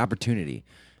the opportunity,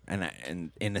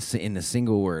 and in a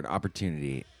single word,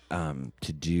 opportunity,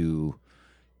 to do,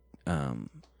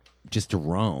 just to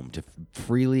roam, to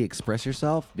freely express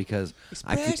yourself, because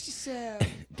yourself.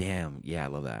 Damn, yeah, I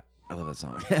love that. I love that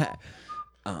song.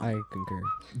 I concur.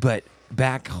 But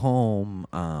back home,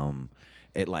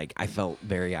 it like I felt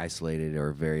very isolated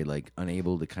or very like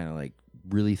unable to kind of like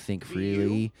really think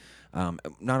freely.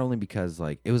 Not only because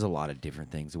like it was a lot of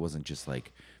different things. It wasn't just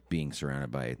like being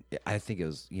surrounded by. I think it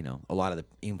was a lot of the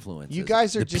influences. You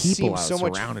guys are the just people seem I was so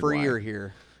much surrounded freer by.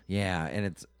 here. Yeah,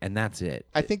 and that's it.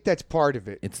 I think that's part of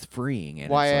it. It's freeing. And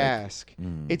Why I it's like, ask?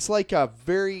 It's like a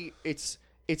very. It's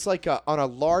like a on a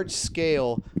large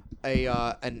scale.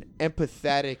 An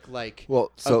empathetic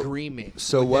agreement.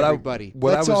 So with what everybody.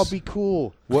 what Let's I was, all be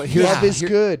cool. What Love is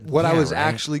good. What I Yeah, was right.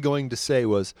 actually going to say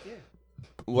was,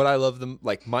 what I love them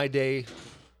like my day.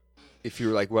 If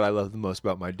you're like what I love the most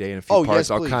about my day in a few parts, yes,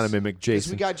 I'll please. kind of mimic 'Cause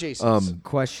Jason. we got Jason's.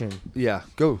 Question. Yeah,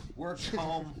 go. work,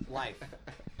 home, life.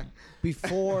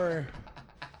 Before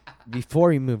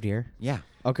you moved here. Yeah.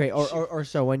 Okay. Or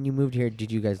so when you moved here,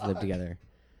 did you guys live together?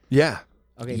 Yeah.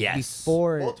 Okay. Yes.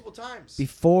 Before Multiple times.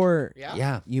 Before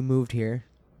Yeah. you moved here,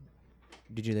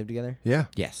 did you live together? Yeah.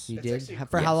 Yes. You That's did. actually a For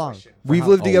great how long? question. We've how-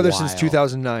 lived a together since while.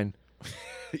 2009.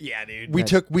 Yeah, dude. We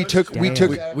took Damn.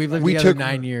 We've lived we together took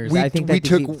 9 years. I think that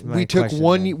defeats my question,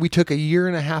 then. we took a year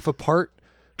and a half apart.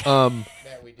 That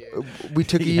we did. We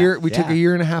took a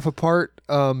year and a half apart,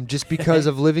 just because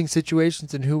of living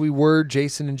situations and who we were.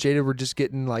 Jason and Jada were just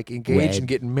getting like engaged and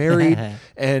getting married,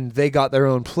 and they got their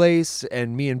own place.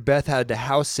 And me and Beth had to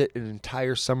house sit an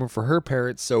entire summer for her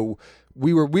parents. So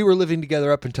we were living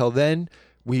together up until then.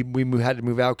 We had to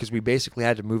move out because we basically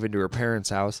had to move into her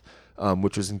parents' house,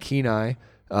 which was in Kenai,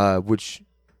 which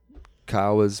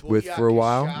Kyle was with for a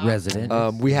while.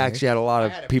 Resident. We actually had a lot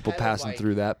of people passing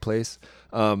through that place.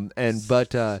 And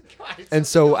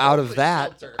so out of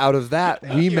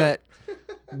that,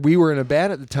 we were in a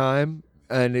band at the time,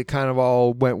 and it kind of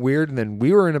all went weird. And then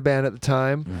we were in a band at the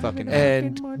time,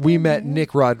 and we met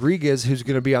Nick Rodriguez, who's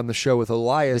going to be on the show with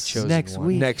Elias next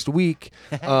week.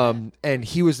 And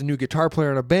he was the new guitar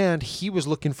player in a band. He was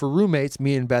looking for roommates.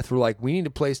 Me and Beth were like, we need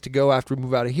a place to go after we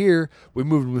move out of here. We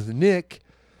moved with Nick.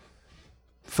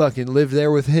 Fucking lived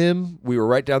there with him. We were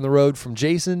right down the road from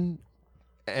Jason.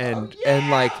 And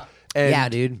Yeah,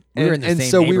 dude. We were in the and same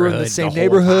so we were in the neighborhood same the whole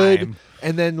neighborhood, time.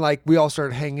 and then like we all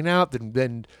started hanging out.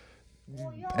 Then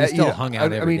We still hung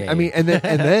out every day. I mean, and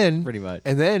then Pretty much.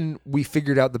 and then we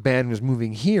figured out the band was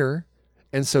moving here,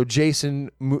 and so Jason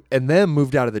and them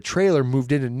moved out of the trailer,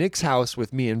 moved into Nick's house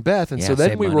with me and Beth, and Yeah, so then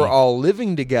save we were money. all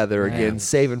living together again, Yeah.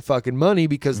 saving fucking money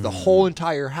because the whole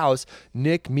entire house,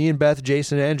 Nick, me and Beth,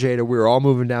 Jason and Jada, we were all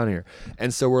moving down here,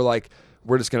 and so we're like,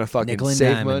 we're just gonna fucking Nickel and save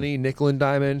diamond. money, nickel and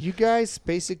diamond. You guys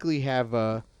basically have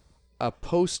a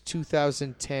post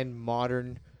 2010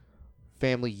 modern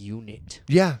family unit.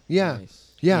 Yeah. Nice.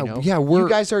 Yeah, You know? yeah, we're you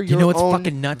guys are your You know what's own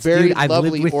fucking nuts, very dude? I've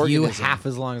lovely lived with organism. you half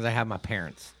as long as I have my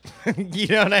parents. You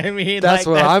know what I mean? That's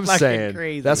Like, what I'm fucking saying.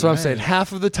 Crazy. That's what I'm saying.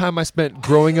 Half of the time I spent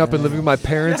growing up and living with my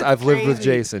parents, I've lived with crazy.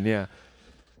 Jason. Yeah.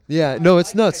 Yeah, no,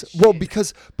 it's nuts. Well,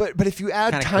 because but if you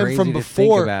add Kinda time crazy from to think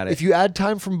before, about it. if you add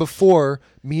time from before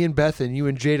me and Beth and you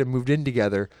and Jada moved in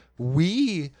together,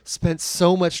 we spent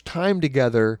so much time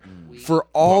together for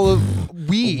all of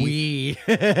We,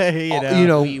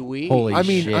 Holy I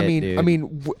mean, shit, I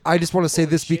mean, I just want to say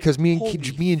this because me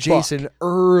and Jason,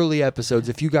 early episodes.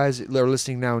 If you guys are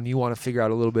listening now and you want to figure out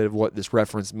a little bit of what this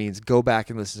reference means, go back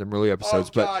and listen to some early episodes.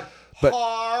 But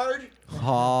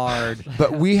hard.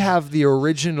 But we have the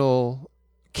original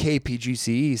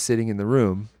KPGCE sitting in the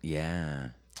room. Yeah.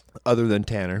 Other than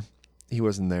Tanner. He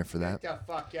wasn't there for that. Get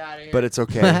the fuck out of here. But it's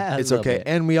okay. It's okay. bit.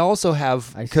 And we also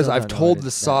have, because I've told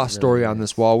the Saw story on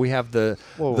this wall, we have the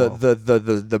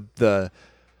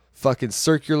fucking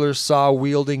circular saw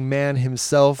wielding man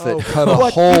himself that cut a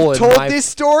hole We've in told my... this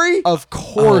story? Of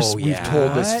course we've yeah.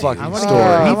 told this fucking I story.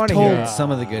 I We've wanna told hear it.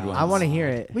 some of the good ones. I want to hear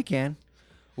it. We can.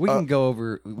 We can go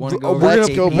over. Want to go over? We're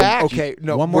Let's go back. Okay,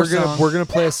 no, One more we're gonna song. we're gonna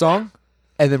play a song,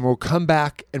 and then we'll come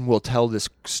back and we'll tell this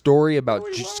story about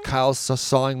just Kyle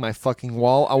sawing my fucking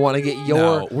wall. I want to get your.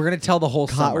 No, we're gonna tell the whole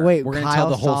summer. Wait, we're gonna Kyle tell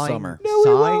the whole sawing- summer.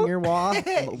 Sawing your wall?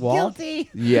 Guilty.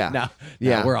 Yeah. No.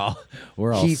 Yeah. We're all.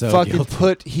 He so fucking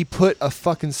guilty. put a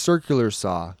fucking circular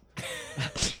saw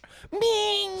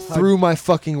through my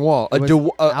fucking wall. Was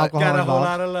alcohol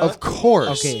involved? Of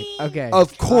course. Okay.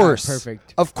 Of course.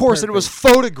 Perfect. Of course. And it was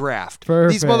photographed.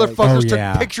 These Perfect. motherfuckers Oh,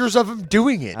 yeah. took pictures of him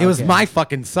doing it. It was Okay. my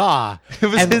fucking saw. It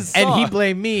was and, his and he saw.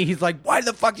 blamed me. He's like, "Why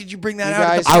the fuck did you bring that You out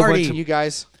guys, at the party?" you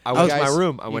guys, I went you to my guys,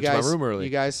 room. I you went to my guys, room early.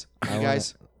 You guys,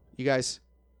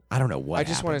 I don't know what. I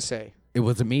just want happened. to say, It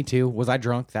wasn't me too. Was I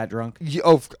drunk? That drunk?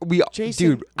 Jason,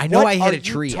 dude, I know what I hit are a you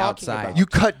tree talking outside. about? you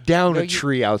cut down No, a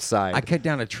tree outside. I cut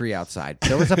down a tree outside.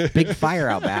 There was a big fire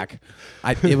out back.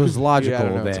 It was logical Dude, I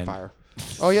don't know, it's a then. fire.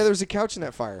 Oh yeah, there was a couch in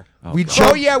that fire. we God.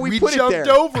 jumped, Oh, yeah, we put it jumped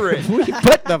there. over it. We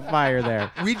put the fire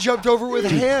there. We jumped over with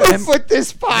hands. Put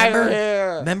this fire Remember?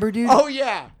 here. Remember, dude? Oh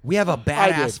yeah. We have a did.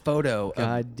 badass photo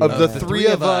God Of the damn. three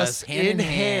of us in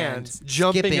hands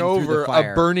jumping skipping through over the a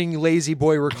fire. burning lazy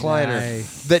boy recliner.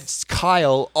 Nice. That's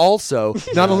Kyle also.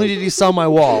 Not only did he saw my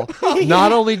wall,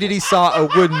 not only did he saw a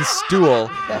wooden stool,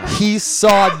 he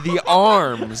sawed the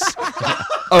arms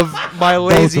of my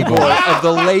lazy boy, of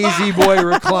the lazy boy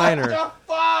recliner.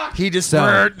 He just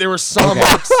there were saw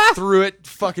marks through it,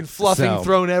 fucking fluffing So-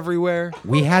 thrown everywhere.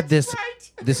 We had this.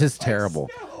 This is terrible.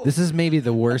 This is maybe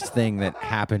the worst thing that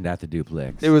happened at the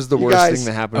duplex. It was the You worst guys- thing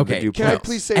that happened Okay, to the Can I duplex.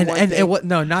 please say and one and thing? it was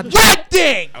no, not One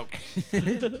thing.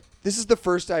 Okay. This is the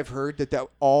first I've heard that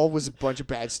all was a bunch of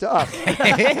bad stuff.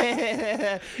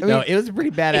 No, it was a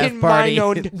pretty badass In party. my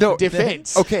own No,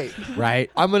 defense. Okay, Right?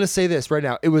 I'm gonna say this right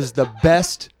now. It was the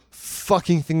best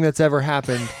fucking thing that's ever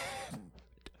happened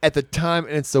at the time,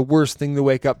 and it's the worst thing to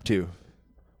wake up to,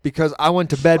 because I went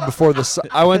to bed before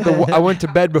I went to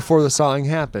bed before the sawing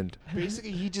happened.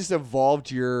 Basically, he just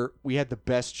evolved we had the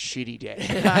best shitty day.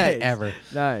 Ever.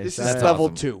 Nice. This is That's level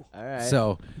awesome. 2. All right.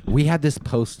 So we had this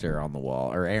poster on the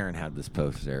wall, or Aaron had this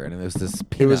poster, and it was this.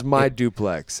 It was pinup. my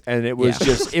duplex, and it was Yeah.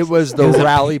 just it was the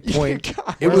rally point.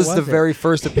 It Where was was the it? very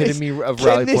first epitome of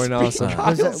rally point. Also,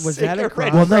 Was that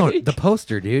across? Well, no, the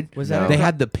poster, dude. Was that They across-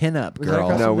 had the pinup was that girl.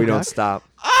 across no, from we the don't duck? stop.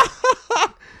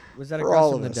 Was that For all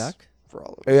across of from the us. duck? For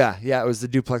all of us. Yeah, it was the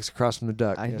duplex across from the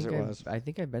duck. I Yes, think it was. I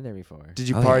think I've been there before. Did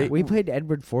you Oh, party? yeah. We played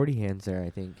Edward 40 Hands there, I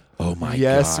think. Oh my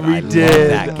Yes, god! we I love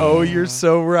did. that game. Oh, you're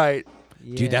so right.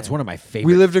 Dude, that's one of my favorite.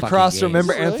 We lived fucking across. games.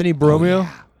 Remember Really? Anthony Bromeo? Oh,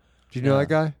 yeah. Do you know that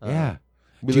guy? Yeah.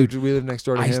 We Dude, lived next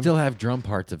door to I him. still have drum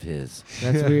parts of his.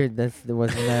 That's weird. Wasn't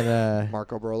that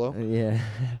Marco Brolo. yeah.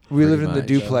 We lived pretty in the much.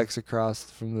 duplex across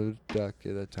from the duck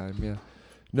at that time. Yeah.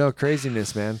 No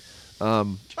craziness, man.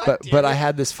 But I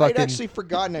had this fucking. I'd actually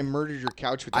forgotten I murdered your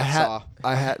couch with that I had saw.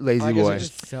 I had lazy I guess I boy.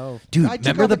 just- So Dude, I took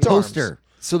remember off the its arms. poster?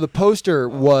 So the poster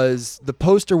was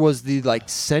the like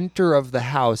center of the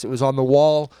house. It was on the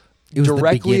wall. It was the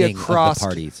directly beginning of the across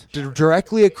parties.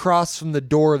 directly across from the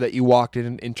door that you walked in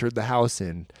and entered the house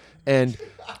in, and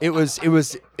it was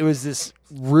this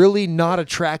really not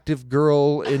attractive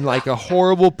girl in like a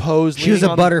horrible pose. She was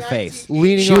leaning a on- butterface.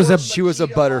 Leaning She on, was a she was a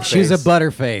butterface. She was a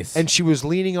butterface. and she was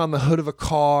leaning on the hood of a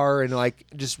car and like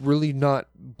just really not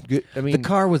good. I mean, the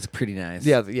car was pretty nice.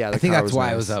 Yeah, the I think car that's was why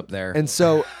nice. I was up there. And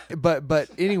so, but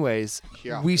anyways,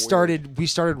 Yeah, we started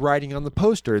writing on the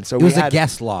poster, and so it we was had a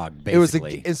guest log, It was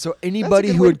basically. and so anybody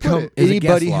good who way would to put come, it. It was a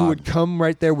anybody guest who log. would come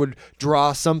right there would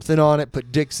draw something on it,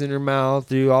 put dicks in her mouth,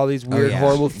 do all these weird,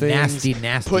 horrible things. Nasty,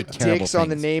 Put terrible dicks on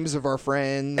the things. names of our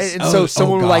friends. And so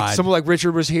someone like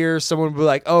Richard was here. Someone would be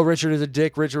like, "Oh, Richard is a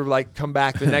dick." Richard would like come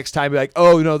back the next time, be like,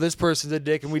 "Oh no, this person's a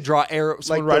dick," and we draw arrows.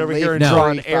 Someone Like right the over here and late draw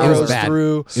Mary arrows bad.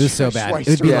 through. It was so bad. Swipe It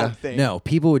would be through like, that thing. no,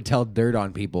 people would tell dirt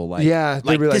on people. Like, Yeah, they'd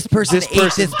like be like, this person this ate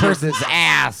person this person's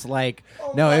ass. Like,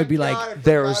 no, it would be like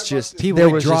There was just people there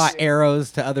would was draw just,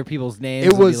 arrows to other people's names. It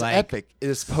and be was like, epic.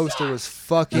 This poster was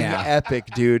fucking Yeah. epic,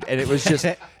 dude. And it was just,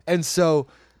 and so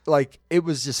like it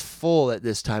was just full at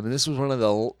this time. And this was one of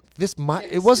the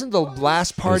it wasn't the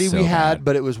last party so we had, bad.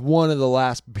 but it was one of the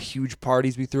last huge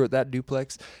parties we threw at that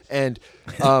duplex. And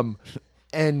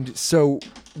and so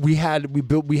we had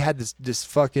this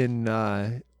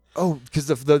fucking. Because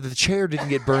the chair didn't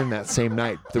get burned that same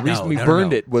night. The reason we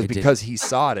burned it was because he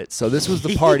sawed it. So this was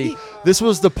the party. This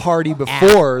was the party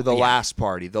before the last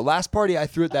party. The last party I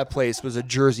threw at that place was a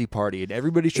jersey party, and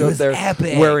everybody showed up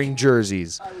there wearing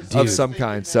jerseys of some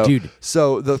kind. So,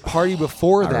 so the party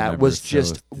before that was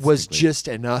just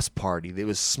an us party. It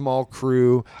was small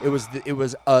crew. It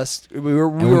was us. We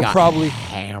were probably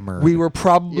hammered. We were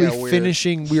probably Yeah, weird.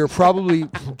 finishing. We were probably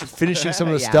finishing some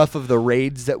of the stuff of the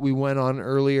raids that we went on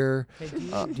earlier. Hey,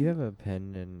 do you have a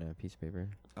pen and a piece of paper?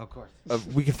 Of course.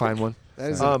 We can find one.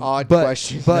 That is an odd but,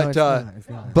 question. But No, it's not, it's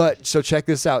not. but so check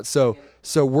this out. So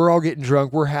we're all getting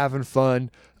drunk. We're having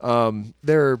fun.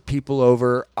 There are people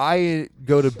over. I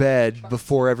go to bed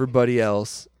before everybody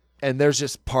else, and there's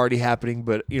just party happening.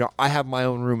 But I have my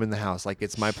own room in the house. Like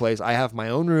it's my place. I have my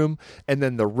own room, and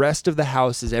then the rest of the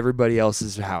house is everybody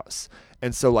else's house.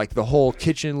 And so, like the whole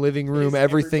kitchen, living room,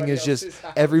 everything is just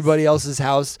everybody else's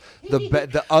house.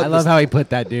 I love how he put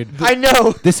that, dude. I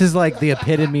know. This is like the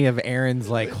epitome of Aaron's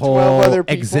like 12 whole other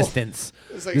people. existence.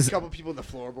 There's like This- a couple people in the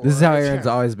floorboard. This is how Aaron's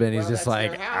always been. He's Well, just that's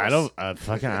like, their I house.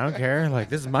 don't care. Like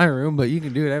this is my room, but you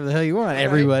can do whatever the hell you want,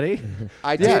 everybody.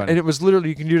 I did. Yeah, and it was literally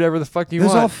you can do whatever the fuck you It was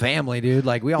want. all family, dude.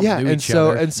 Like we all Yeah, knew and each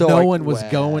so- other. and so, no like, one was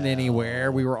going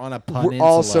anywhere. We were on a peninsula. We're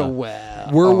also well.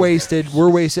 We're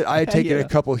wasted. I had taken a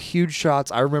couple huge shots.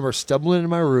 I remember stumbling into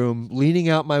my room, leaning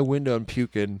out my window and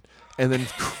puking, and then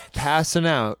passing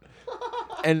out.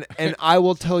 And I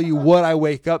will tell you what I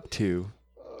wake up to.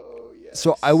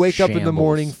 So I wake up in the Shambles.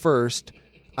 morning first.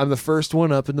 I'm the first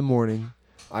one up in the morning.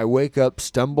 I wake up,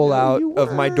 stumble out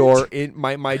of my door.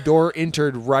 My door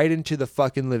entered right into the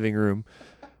fucking living room,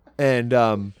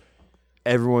 and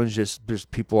everyone's there's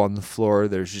people on the floor.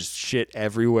 There's just shit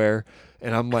everywhere.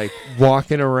 And I'm like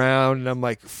walking around and I'm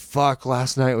like, fuck,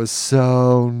 last night was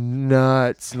so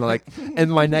nuts.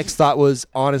 And my next thought was,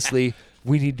 honestly,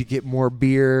 we need to get more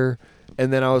beer.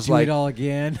 And then I was Do like, it all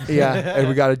again. yeah, and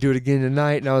we got to do it again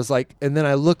tonight. And I was like, and then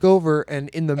I look over and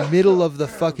in the middle of the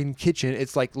fucking kitchen,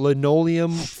 it's like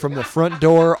linoleum from the front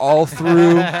door all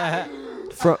through.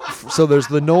 So there's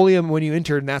linoleum when you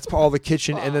enter, and that's all the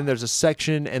kitchen, and then there's a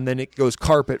section, and then it goes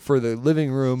carpet for the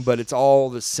living room, but it's all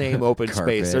the same open space.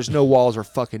 Carpet. There's no walls or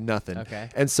fucking nothing. Okay.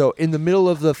 And so in the middle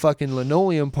of the fucking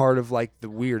linoleum part of like the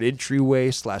weird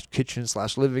entryway / kitchen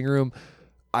 / living room,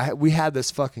 we had this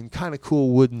fucking kind of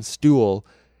cool wooden stool,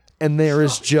 and there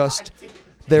is just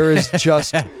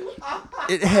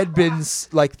it had been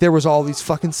like there was all these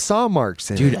fucking saw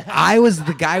marks in Dude, it. I was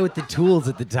the guy with the tools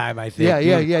at the time, I think.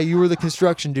 Yeah. You were the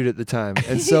construction dude at the time,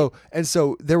 and so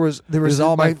there was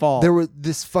all my fault. There was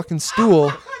this fucking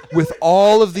stool with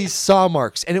all of these saw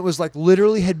marks, and it was like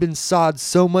literally had been sawed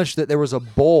so much that there was a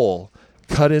bowl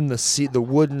cut in the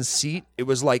wooden seat. It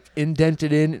was like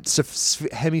indented in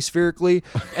hemispherically,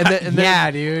 and then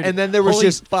Yeah, dude. and then there was Holy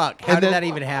just fuck. How and did then- that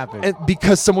even happen? And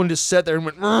because someone just sat there and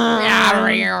went, and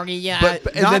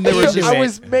then there was I just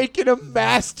was making a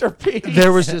masterpiece.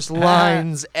 there was just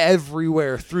lines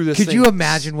everywhere through this. Could thing. you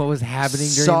imagine what was happening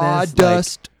during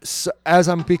Sawdust, as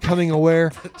I'm becoming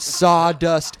aware,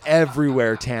 sawdust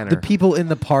everywhere, Tanner. The people in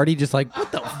the party just like,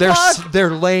 what the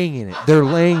they're laying in it. They're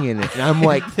laying in it, and I'm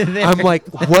like,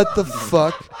 what the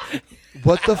fuck?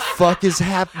 What the fuck is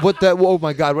happening? Oh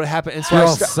my god, what happened? And so You're I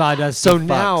all start, sawdusty so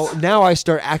fucks. now I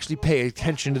start actually paying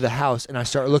attention to the house, and I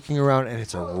start looking around, and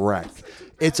it's a wreck.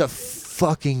 It's a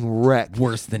fucking wreck.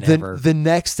 Worse than ever. The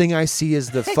next thing I see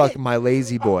is my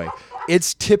lazy boy.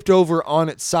 It's tipped over on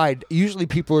its side. Usually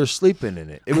people are sleeping in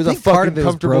it. It was I a think fucking part of it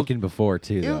was comfortable. broken before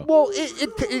too, though.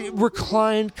 It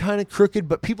reclined kind of crooked,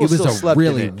 but people It was still a slept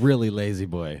really, in it. really lazy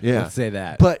boy. Yeah. Let's say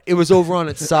that. But it was over on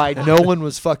its side. No one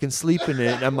was fucking sleeping in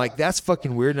it. And I'm like, that's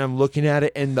fucking weird. And I'm looking at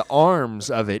it, and the arms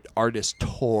of it are just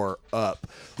tore up.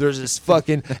 There's this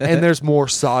fucking, and there's more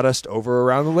sawdust over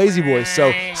around the lazy boy.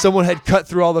 So someone had cut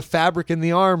through all the fabric in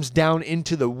the arms down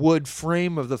into the wood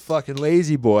frame of the fucking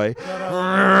lazy boy,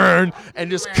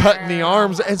 and just cutting the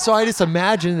arms. And so I just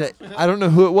imagine that I don't know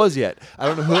who it was yet.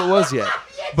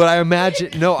 But I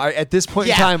imagine at this point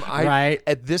in time, right.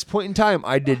 At this point in time,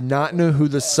 I did not know who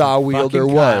the saw wielder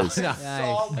Fucking was.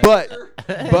 Nice.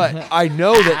 But I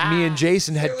know that me and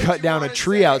Jason had cut down a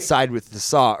tree outside with the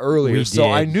saw earlier, We so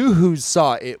did. I knew whose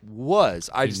saw it was.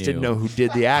 I just didn't knew. know who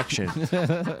did the action.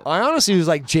 I honestly was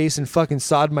like, Jason fucking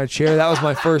sawed my chair. That was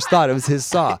my first thought. It was his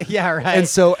saw. Yeah, right. And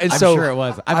so I'm sure it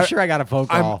was. I'm sure I got a phone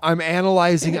call. I'm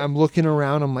analyzing. I'm looking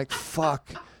around. I'm like, fuck,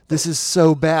 this is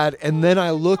so bad. And then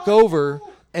I look over,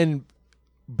 and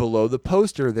below the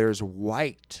poster, there's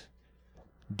white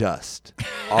dust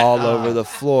all over the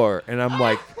floor. And I'm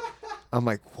like,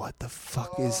 what the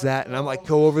fuck is that? And I'm like,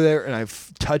 go over there, and I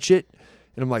touch it,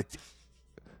 and I'm like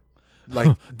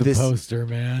the this poster,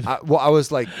 man. I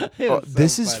was like, was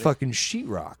this so is funny. fucking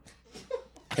sheetrock.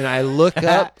 And I look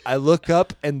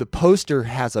up, and the poster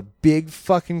has a big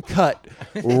fucking cut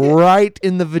right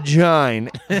in the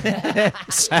vagina,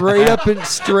 straight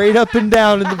up and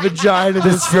down in the vagina of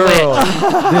this girl.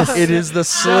 It is the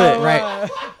slit, Right.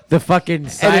 The fucking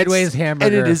sideways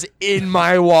hamburger. and it is in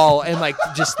my wall, and like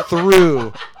just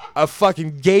through a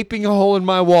fucking gaping hole in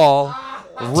my wall,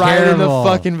 right in the Terrible.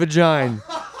 fucking vagina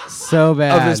so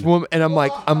bad. of this woman. And I'm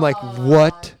like,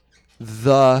 what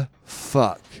the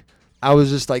fuck? I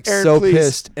was just like Aaron, so please.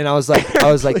 pissed, and I was like,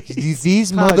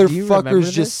 these Todd, do you remember motherfuckers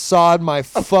this? just sawed my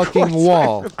fucking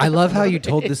wall. I love how you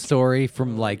told the story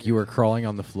from like you were crawling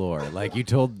on the floor. Like you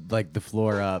told like the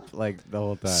floor up like the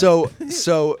whole time.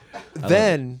 So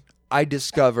then I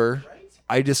discover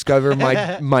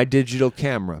my digital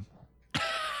camera.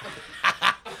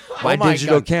 My my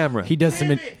digital God. camera. he does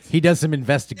some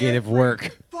investigative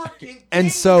work.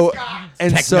 And so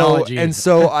Technology.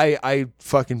 I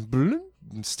fucking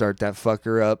start that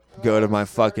fucker up, go to my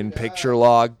fucking picture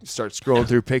log, start scrolling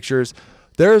through pictures.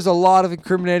 There's a lot of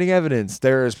incriminating evidence.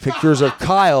 There's pictures of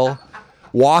Kyle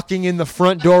walking in the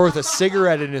front door with a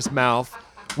cigarette in his mouth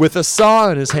with a saw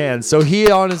in his hand. So he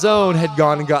on his own had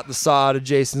gone and got the saw out of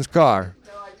Jason's car.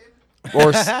 Or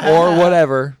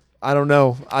whatever. I don't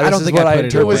know. I don't think I put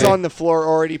it It away. was on the floor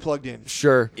already plugged in.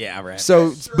 Sure. Yeah, right.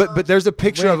 So, but there's a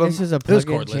picture Wait, of him. this is a was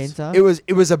plug-in cordless. chainsaw?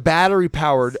 It was a battery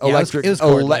powered Yeah, it was- electric. it was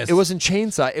cordless. It wasn't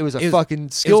chainsaw. It was a It was- fucking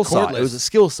it skill was saw. cordless. It was a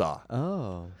skill saw.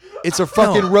 Oh. It's a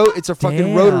fucking It's a fucking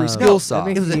Damn. rotary skill No, saw. that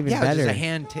makes It was it a, even yeah, it was just better. a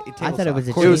hand table I thought it was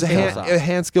a saw. It was a chainsaw.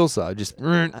 hand skill saw. Just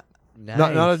Nice.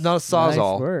 not a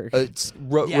sawzall. Nice work. It's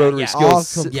Yeah, rotary yeah. skill. All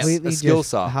s- completely a skill just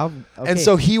saw. How, okay. And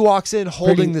so he walks in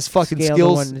holding Pretty this fucking scale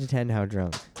skill. 1 to 10, how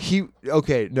drunk?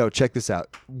 No, check this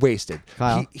out. Wasted.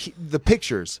 Kyle. The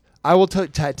pictures. I will tell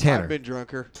Tanner. I've been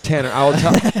drunker. Tanner,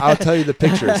 I'll tell you the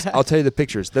pictures. I'll tell you the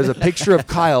pictures. There's a picture of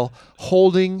Kyle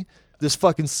holding this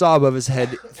fucking saw above his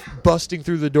head, busting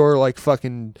through the door like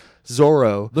fucking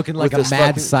Zorro, Looking like with a this mad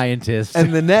fucking- scientist.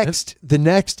 And the next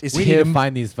is we need to him.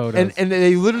 find these photos. And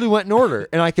they literally went in order,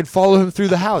 and I could follow him through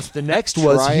the house. The next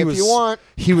was Try he if was you want.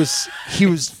 he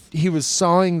was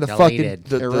sawing the Deleted.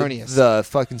 fucking Erroneous. the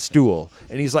fucking stool,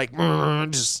 and he's like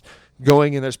just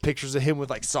going, and there's pictures of him with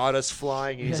like sawdust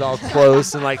flying, and he's all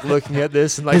close and like looking at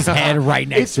this and like his hand right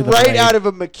next It's to the right blade. out of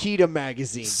a Makita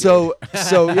magazine. So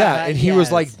yeah, and he was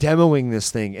Yes. like demoing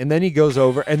this thing, and then he goes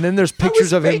over, and then there's I was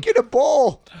pictures of him. making a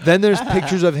bowl. Then there's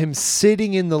pictures of him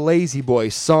sitting in the lazy boy,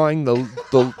 sawing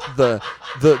the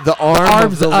arm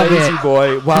of the of lazy it.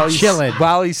 boy while he's Chilling.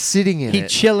 while he's sitting in He it.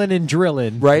 chilling and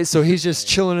drilling. Right, so he's just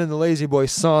chilling in the lazy boy,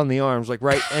 sawing the arms, like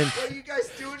right, and What are you guys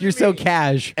doing to You're so me?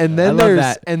 cash. and I then love there's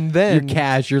that. and then You're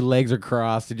cash. Your legs are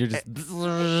crossed, and you're just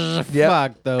Yep.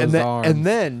 fuck those and then, arms. and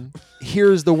then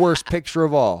here's the worst picture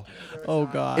of all. oh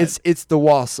god, It's the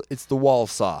wall saw. It's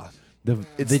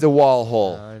the wall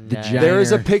hole. the nice. There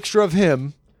is a gyre. picture of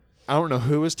him. I don't know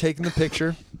who was taking the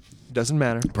picture. Doesn't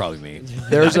matter. probably me.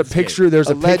 There's a picture. There's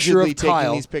a picture Allegedly of taking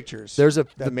Kyle. these pictures. There's a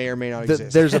that may or may not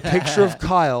exist. There's a picture of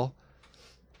Kyle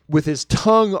with his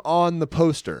tongue on the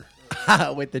poster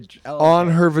With the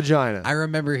on her vagina. I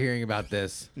remember hearing about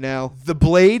this. now. The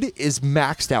blade is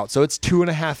maxed out, so it's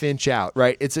 2.5 inch out.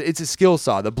 Right? It's a skill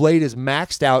saw. The blade is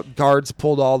maxed out, guards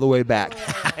pulled all the way back,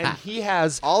 and he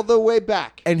has. All the way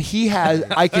back. And he has.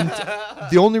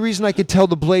 The only reason I could tell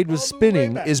the blade was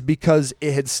spinning is because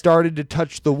it had started to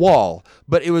touch the wall,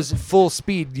 but it was full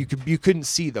speed. You couldn't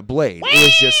see the blade. It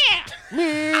was just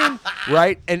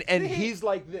right, and he's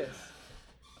like this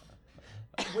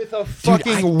with a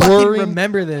fucking whirring.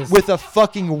 remember this. With a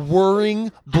fucking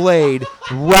whirring blade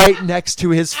right next to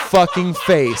his fucking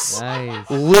face, Nice.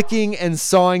 licking and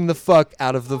sawing the fuck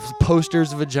out of the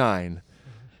poster's vagina.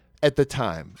 at the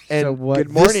time. And So what- Good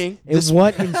morning.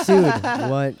 What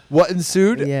ensued? What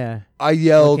ensued? Yeah. I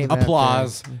yelled What came after?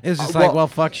 Applause. It was just Well, like, well,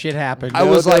 fuck, shit happened. I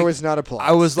was there like, was not applause.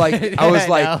 I was like,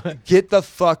 know. get the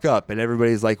fuck up, and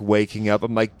everybody's like waking up.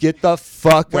 I'm like, get the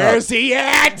fuck up. Where's he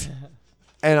at?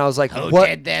 And I was like, Who what?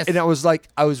 did this? And I was like,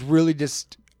 I was really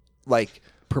just like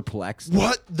perplexed.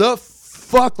 What the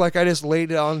fuck? Like I just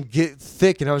laid it on get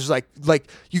thick, and I was just like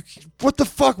you. What the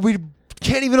fuck? We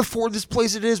can't even afford this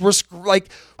place. It is. We're like.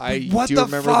 I what do the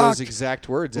remember fuck? those exact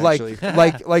words. Like,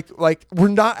 Actually, like we're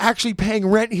not actually paying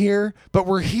rent here, but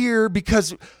we're here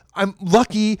because I'm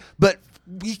lucky, but.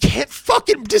 We can't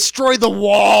fucking destroy the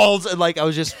walls. And like I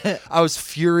was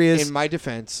furious. in my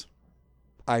defense,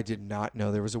 I did not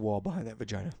know there was a wall behind that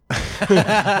vagina.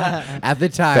 At the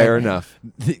time. Fair enough.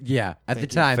 Yeah. At the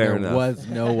time, Fair there enough. was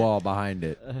no wall behind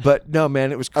it. But no,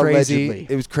 man, it was crazy.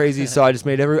 Allegedly. It was crazy. So I just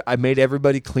made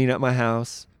everybody clean up my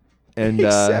house, and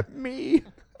Except me.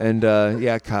 and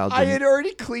yeah, Kyle. I didn't. had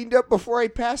already cleaned up before I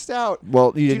passed out.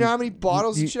 Well, do you know how many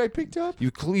bottles you- and shit I picked up?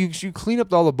 You clean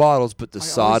up all the bottles, but the always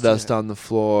do sawdust that. on the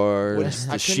floor, What? the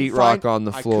I couldn't sheetrock on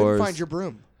the I floors. couldn't find your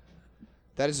broom.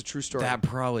 That is a true story. That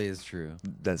probably is true.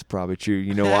 That's probably true.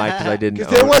 You know why? Because I didn't.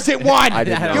 Because there own- wasn't one. I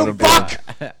didn't You own a broom.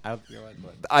 fuck.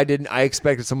 I didn't. I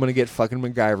expected someone to get fucking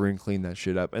MacGyver and clean that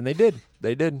shit up, and they did.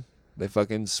 They did. They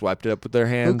fucking swiped it up with their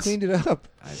Who hands. cleaned it up?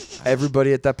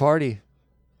 Everybody at that party.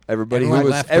 Everybody Everyone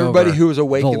who was everybody who was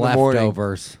awake the in the morning.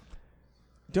 leftovers.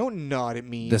 Don't nod at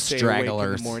me. The and say awake in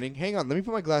stragglers. the morning. Hang on. Let me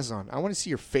put my glasses on. I want to see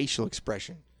your facial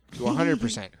expression to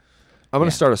 100%. I'm gonna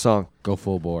start a song. Go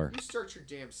full bore. You start your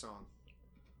damn song.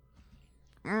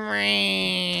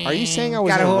 Are you saying I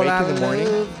was awake in the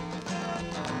morning?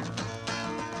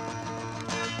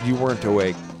 You weren't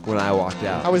awake when I walked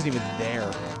out. I wasn't even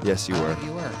there. Yes, you were.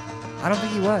 You were. I don't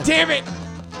think he was. Damn it!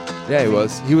 Yeah, he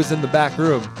was. He was in the back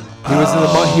room. He was in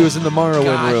the he was in the Morrowind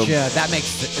Gotcha. room. That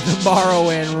makes the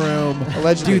Morrowind room.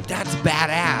 Allegedly. Dude, that's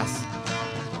badass.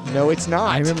 No, it's not.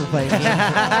 I remember playing. Was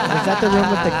that the room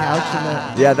with the couch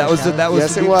and the? Yeah, that was that was.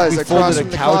 Yes, it we- was, We across folded from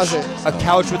a the couch, closet. a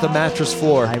couch with a mattress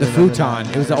floor. I The remember futon.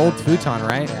 that. It was the old futon,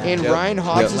 right? In Yep. Ryan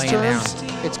Hobbs' Laying terms,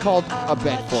 it's called a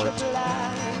bed fort.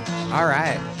 All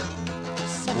right.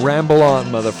 Ramble on,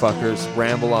 motherfuckers.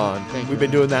 Ramble on. Thank We've you.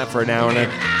 been doing that for an hour and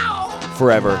a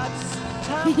forever.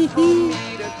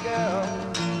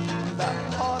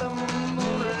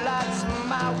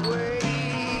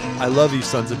 I love you,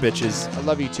 sons of bitches. I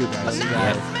love you too, guys.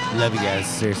 Yeah. Love you guys.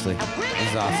 Seriously. This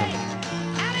is awesome.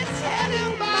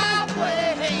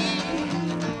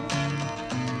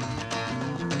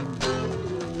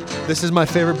 This is my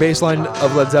favorite bass line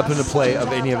of Led Zeppelin to play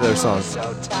of any of their songs.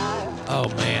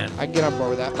 Oh, man. I can get on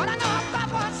board with that.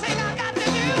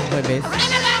 Play bass.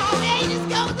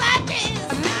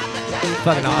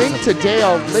 Fucking I awesome. think today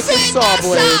I'll lick a saw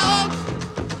blade.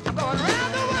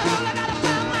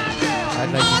 I'd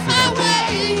like to see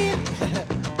that.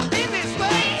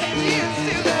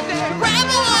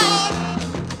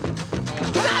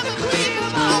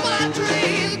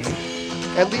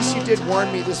 At least you did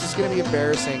warn me this was going to be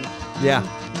embarrassing. Yeah.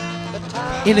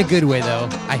 In a good way, though.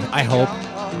 I hope.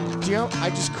 Do you know, I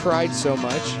just cried so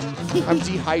much. I'm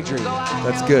dehydrated.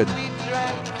 That's good.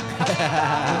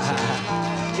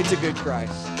 It's a good cry.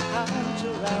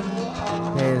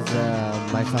 Okay,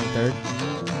 is my song third?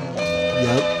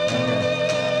 Yep.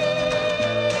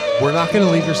 We're not going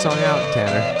to leave your song out,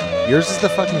 Tanner. Yours is the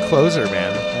fucking closer,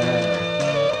 man.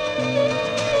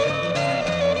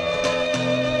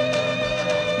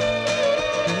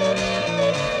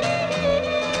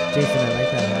 Jason, I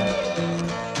like that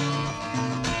hat.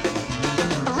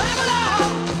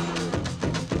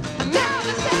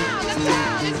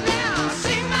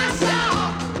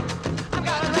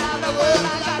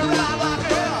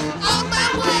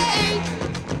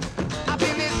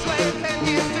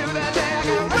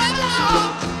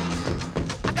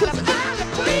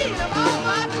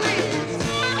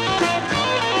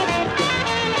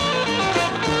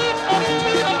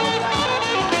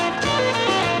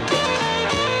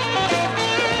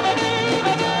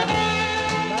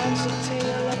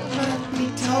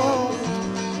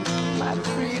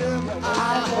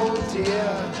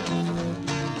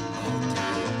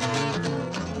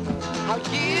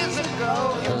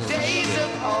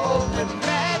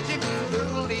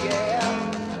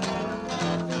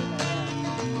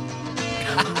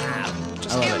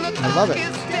 I love it.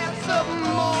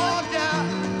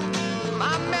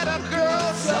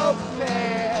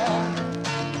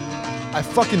 I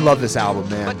fucking love this album,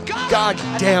 man. God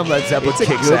damn, Led Zeppelin It's a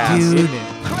kicks good ass. Dude.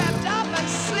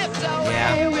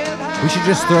 Yeah. We should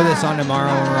just throw this on tomorrow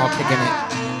when we're all kicking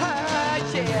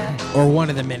it. Or one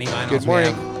of the mini vinyls. Good we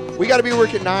morning. have. We got to be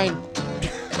work at 9.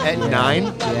 At 9?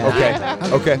 Yeah.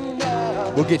 Okay.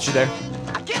 We'll get you there.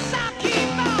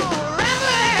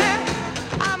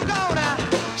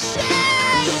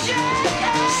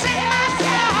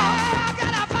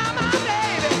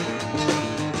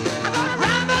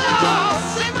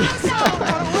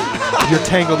 You're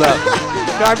tangled up.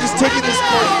 No, I'm just taking this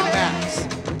part to the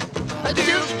max.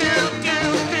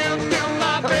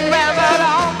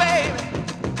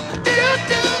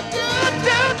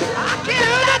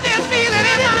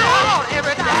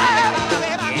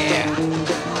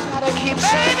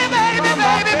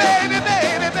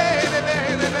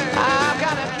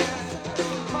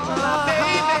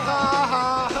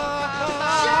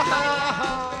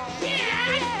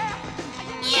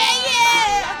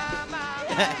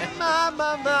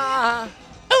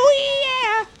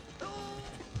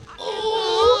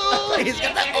 He's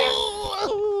got the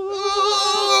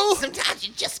ooh. Sometimes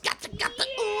you just got the ooh.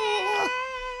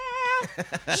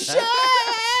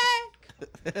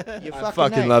 You I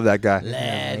fucking love that guy.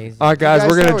 Lad. All right, guys,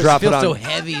 we're gonna drop it feels on. so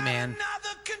heavy, man.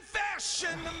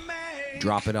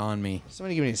 Drop it on me.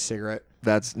 Somebody give me a cigarette.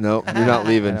 That's no. You're not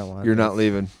leaving. don't want You're not this.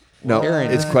 leaving. No,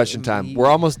 Aaron. it's question time. We're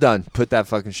almost done. Put that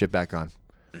fucking shit back on.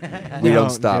 We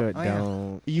don't stop. Do it,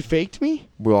 don't. You faked me?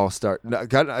 We'll all start. No,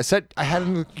 God, I said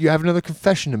you have another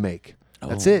confession to make.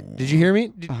 That's it. Did you hear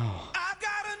me?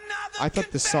 I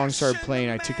thought the song started playing.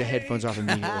 I took the headphones off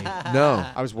immediately. No.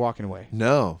 I was walking away.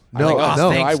 No. I'm like, oh, no.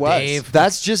 thanks, I was. Dave.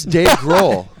 That's just Dave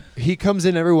Grohl. He comes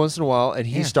in every once in a while and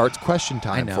he starts question I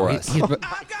time know. for us.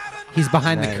 He's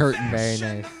behind the Nice. curtain. Very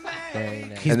nice. Very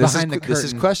nice. He's and this behind is, the This is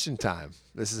curtain. question time.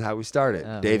 This is how we start it.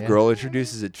 Oh, Dave yeah. Grohl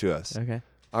introduces it to us. Okay.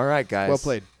 All right, guys. Well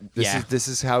played. This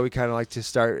is how we kind of like to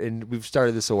start, and we've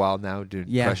started this a while now, doing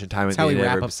question time at That's the how end we of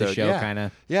wrap every up the episode. show, Yeah. kind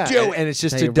of. Yeah, Do and it's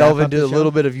just How to you delve wrap up into a the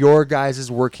little show? bit of your guys'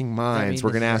 working minds. mean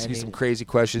We're going to this is ask you some ending? crazy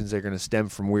questions. They're going to stem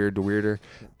from weird to weirder,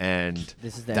 and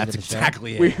This is the That's end of the show.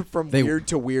 exactly it. Weird from They- weird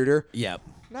to weirder. Yep.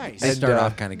 Nice. They And, start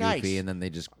off kind of nice. goofy, and then they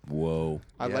just whoa.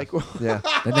 I like. yeah.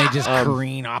 Then they just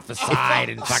careen off the side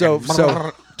and So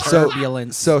fucking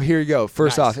turbulence. So here you go.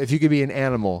 First Nice. off, if you could be an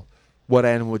animal, what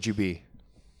animal would you be?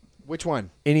 Which one?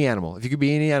 Any animal. If you could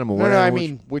be any animal, No, what no. I animal would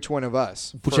mean, which one of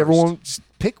us? whichever first? one. Just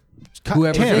pick.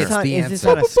 Whoever Tanner. gets the Is this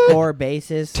answer. on a score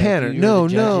basis? Like Tanner, you're no,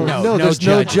 the no, judges? no, No there's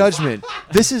no judges. judgment.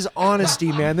 This is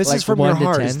honesty, man. This Like is from 1 your to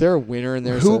heart. 10? Is there a winner and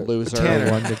there's Who- a loser?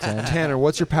 Tanner. 1 to 10. Tanner,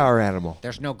 what's your power animal?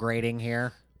 There's no grading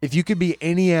here. If you could be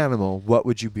any animal, what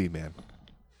would you be, man?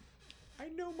 I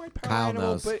know my power Kyle animal,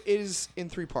 knows. but it is in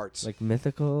 3 parts. Like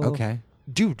mythical. Okay.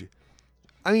 Dude,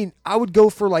 I mean, I would go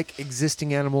for like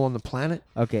existing animal on the planet.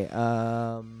 Okay.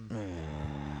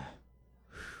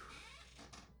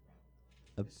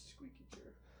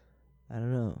 I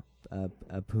don't know.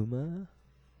 A puma.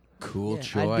 Cool Yeah, I'd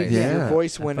choice. be- Yeah. Your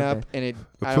voice went fuck up, it. and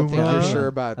I don't think puma. you're sure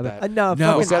about that. No. No.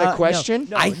 fucking, Was that a no, question?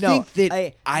 No, I no, think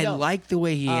that I no. like the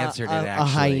way he answered it. A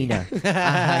Actually, hyena.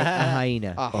 a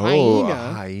hyena. A Oh, hyena.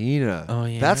 a hyena. Oh,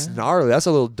 yeah? That's gnarly. That's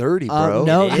a little dirty, bro.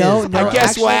 No, It no, is, no. bro. I guess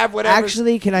actually, we'll have whatever's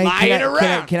Actually, can I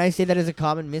around. can I say that as a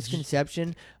common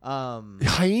misconception?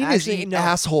 Hyenas actually, eat no.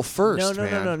 asshole first,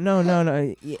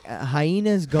 No. Yeah,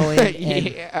 hyenas go in and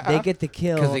Yeah. they get the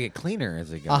kill. because they get cleaner as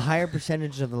they go. A higher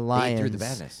percentage of the They eat lions. through the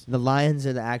badness. The lions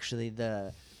are actually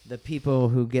the people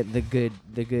who get the good.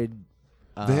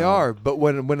 They are, but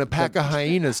when a pack of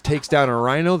hyenas takes down a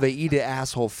rhino, they eat it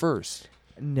asshole first.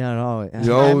 No. No.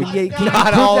 I mean, can you Not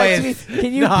prove always. That to me?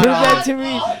 Can you Not prove that always. to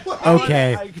me?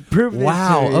 Okay. Prove this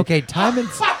Wow. to me. Okay. Time and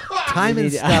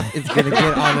need- stuff is gonna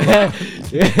get on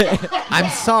the. I'm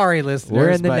sorry, listeners. We're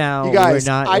in the but- now. You guys,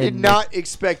 we're not I did in not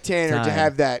expect Tanner to time.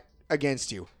 have that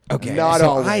against you. Okay. Not so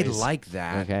always. I like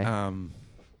that. Okay.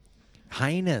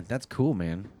 Hyena. That's cool,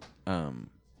 man.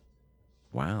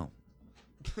 Wow.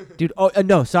 Dude,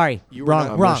 no, sorry. You were not-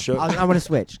 Wrong. I'm gonna show- I want to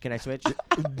switch. Can I switch?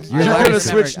 You're I gonna already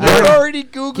switch remembered. now? You're already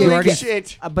Googling already-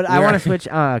 shit. But I want to switch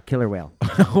killer whale.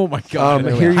 Oh my God.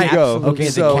 Here you go. Okay,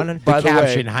 so, the by the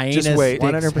caption: way, hyena's just wait.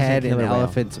 100% head and killer whale.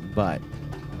 elephant's butt.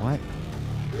 What?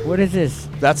 What is this?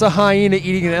 That's a hyena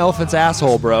eating an elephant's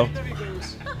asshole, bro.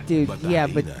 Dude, yeah,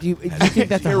 but do you think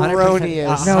that's 100%?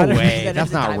 Erroneous. No 100% way. of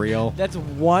That's the not time? real. That's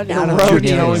 1 out You're of You're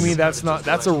Erroneous. telling me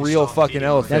that's a real fucking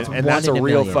elephant, That's and that's one a in a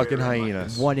real million. fucking hyena.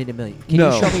 1 in a million. Can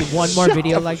No. you show me one more Shut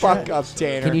video the like fuck that? up,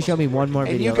 Tanner. Can you show me one more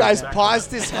And video? you guys like pause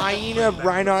this hyena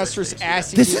rhinoceros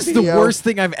ass. This is the worst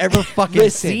thing I've ever fucking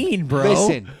Listen, seen, bro.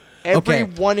 Listen, every Okay.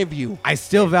 one of you. I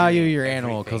still value your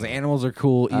animal because animals are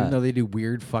cool, even though they do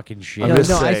weird fucking shit. that? No,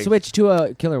 just I saying. switched to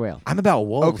a killer whale. I'm about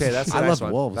wolves. Okay, that's a I nice love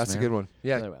one. wolves. That's man. a good one.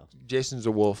 Yeah, Killer whale. Jason's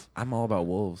a wolf. I'm all about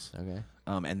wolves. Okay.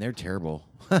 And they're terrible.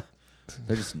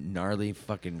 They're just gnarly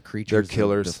fucking creatures. They're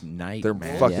killers. Of night, They're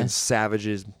man. fucking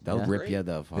savages. They'll rip you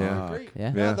the fuck.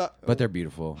 Yeah. Yeah. But they're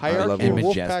beautiful. Hierarchy and of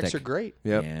wolf majestic. packs are great.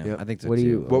 Yep. Yeah, Yep. I think so What do too.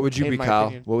 you- What would you In be, my Kyle?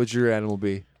 opinion. What would your animal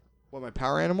be? What, my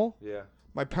power animal? Yeah.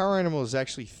 My power animal is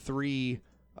actually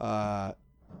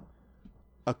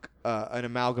an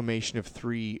amalgamation of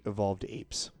 3 evolved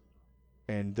apes.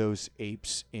 And those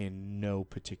apes, in no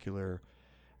particular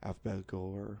alphabetical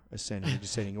or ascending or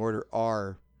descending order,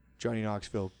 are Johnny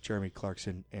Knoxville, Jeremy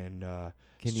Clarkson, and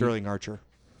Sterling Archer.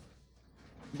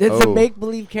 It's a Oh.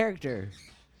 make-believe character.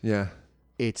 Yeah.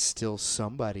 It's still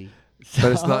somebody.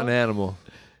 But it's not an animal.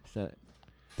 So,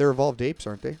 They're evolved apes,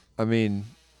 aren't they? I mean,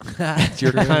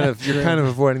 you're kind of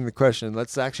avoiding the question.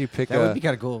 Let's actually pick That would be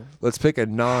kind of cool. Let's pick a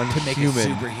To make it non-human.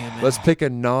 superhuman. Let's pick a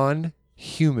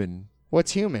non-human.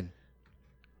 What's human?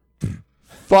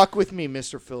 Fuck with me,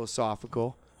 Mr.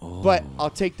 Philosophical. But I'll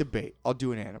take the bait. I'll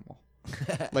do an animal.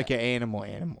 Like an animal.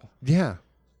 Yeah.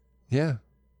 Yeah.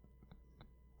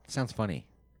 Sounds funny.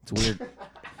 It's weird.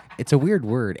 It's a weird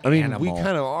word. I mean, animal. we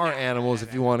kind of are animals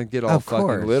if you want to get all Of fucking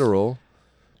course. literal.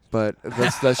 But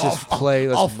let's just play.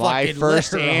 Let's My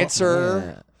first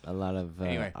answer. yeah, a lot of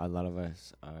Anyway.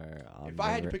 us are. If I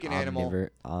had to pick an animal-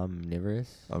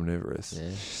 omnivorous. Omnivorous. Yeah.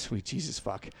 Sweet Jesus,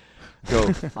 fuck.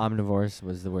 Go, Omnivorous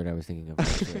was the word I was thinking of.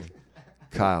 actually.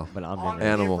 Kyle. But omnivorous.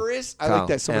 Animal. Omnivorous? I Kyle, like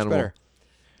that so much animal. better.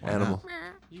 Animal.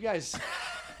 You guys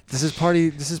This is part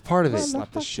of it.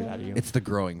 slap the shit out of you. It's the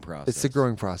growing process. It's the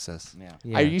growing process. Yeah.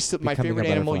 Yeah, I used to. My becoming a favorite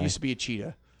animal butterfly. used to be a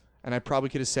cheetah, and I probably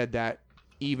could have said that,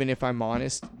 even if I'm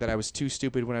honest, that I was too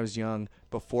stupid when I was young.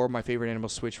 Before my favorite animal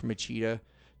switched from a cheetah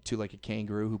to like a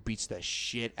kangaroo who beats the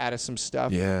shit out of some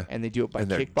stuff. Yeah. and they do it by And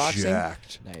they're kickboxing.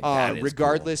 jacked. Nice. That is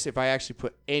Regardless, if I actually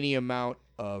put any amount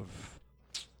of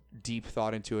deep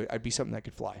thought into it, I'd be something that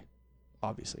could fly.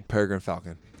 Obviously, Peregrine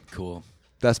falcon. Cool.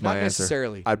 That's my not answer.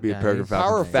 necessarily. I'd be a Nice. peregrine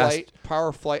falcon.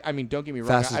 Power flight. I mean, don't get me wrong.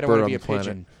 Fastest I don't bird want to on be a the planet.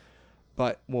 pigeon,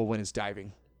 but when it's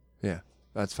diving, Yeah,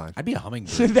 that's fine. I'd be a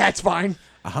hummingbird. that's fine.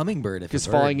 A hummingbird. Because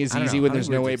falling is easy when there's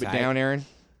no way but down, Aaron.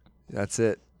 That's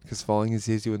it. Because falling is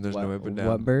easy when there's no way but down.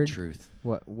 What bird? Truth.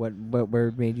 What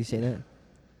word made you say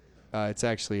that? It's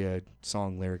actually a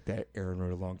song lyric that Aaron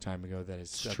wrote a long time ago that has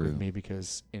stuck true. with me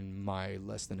because, in my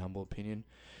less than humble opinion,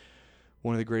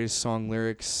 one of the greatest song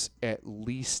lyrics, at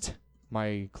least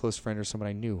my close friend or someone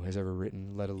I knew has ever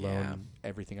written, let alone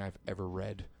everything I've ever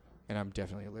read. And I'm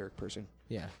definitely a lyric person.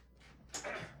 Yeah.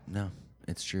 No,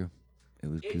 it's true. It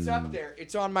was. It's good. up there.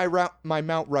 It's on my my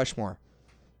Mount Rushmore.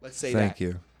 Let's say Thank that.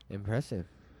 you. Impressive.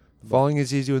 Falling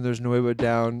is easy when there's no way but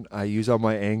down. I use all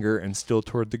my anger and still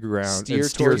toward the ground. Steer and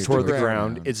steer towards toward the the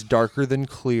ground. ground. It's darker than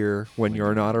clear when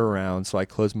you're not around, so I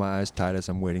close my eyes tight as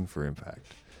I'm waiting for impact.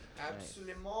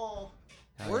 Absolument.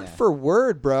 Hell Word yeah. for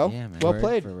word, bro. Yeah, man. Well Word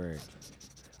played. for word.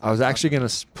 I was actually gonna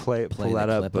pull Play that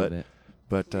the up, clip of it.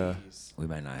 but We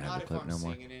might not have the clip no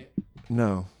more.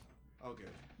 no, Oh, good.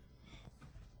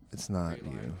 it's not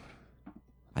you.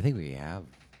 I think we have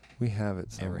We have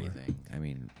it somewhere. everything. I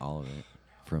mean, all of it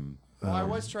from Well, I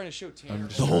was trying to show Tanner.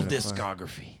 just the whole trying to find-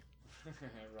 discography.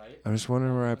 Right? I'm just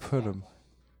wondering where I put them.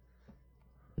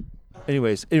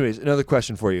 Anyways, another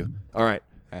question for you. All right,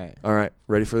 All right.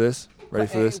 ready for this? Ready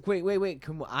for this? Wait.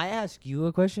 Can I ask you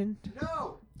a question?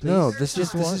 No. No, Please? this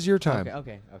Just is one? your time.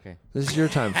 Okay. This is your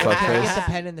time, Can I get the fuckface.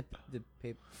 pen and the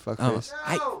paper? Fuckface.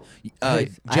 Do you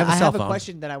have a I cell have phone? a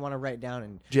question that I want to write down.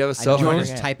 And Do you have a I cell don't Do you phone? want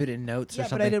to forget. just type it in notes Yeah, or but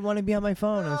something? I didn't want to be on my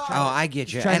phone. I was trying Oh, I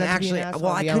get you. trying And not to be an actually, asshole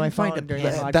well, and I be on my couldn't find phone a during the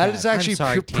pen. That is podcast. actually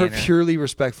sorry, purely Tanner.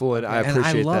 respectful, and I And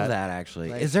appreciate I love that. that actually.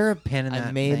 Like, Is there a pen in that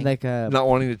I made thing? like a. Not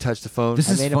wanting to touch the phone. This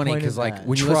I is made a funny point because of like that.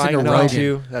 when you Trying listen to not Rogan,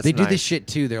 to, that's they do nice. this shit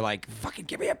too. They're like, "Fucking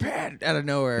give me a pen" out of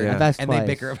nowhere, Yeah. I've asked and they twice.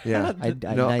 bicker. Yeah. I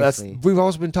No, that's nicely. we've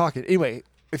always been talking. Anyway,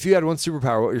 if you had one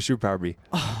superpower, what would your superpower be?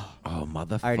 Oh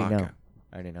motherfucker!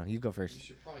 I already know. You go first. You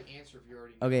should probably answer if you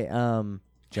already. Okay.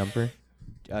 Jumper.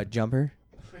 Jumper.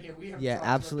 Yeah,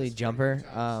 absolutely jumper.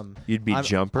 You'd be I'm-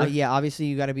 jumper. Yeah, obviously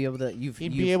you got to be able to. He'd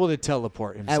be able to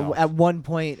teleport himself. At one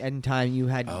point in time, you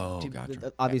had. Oh, to,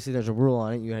 gotcha. Obviously, there's a rule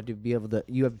on it. You had to be able to.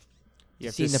 You have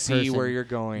to seen the see person. where you're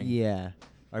going. Yeah,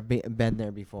 or been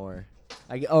there before.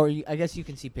 I guess you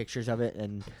can see pictures of it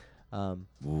and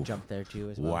Oof. jump there too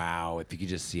as well. Wow, if you could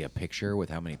just see a picture with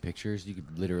how many pictures, you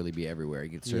could literally be everywhere.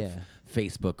 You could surf Yeah.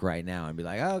 Facebook right now and be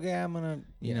like, okay, I'm gonna,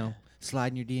 you know,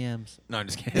 slide in your DMs. No, I'm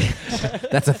just kidding.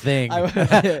 That's a thing.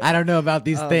 I don't know about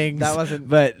these things. That wasn't.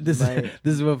 But this my-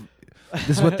 is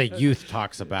what the youth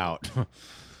talks about.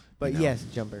 But You know. yes,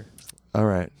 jumper. All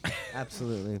right.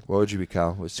 Absolutely. What would you be,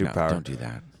 Kyle? With No, superpower? don't do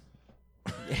that.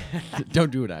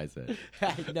 Don't do what I said.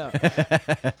 No.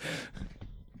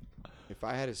 If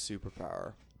I had a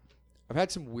superpower, I've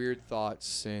had some weird thoughts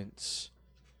since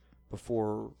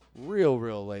before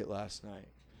real late last night.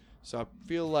 So I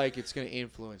feel like it's going to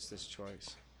influence this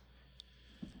choice.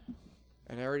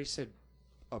 And I already said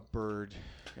a bird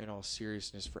in all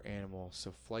seriousness for animal,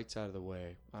 so flight's out of the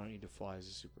way. I don't need to fly as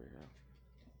a superhero.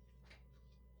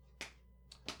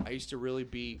 I used to really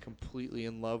be completely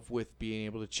in love with being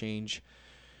able to change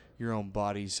your own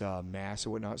body's mass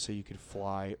or whatnot so you could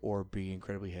fly or be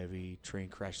incredibly heavy. Train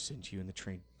crashes into you and the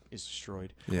train is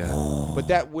destroyed. Yeah. But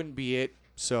that wouldn't be it,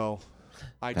 so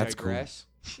I That's digress.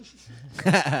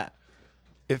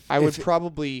 If I would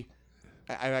probably...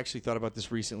 I've actually thought about this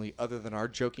recently, other than our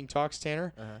joking talks,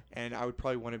 Tanner, and I would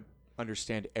probably want to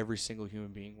understand every single human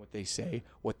being, what they say,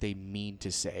 what they mean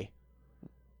to say,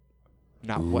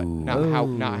 not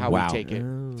how Wow. we take it.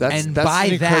 That's by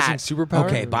an that, encouraging superpower.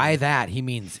 okay, by that he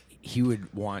means he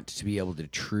would want to be able to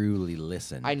truly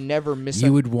listen. I never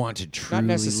You would want to truly not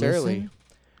necessarily. listen?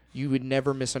 You would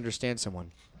never misunderstand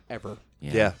someone ever.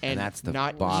 Yeah. and that's the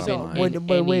not bottom even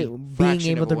line. in Wait, any being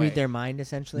fraction able of to a way. read their mind,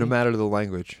 essentially. No matter the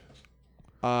language.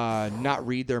 Not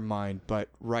read their mind, but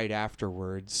right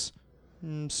afterwards,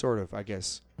 sort of. I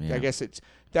guess. Yeah. I guess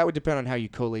that would depend on how you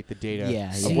collate the data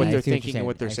Yeah, of yeah, what I they're see what you're thinking and saying.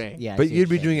 what they're I- saying. yeah, I But see you'd what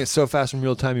be you're doing it so fast in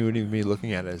real time you wouldn't even be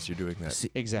looking at it as you're doing that.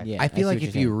 Exactly. Yeah, I feel see like what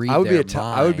if you're you saying. read I would their be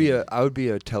I would be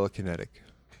mind- a telekinetic.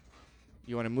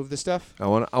 You want to move the stuff? I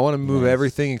want to move Nice.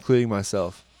 everything, including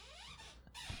myself.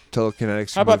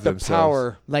 Telekinetics. How to move about the themselves.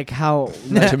 power? Like how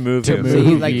to move to him. so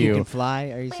you, like you you. can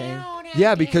fly? Are you saying?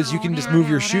 Yeah, because you can just move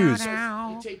your shoes,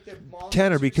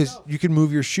 Tanner. Because you can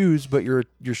move your shoes, but your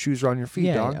shoes are on your feet,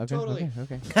 Yeah. dog. Okay. Totally.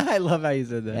 Okay. I love how you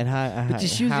said that. And how? But your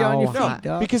shoes how are on your high- feet,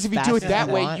 dog. Because if you do it fast that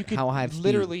you way, want, you could how high speed?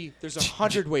 literally. There's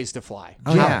 100 ways to fly.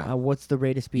 How- Yeah. what's the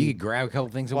rate of speed? You could grab a couple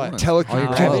things at What? once.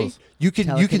 Telekinetic. You can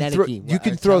throw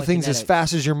Telekinetic-y, or throw things as telekinetic.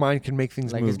 fast as your mind can make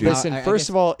things Like move, it's dude. pow- Listen, I first guess-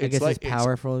 of all, I it's guess like as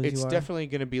powerful as it's you are. definitely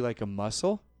going to be like a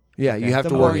muscle. Yeah, you have The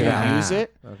to more work you it out. use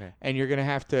it, Okay. and you're going to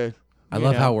have to. I you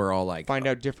love know, how we're all like find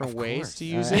out different of ways course. to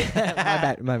use it.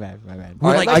 my bad. We're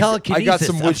All like I got telekinesis,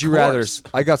 some of would you course. rather's.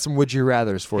 I got some would you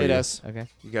rather's for Hit you. us. Okay.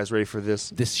 You guys ready for this?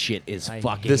 This shit is I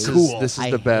fucking This is cool. this is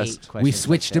I the hate best. questions We like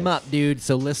switched them this. up, dude.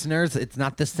 So listeners, it's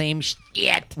not the same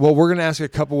shit. Well, we're gonna ask a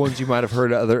couple ones you might have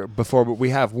heard other before, but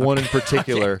we have one in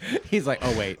particular. He's like,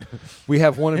 oh wait. We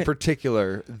have one in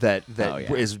particular that is Oh,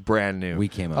 yeah. brand new. We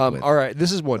came up with. All right,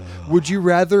 this is one. Would you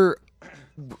rather?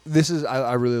 This is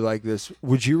I really like this.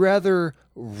 Would you rather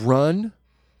run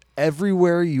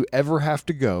everywhere you ever have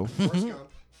to go,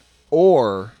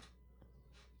 or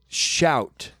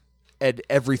shout at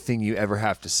everything you ever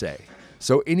have to say?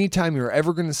 So anytime you're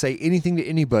ever going to say anything to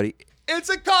anybody, it's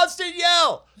a constant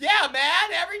yell. Yeah,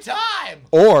 man, every time.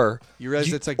 Or You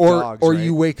realize it's like or dogs, or right?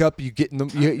 you wake up, you get in the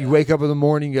you wake up in the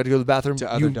morning, you got to go to the bathroom.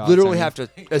 To other You dogs, literally I mean. have to,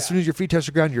 as soon as your feet touch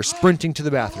the ground, you're sprinting to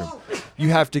the bathroom. You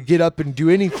have to get up and do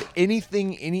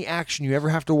anything, any action you ever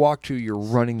have to walk to. You're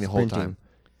running the whole Sprinting. time.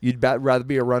 You'd rather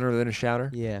be a runner than a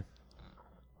shouter. Yeah.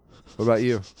 What about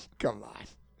you? Come on.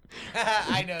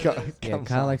 I know. Yeah.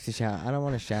 Kyle likes to shout. I don't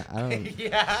want to shout. I don't.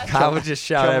 Yeah. Kyle would just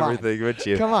shout Come on. everything, wouldn't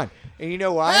you? Come on. And you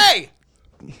know why? Hey,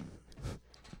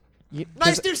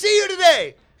 nice to see you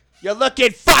today. You're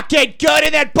looking fucking good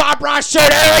in that Bob Ross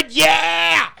shirt, Aaron.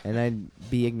 Yeah. And I'd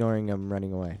be ignoring him,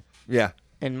 running away, Yeah.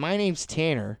 And my name's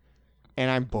Tanner,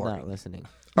 and I'm not boring. listening.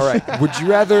 All right. Would you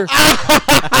rather? All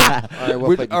right,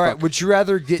 well played, you all right. fuck. Would you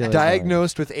rather get Still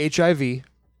diagnosed with HIV,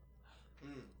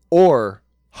 or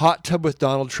hot tub with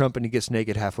Donald Trump and he gets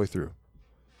naked halfway through?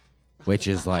 Which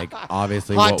is like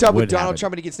obviously Hot what tub would with Donald happen.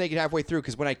 Trump and he gets naked halfway through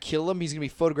because when I kill him, he's gonna be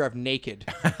photographed naked.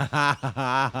 Put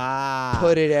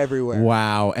it everywhere.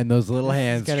 Wow, and those little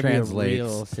hands It's gotta translate. be a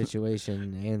real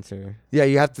situation answer. Yeah,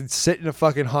 you have to sit in a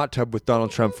fucking hot tub with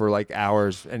Donald Trump for like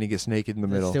hours, and he gets naked in the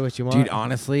That's middle. still what you want. Dude,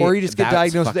 honestly, Or you just get that's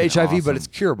diagnosed with fucking HIV, but awesome. it's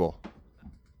curable.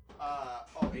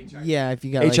 Yeah, if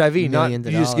you got HIV, like, not millions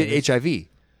you of just get dollars. HIV.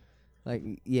 Like,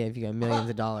 yeah, if you got millions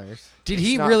of dollars. Did It's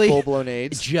he not really full-blown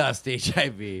AIDS. just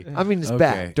HIV? I mean, it's Okay.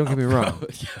 bad. Don't get me wrong.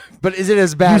 But is it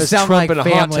as bad You as sound Trump like in a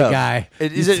hot Family tub? Guy.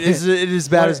 Is it as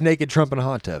bad as naked Trump in a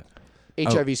hot tub?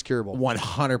 HIV's curable.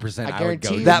 100%. I I would guarantee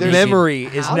go you That there's- memory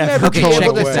is I'll never never be going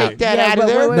able to away. take that Yeah, out of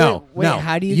wait, there. wait, No, wait, no.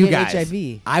 how do you you get guys,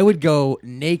 HIV? I would go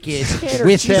naked Tanner,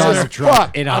 with Jesus Donald Trump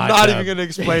fuck. in a I'm hot not tub. even going to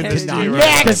explain this to you.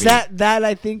 Next! Because that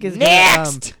I think is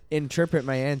Next! gonna interpret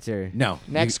my answer. No.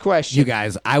 Next you, question. You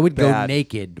guys, I would go Bad.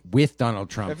 naked with Donald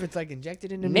Trump If it's like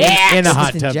injected into me, Next! in a If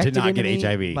hot it's tub to injected not into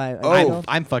get me HIV. by Oh. myself,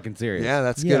 I'm fucking serious. Yeah,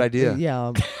 that's a yeah, good idea.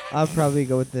 Yeah, I'll probably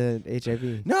go with the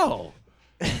HIV. No.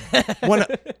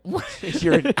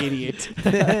 You're an idiot.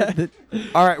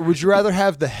 All right. Would you rather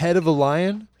have the head of a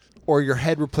lion or your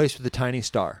head replaced with a tiny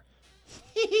star?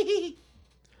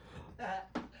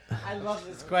 I love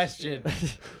this question.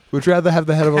 Would you rather have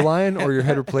the head of a lion or your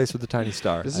head replaced with a tiny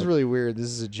star? This is really weird. This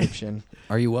is Egyptian.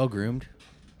 Are you well groomed?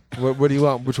 What do you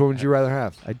want? Which one would you rather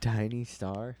have? A tiny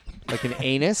star. Like an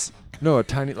anus? No, a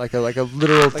tiny, like a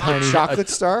literal Like tiny a chocolate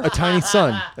star? a tiny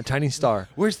sun, a tiny star.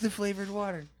 Where's the flavored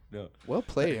water? No. Well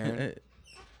played, Aaron.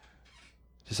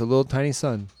 Just a little tiny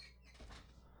sun.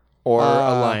 Or a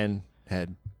lion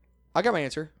head. I got my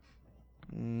answer.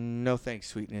 No thanks,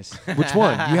 sweetness. Which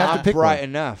one? You have to pick bright one.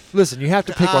 enough. Listen, you have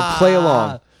to pick one. Play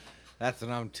along. That's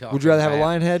what I'm talking. Would you rather have a about.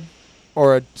 lion head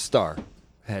or a star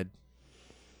head?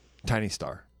 Tiny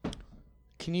star.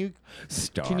 Can you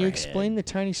Starhead. explain the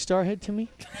tiny star head to me?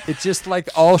 It's just like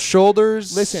all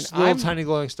shoulders. Listen, little I'm- tiny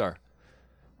glowing star.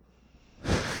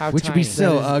 How Which would tiny? be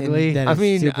so ugly. That I is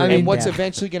mean- super I mean- And what's in-depth.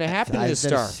 eventually going to happen to That this is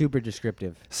star? super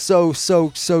descriptive. So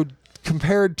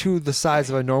compared to the size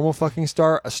of a normal fucking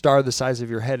star, a star the size of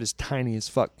your head is tiny as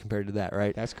fuck compared to that,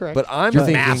 right? That's correct. But I'm Your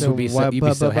thinking, mass would be so, you'd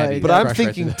be so heavy. but you'd I'm crush right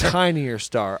thinking through the- tinier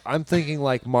star. I'm thinking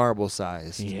like marble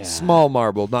size, Yeah. small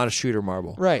marble, not a shooter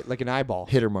marble, Right, like an eyeball.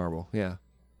 hitter marble. Yeah.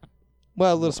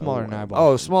 Well, a little smaller than an eyeball.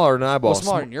 Oh, smaller than eyeball. Well,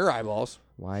 smaller than your eyeballs.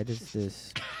 Why does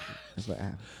this?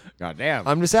 God damn.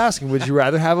 I'm just asking, would you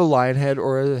rather have a lion head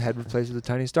or a head replaced with a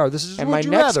tiny star? This is And would my you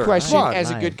next rather? question, Come on. as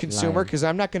a Lion, good consumer, lion. because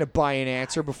I'm not going to buy an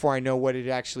answer before I know what it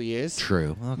actually is.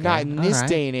 True. Okay. Not in All this right.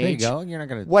 day and There you age. go. You're not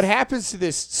gonna. What happens to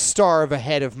this star of a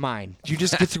head of mine? You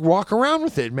just get to walk around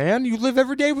with it, man. You live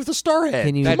every day with a star head.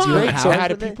 Can you? That's do you have great. So powers how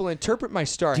do with it? people interpret my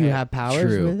star Do you head? have powers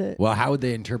True. with it? Well, how would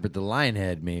they interpret the lion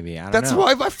head? Maybe I don't That's know.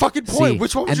 why my fucking point. See,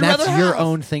 Which one would and you that's rather your have?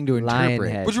 own thing to Lion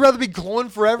interpret. head. Would you rather be glowing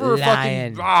forever or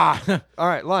Lion. fucking all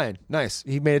right, lion. Nice.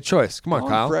 He made a choice. Come on, Gone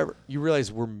Kyle. Forever. You realize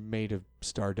we're made of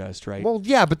stardust, right? Well,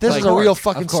 yeah, but this Like- is a real Of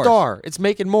fucking course. star. It's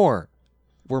making more.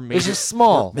 we're made. It's just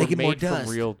small. We're Make it more made from dust.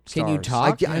 real stars. Can you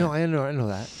talk? I know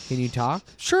that. Can you talk?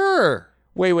 Sure.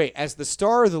 Wait. As the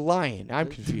star or the lion? I'm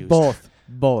confused. Both.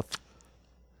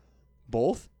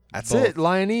 Both. That's Both. it.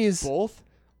 Lionese. Both.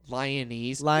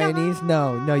 Lionese. Lionese?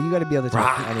 No. You got to be able to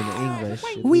talk in English.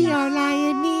 We are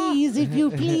lionese, if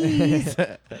you please.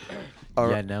 All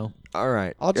Yeah, right. no. All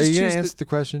right. I'll Are just you gonna choose answer the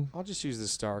question? I'll just use the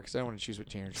star because I don't want to choose what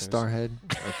Tanner chose. Starhead.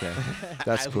 Okay,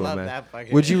 that's I cool, love man. that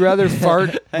fucking- Would you rather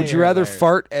fart? Would you You're rather hilarious.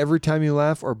 fart every time you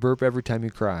laugh or burp every time you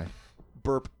cry?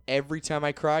 Burp every time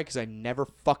I cry because I never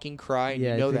fucking cry. And Yeah,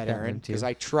 you I'd know pick that, that Aaron, one, too. because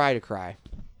I try to cry.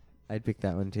 I'd pick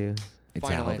that one too. It's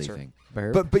Final a healthy answer. thing.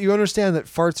 Burp. But you understand that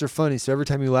farts are funny. So every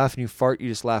time you laugh and you fart, you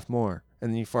just laugh more, and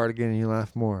then you fart again and you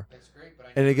laugh more. That's great, but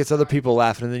And it gets other people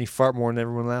laughing, and then you fart more, and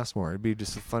everyone laughs more. It'd be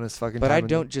just the funnest fucking. But time I in the-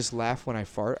 don't just laugh when I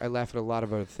fart. I laugh at a lot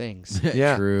of other things.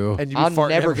 Yeah. True. And you'd be I'm farting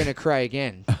never every- gonna cry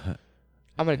again.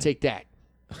 I'm gonna take that.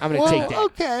 I'm gonna take that.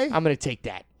 Okay. I'm gonna take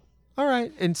that. All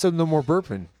right. And so no more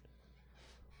burping.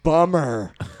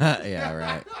 Bummer. Yeah,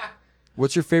 right.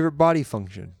 What's your favorite body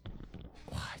function?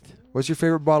 What's your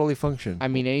favorite bodily function? I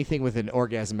mean, anything with an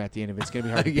orgasm at the end of it's gonna be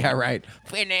hard. to Yeah, do. right.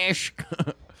 Finish.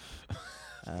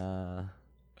 I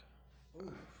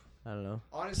don't know.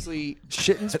 Honestly,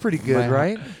 Shitting's pretty good,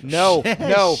 right? no,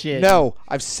 no, Shit. no.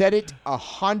 I've said it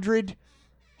 100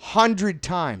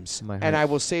 times, My and heart. I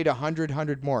will say it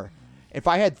 100 more. If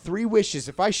I had 3 wishes,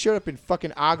 if I showed up in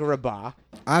fucking Agrabah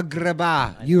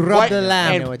Agrabah. You rub wipe- the lamp.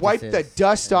 know and what wiped this the is.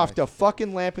 dust off the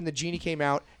fucking lamp and the genie came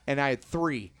out, and I had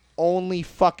 3. Only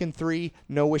fucking 3.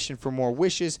 No wishing for more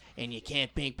wishes, and you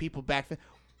can't bank people back.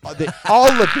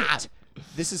 All of it.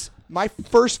 This is my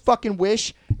first fucking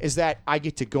wish is that I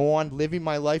get to go on living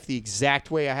my life the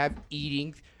exact way I have,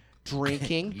 eating,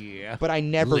 drinking, Yeah. but I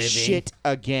never Living. shit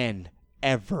again,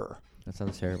 ever. That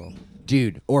sounds terrible.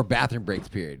 Dude, or bathroom breaks,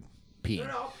 period. Pee.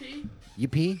 You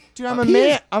pee? Dude, I'm a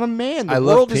man. I'm a man. The I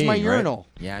love world is my peeing, right? urinal.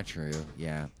 Yeah, true.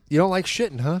 Yeah. You don't like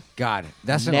shitting, huh? God,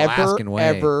 that's an Never, Alaskan way.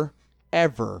 ever,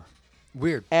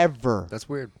 Weird. ever. That's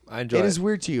weird. I enjoy it. It is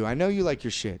weird to you. I know you like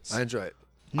your shits. I enjoy it.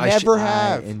 Never I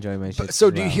have. enjoy my shit. So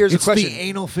as do you well. here's It's a question. the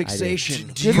anal fixation.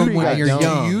 Good from for you when guys. you're Don't.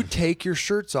 young. Do you take your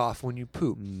shirts off when you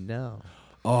poop? No.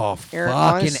 Oh, Aaron,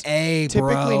 fucking honest- A, bro.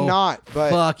 typically not, but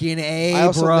fucking A, I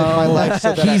also bro. live my life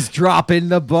so that He's dropping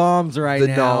the bombs right The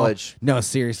now. knowledge. No,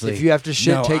 seriously. If you have to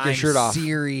shit, No, take your I'm shirt off.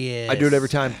 Serious. I do it every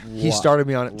time. He started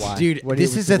me on it. Why? Dude, What do you-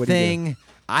 this is a what do you do? thing.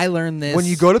 I learned this. When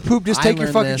you go to poop, just I take your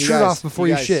learned fucking this. shirt off before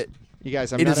you guys, shit. You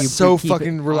guys, I'm It not is a, so keep it-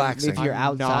 fucking relaxing. if you're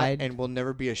I'm not outside- and will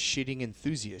never be a shitting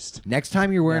enthusiast. Next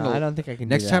time you're wearing No, a, I don't think I can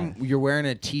do Next that. time you're wearing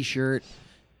a t-shirt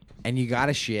and you got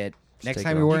to shit. Next take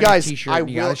time it you're off. wearing You guys, a t-shirt I and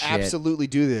you got will to shit. absolutely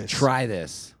do this. Try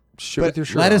this. shit with your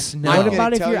shirt let off. us know. What I'm about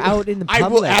gonna if tell you're you- out in the I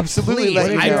public? will absolutely Please,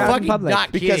 let you What if I'm you're know. out in fucking public?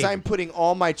 not Because kidding. I'm putting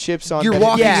all my chips on. You're that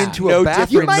walking it's into no a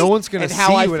bathroom. different. No one's gonna And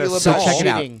how I see you in a feel So about check it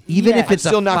out. shitting. Even Yeah. if it's I'm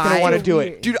still a not going to five- want to do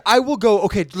it. Dude, I will go.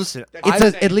 Okay, listen.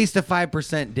 It's at least a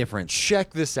 5% difference.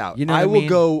 Check this out. You know I what I will mean?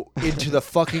 go into the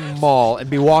fucking mall and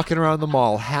be walking around the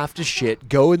mall, have to shit,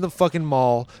 go in the fucking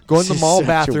mall, go in This the is mall such a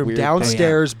bathroom, weird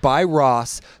downstairs, by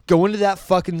Ross, go into that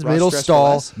fucking Ross middle Dress for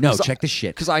stall. Less? No, check the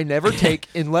shit. Because I never take,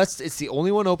 unless it's the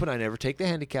only one open, I never take the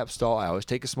handicap stall. I always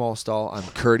take a small stall. I'm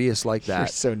courteous like You're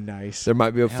that. so nice. There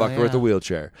might be a Hell fucker with a yeah.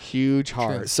 wheelchair. Huge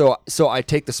heart. So I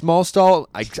take the small stall.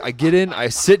 I get in. I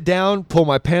sit down, pull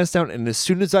my pants down, and as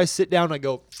soon as I sit down, I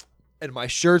go, and my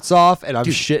shirt's off, and I'm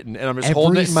shitting, and I'm just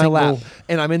holding it in my lap,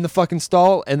 and I'm in the fucking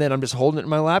stall, and then I'm just holding it in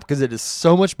my lap because it is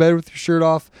so much better with your shirt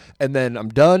off. And then I'm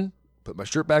done. Put my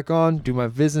shirt back on. Do my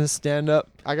business. Stand up.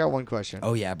 I got one question.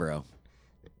 Oh yeah, bro.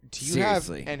 Do you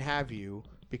Seriously. have you,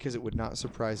 because it would not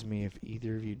surprise me if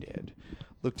either of you did,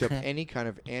 looked up any kind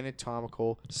of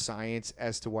anatomical science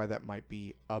as to why that might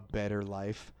be a better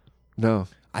life? No.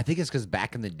 I think it's because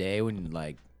back in the day when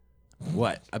like,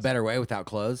 what, a better way without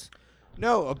clothes?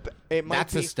 No, it might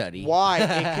That's be a study. why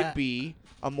it could be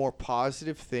a more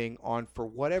positive thing on, for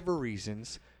whatever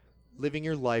reasons, living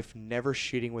your life never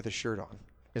shitting with a shirt on,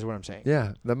 is what I'm saying.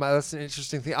 Yeah, that's an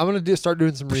interesting thing. I'm gonna start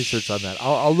doing some research on that.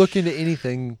 I'll look into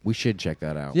anything. We should check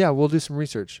that out. Yeah, we'll do some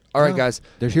research. All right, No, guys.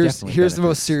 there's Here's definitely the most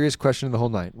benefits. serious question of the whole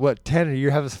night. What, Tanner? You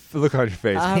have a look on your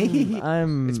face.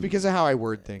 I'm It's because of how I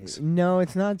word things. no,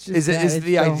 it's not just. Is it- that, is it's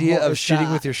the idea whole- of it's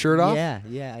shitting with your shirt off? Yeah,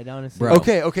 I honestly. Bro.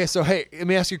 Okay. So hey, let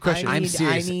me ask you a question. I I'm need-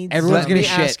 serious. need Everyone's some- gonna Let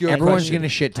me ask shit. you a Everyone's question. gonna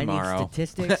shit I need tomorrow.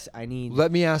 statistics. I need.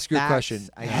 Let me ask you a facts, question.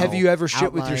 I Have need you ever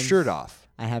shit with your outlines. shirt off?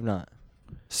 I have not.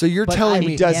 So you're But telling I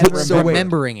me doesn't but so wait,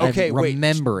 remembering it. Okay, wait.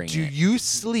 Remembering Do it. you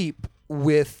sleep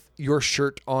with your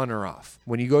shirt on or off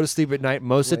when you go to sleep at night?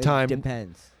 Most of the time, It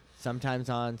depends. Sometimes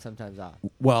on, sometimes off.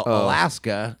 Well, Oh.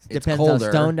 Alaska, it's Depends colder.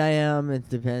 how stoned I am. It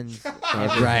depends.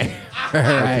 Right. You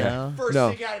Right. know? First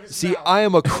no. thing out of his See, mouth. I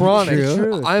am a chronic.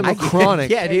 True. I am a chronic.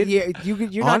 Yeah, dude.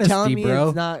 You're not Honesty, telling me bro.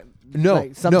 it's not. No,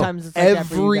 like, sometimes no. it's like that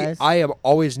for you guys. I am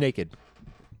always naked.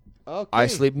 Okay. I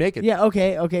sleep naked. Yeah.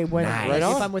 Okay. When Nice. like, Right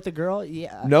if on. I'm with a girl,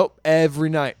 yeah. Nope. Every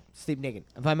night. Sleep naked.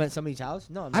 If I'm at somebody's house,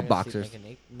 no. I'm I not gonna boxers. Sleep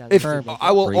naked. No, If sleep naked.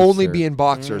 I will Briefs only or- be in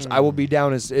boxers, I will be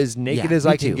down as naked Yeah, as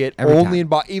me I can too. get. Every Only time. in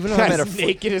box. Even if I'm at a as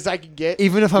naked as I can get.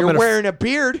 even if I'm You're at a wearing a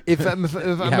beard. if I'm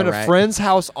Yeah, at a right. friend's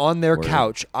house on their Word.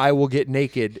 couch, I will get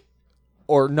naked,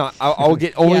 or not. I'll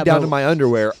get only Yeah, down but- to my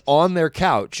underwear on their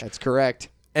couch, That's correct.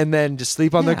 and then just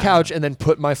sleep on their Yeah. couch, and then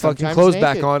put my fucking Sometimes clothes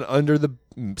back naked. on under the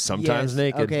sometimes Yes,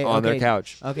 naked okay, on their okay.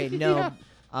 couch. Okay, no,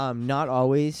 not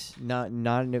always, not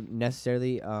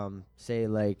necessarily. Say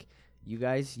like you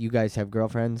guys have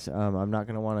girlfriends. I'm not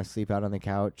gonna want to sleep out on the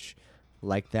couch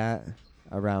like that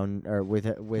around or with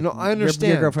No, I your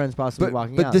understand, girlfriend's possibly but-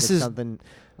 walking but out. this That's is- something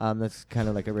that's kind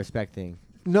of like a respect thing.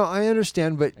 No, I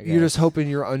understand, but I you're just guess. hoping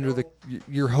you're under the.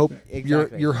 You're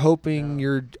Exactly. you're hoping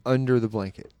you're under the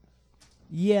blanket.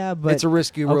 Yeah, but It's a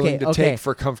risk you're willing to take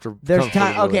for comfort. There's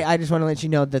time. comfortability. Okay, I just want to let you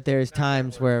know that there's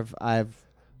times where I've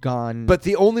gone. But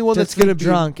the only one to that's gonna sleep be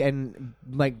drunk and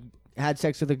like had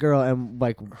sex with a girl and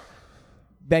like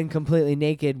been completely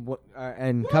naked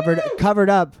and covered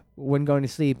up when going to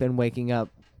sleep and waking up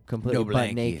completely No butt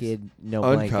blankies. naked, no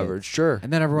uncovered. blanket. Sure.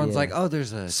 And then everyone's Yeah. like, "Oh,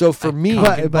 there's a." So for me,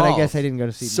 But I guess I didn't go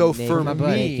to sleep. So naked, for me,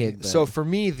 naked, so but- for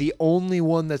me, the only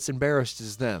one that's embarrassed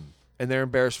is them, and they're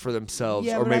embarrassed for themselves,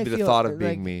 Yeah, or but I maybe the feel thought of like-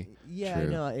 being me. Yeah, I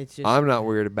True. know. It's just I'm not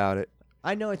weird about it.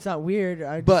 I know it's not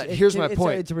weird. But here's my it's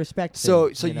point. It's a respect. So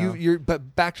thing, so you know? you're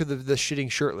but back to the shitting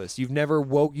shirtless. You've never.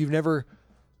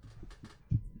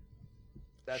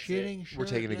 That's Shitting it. We're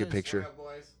taking a good shirtless. picture.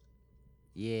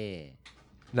 Yeah.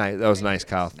 Nice. That was nice,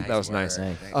 Kyle. Nice that was work. nice.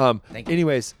 Nice. Thank you.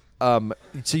 Anyways,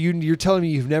 so you're telling me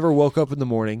you've never woke up in the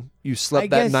morning, you slept I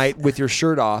that guess- night with your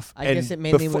shirt off, I and guess it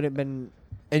mainly befo- would have been.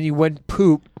 and you went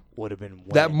poop Would have been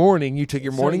that morning. You took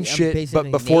your So morning I'm shit, but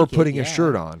basically before naked, putting a yeah.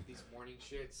 shirt on.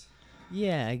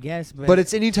 Yeah, I guess. But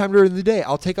it's any time during the day.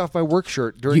 I'll take off my work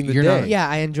shirt during the you're day. not- Yeah,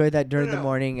 I enjoy that during the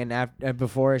morning and after,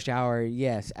 before a shower.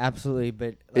 Yes, absolutely.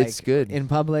 But like, It's good. in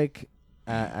public,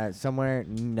 somewhere.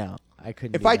 No, I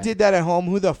couldn't. If do I that. did that at home,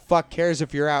 who the fuck cares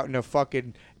if you're out in a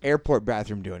fucking airport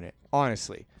bathroom doing it?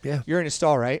 Honestly. Yeah. You're in a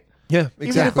stall, right? Yeah, Even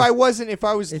exactly. if I wasn't, if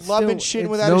I was It's loving still- shitting it's-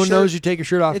 without no a one shirt, knows you take your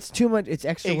shirt off. It's too much. It's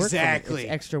extra work. For Exactly. me.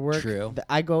 It's extra work. True.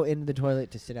 I go into the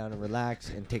toilet to sit down and relax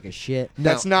and take a shit.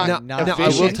 That's not now, I will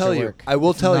efficient. tell you. Work. I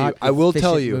will It's tell you. not I will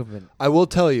tell efficient you. movement. I will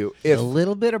tell you. If a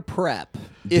little bit of prep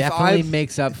if definitely I've-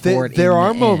 makes up th- for it. there in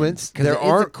are the moments. End, 'cause There it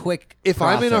is are a quick. If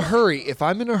I'm in a process.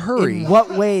 hurry, In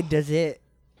what way does it?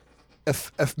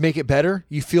 if make it better,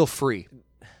 you feel free.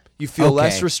 You feel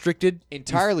less Okay. restricted.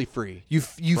 Entirely free. You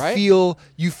Right?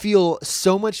 feel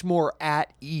so much more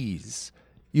at ease.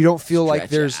 You don't feel like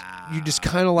there's. You just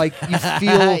kind of like you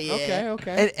feel.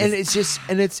 Okay. And it's just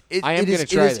I am gonna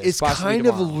try this, It's possibly kind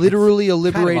of tomorrow. literally a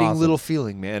liberating awesome. little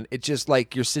feeling, man. It's just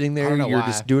like you're sitting there, don't know you're why.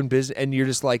 just doing business, and you're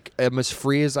just like, I'm as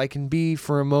free as I can be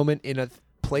for a moment in a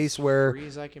place where Free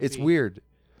as I can it's be. weird.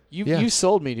 You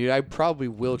sold me, dude. I probably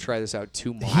will try this out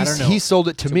tomorrow. I don't know. He sold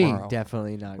it to Tomorrow.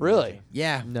 Definitely not. Really?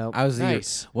 Yeah. Nope. I was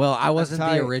Nice. I wasn't the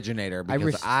sorry. originator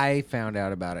because I found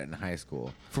out about it in high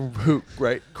school. From who?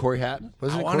 Right? Corey Hatton?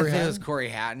 Wasn't I it want to Corey say it Hatton? was Corey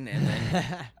Hatton, and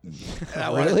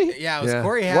then Really? Yeah, it was Yeah.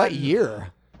 Corey Hatton. What year?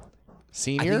 I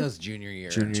Senior? think it was junior year.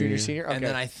 Junior, senior? Okay. And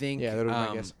then I think, Yeah, that would have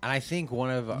been my guess. and I think one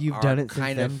of You've our done it since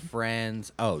kind of then?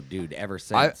 friends. Oh, dude, ever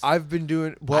since I've been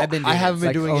doing. Well, I've been I doing haven't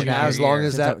it been Like doing it 09 as long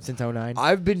as since that. since 09.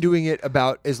 I've been doing it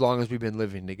about as long as we've been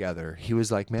living together. He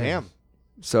was like, man. Damn.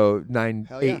 So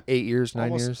Hell yeah. 8 years, 9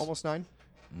 almost, years. Almost 9.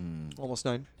 Almost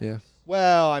 9. Yeah.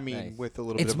 Well, I mean, Nice. with a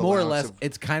little it's bit of more or allowance less. of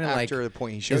It's kind of like after the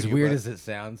point he showed as you. weird but- as it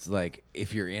sounds. Like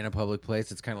if you're in a public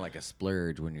place, it's kind of like a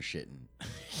splurge when you're shitting.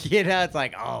 You know, it's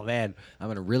like, oh man, I'm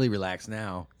gonna really relax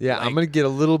now. Yeah, Like, I'm gonna get a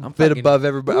little I'm bit fucking- above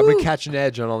everybody. I'm Woo! gonna catch an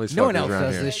edge on all these. No one fuckers else around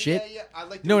does here. this shit. Yeah, I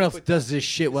like No one else does this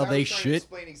shit while they shit.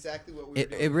 Explain exactly what we were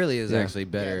doing. It really is Yeah. actually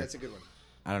better. Yeah, that's a good one.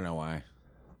 I don't know why.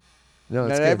 No, it's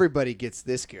Not good. everybody gets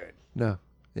this good. No,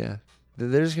 yeah,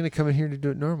 they're just gonna come in here to do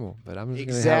it normal, but I'm just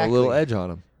gonna have a little Exactly. edge on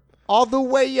them. All the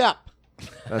way up.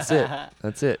 That's it.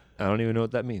 That's it. I don't even know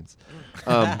what that means.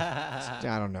 I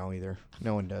don't know either.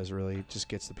 No one does really. It just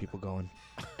gets the people going.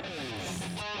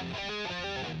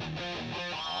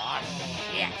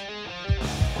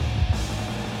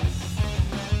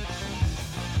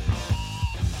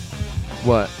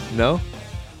 What? No?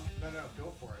 No,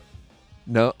 go for it.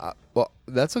 No. Well,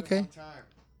 that's okay.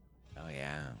 Oh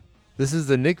yeah. This is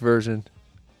the Nick version,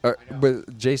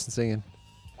 with Jason singing.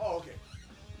 Oh, okay.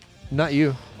 Not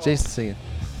you. Jason singing.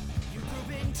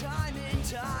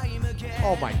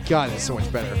 Oh my God, that's so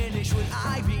much better.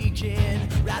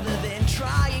 Rather than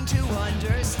trying to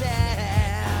understand,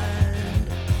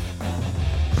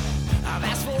 I've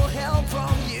asked for help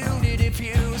from you to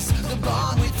diffuse the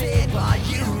bond within, but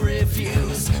you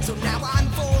refuse. So now I'm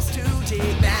forced to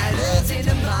take matters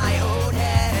into my own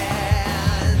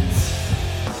hands.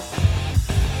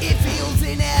 It feels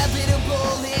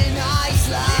inevitable and I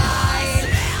slide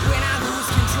when I lose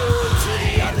control to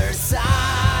the other side.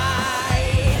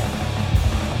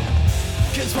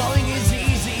 'Cause falling is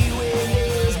easy when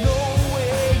there's no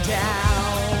way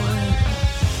down.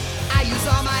 I use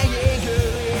all my anger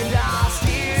and I'll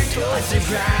steer towards the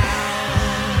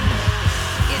ground.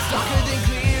 It's darker than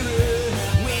clearer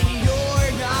when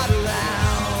you're not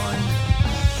around.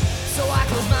 So I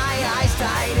close my eyes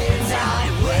tight and I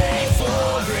wait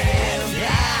for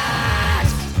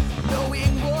impact.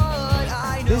 Knowing what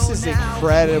I know This is now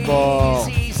incredible.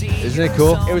 Isn't it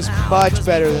cool? It was much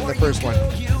better than the first one.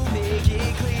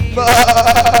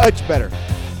 Much better.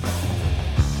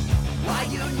 Why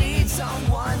you need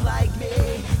someone like me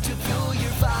to fuel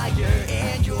your fire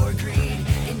and your greed,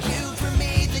 and you for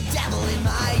me the devil in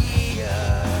my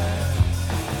ear.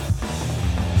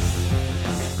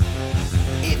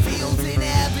 It feels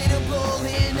inevitable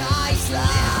and I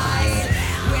slide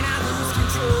when I lose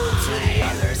control to the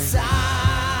other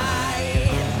side.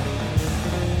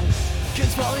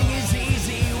 'Cause falling is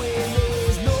easy when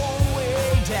there's no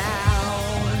way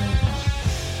down.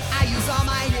 I use all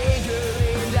my anger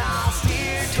and I'll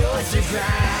steer towards the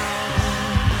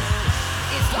ground.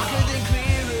 It's darker than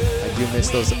clearer. I do miss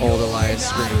those old Elias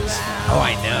screams. Oh,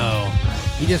 I know.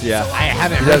 He just. Yeah. I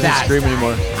haven't He heard doesn't that. scream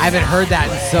anymore. I haven't heard that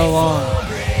in so long.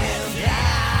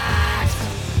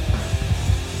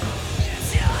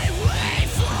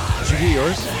 Did you get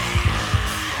yours?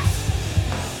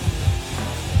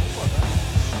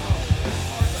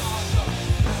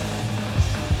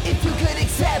 If you could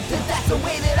accept that that's the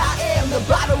way that I am, the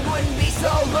bottle wouldn't be so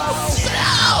low.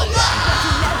 But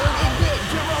you never admit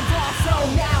your own fault, so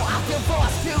now I feel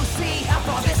forced to see how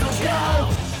far this will go.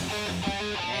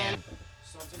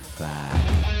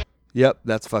 Yep,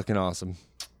 that's fucking awesome.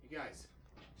 You guys,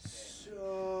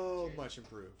 so much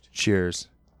improved. Cheers.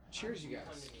 Cheers, you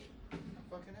guys.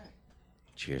 Fucking A.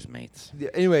 Cheers, mates. Yeah,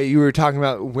 anyway, you were talking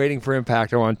about waiting for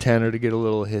impact. I want Tanner to get a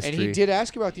little And history. he did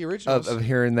ask about the originals. of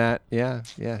hearing that. Yeah,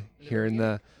 hearing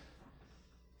that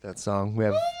song. We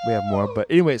have more, but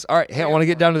anyways, all right. Hey, I want to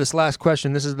get down to this last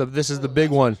question. This is the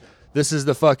big one. This is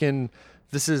the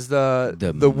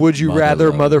would you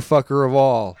rather motherfucker of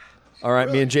all. All right,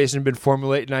 me and Jason have been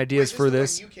formulating ideas for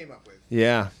this. You came up with.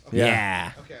 Yeah.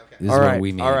 Yeah. Okay. This All is right. what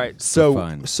we made. All right. for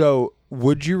fun. So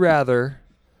would you rather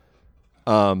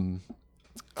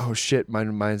Oh shit,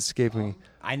 mine's escaping me.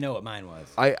 I know what mine was.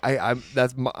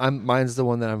 Mine's the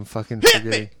one that I'm fucking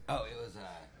forgetting. Oh, it was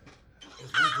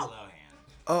Lindsay Lohan.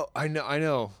 Oh, I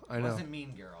know. It wasn't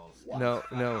Mean Girls.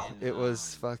 No, it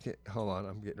was fucking. Hold on,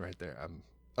 I'm getting right there.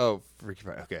 Oh, Freaky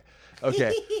Friday.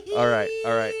 Okay. All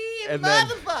right. And then,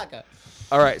 Motherfucker.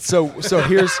 all right. So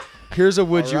here's a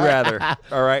would you rather.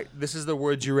 All right. This is the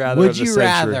would you rather. Would of the you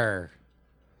century. rather?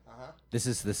 This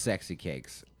is the sexy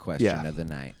cakes question of the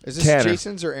night. Is this Tanner.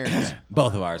 Jason's or Aaron's?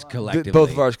 Both of ours collectively.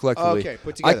 Both of ours collectively. Okay,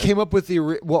 put I together. came up with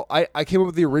I came up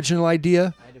with the original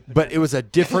idea, but it was a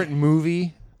different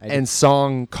movie and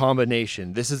song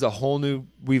combination. This is a whole new.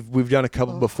 We've done a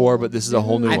couple before, but this is a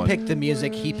whole new I one. picked the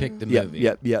music. He picked the Yep, movie.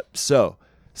 Yep.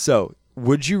 So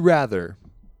would you rather,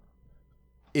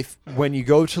 if when you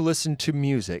go to listen to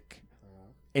music,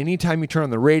 anytime you turn on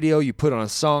the radio, you put on a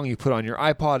song, you put on your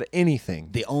iPod, anything.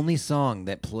 The only song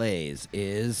that plays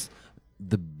is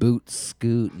the Boot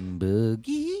Scootin'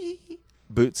 Boogie.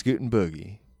 Boot Scootin'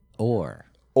 Boogie.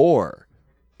 Or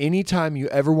anytime you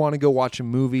ever want to go watch a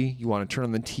movie, you want to turn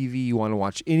on the TV, you want to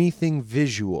watch anything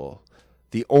visual,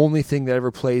 the only thing that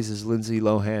ever plays is Lindsay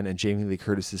Lohan and Jamie Lee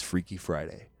Curtis's Freaky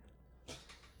Friday.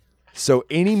 So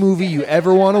any movie you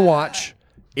ever want to watch,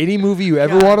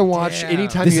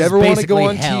 anytime you ever want to go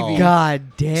on TV.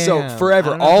 God damn. So I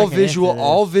forever, don't know if I can answer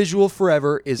all this. visual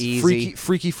forever is Easy.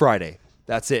 Freaky Friday.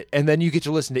 That's it. And then you get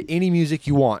to listen to any music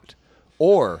you want.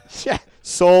 Or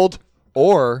Sold.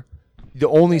 Or the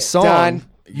only song Done.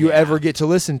 you ever get to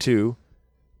listen to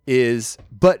is,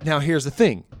 but now here's the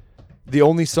thing. The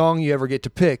only song you ever get to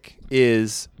pick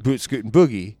is Boot Scootin'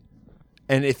 Boogie.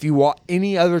 And if you walk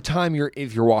any other time,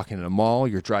 if you're walking in a mall,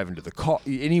 you're driving to the car,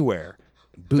 anywhere.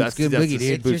 Boot Scootin' Boogie,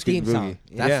 dude. It's your theme song.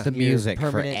 That's the Your music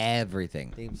for permanent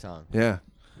everything. Theme song. Yeah.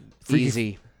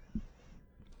 Easy.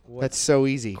 That's so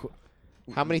easy.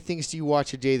 How many things do you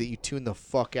watch a day that you tune the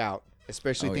fuck out?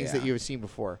 Especially things that you have seen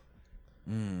before.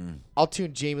 I'll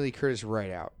tune Jamie Lee Curtis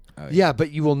right out. Yeah,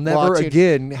 but you will never I'll tune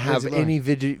again have Lindsay Lohan. any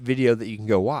video that you can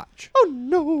go watch. Oh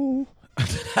no!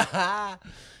 I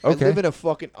Okay. live in a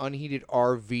fucking unheated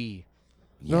RV.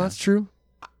 No, that's true.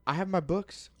 I have my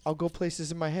books. I'll go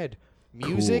places in my head.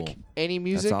 Music, Cool. any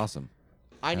music. That's awesome.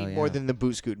 I need Hell more yeah. than the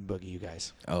Boot Scootin' Boogie, you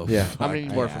guys. Oh, Yeah. I'm gonna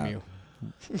need more from you.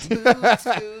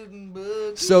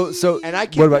 So And I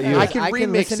can. what about you? I can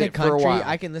remix listen to it for a country. while.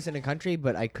 I can listen to country,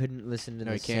 but I couldn't listen to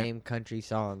No, the you can't. same country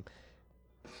song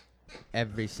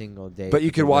every single day. But you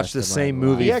for could watch rest the of my same life.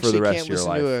 movie You for actually the rest can't of your listen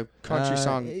life. to a country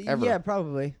song ever. Yeah,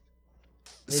 probably.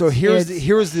 So It's-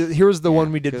 here's the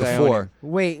one we did 'cause I own before. him.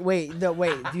 Wait.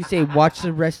 You say watch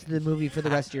the rest of the movie for the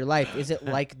rest of your life. Is it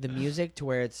like the music to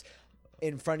where it's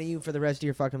in front of you for the rest of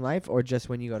your fucking life, or just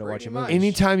when you go to watch a movie?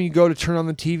 Anytime you go to turn on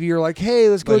the TV, you're like, "Hey,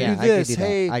 let's go Yeah, do this." I could do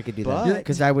Hey, that. I could do but- that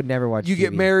because I would never watch. you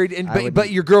get TV. married, and I but, would- but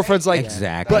your girlfriend's like,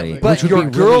 Exactly. But Which would your be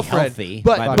really girlfriend, healthy,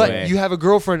 by the but way. you have a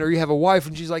girlfriend or you have a wife,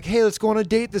 and she's like, "Hey, let's go on a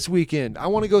date this weekend. I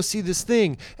want to go see this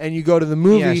thing." And you go to the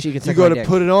movie, she can you suck go my to dick.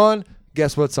 put it on.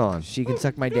 Guess what's on? She can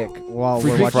suck my dick while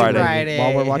Freaky we're watching Friday.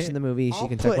 while we're watching the movie. She I'll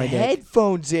can suck put my dick.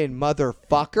 headphones in,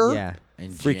 motherfucker. Yeah,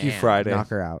 And Freaky jam. Friday. knock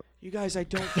her out. You guys, I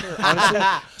don't care. Honestly,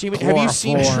 Jamie, have you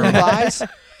seen True Lies?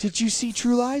 Did you see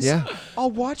True Lies? Yeah.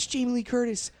 I'll watch Jamie Lee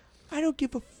Curtis. I don't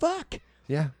give a fuck.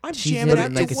 Yeah, I'm She's jamming in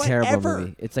out like to a terrible whatever.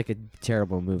 movie. It's like a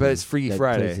terrible movie. But it's Freaky that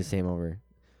Friday. plays the same over.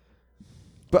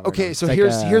 but okay. So It's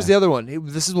like here's the other one.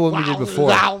 This is the one we did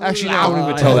before. Actually, no, I won't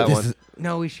even tell that one.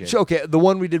 No, we should. Okay, the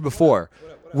one we did before.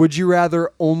 Would you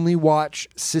rather only watch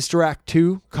Sister Act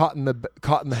 2, Caught in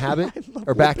the Habit,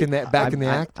 or Back in the Act?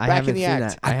 I Back haven't in the seen Act.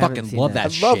 that. I haven't fucking seen love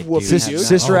that. that I love shit, Whoopi, dude. dude.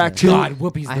 Sister Oh, Act 2, God,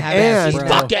 Whoopi's the I haven't best, seen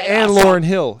bro.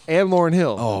 and Lauryn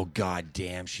Hill, Oh, god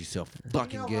damn, she's so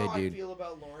fucking good, dude.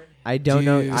 I don't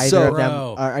know Dude, either so- of them.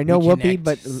 Bro, I know we Whoopi, connect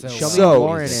but so show me So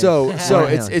Lauren. so and so Lauryn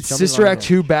it's Hill. it's Show me Sister Lauryn Act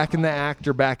Hill. 2, Back in the Act,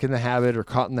 or Back in the Habit, or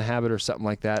Caught in the Habit, or something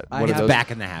like that. I One of have- those.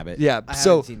 Back in the Habit. Yeah, I so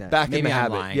haven't seen that. Back in Maybe the I'm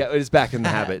Habit. lying. Yeah, it is Back in the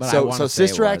Habit. But I So wanna say it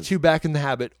Sister Act was. 2, Back in the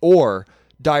Habit, or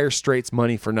Dire Straits,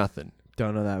 Money for Nothing.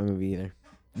 Don't know that movie either.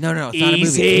 No, it's not a movie.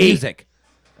 It's Easy. music.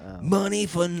 Money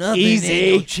for nothing.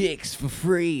 Easy. And no chicks for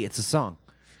free. It's a song.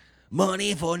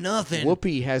 Money for nothing.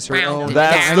 Whoopi has her Round own. and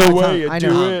That's down. the way you I do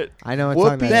know. it. I know it's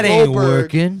on Whoopi That that. ain't Goldberg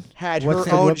working. had What's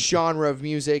her the own Whoop- genre of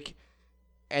music,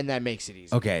 and that makes it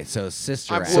easy. Okay, so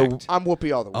Sister I'm, Act. Whoop- I'm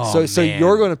Whoopi all the way. Oh, So man.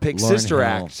 you're going to pick Lauryn Sister Hill.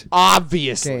 Act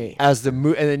Obviously. Okay. as the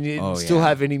and then you Oh, still yeah.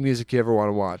 have any music you ever want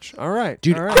to watch. All right,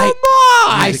 Dude, all right.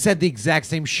 I said the exact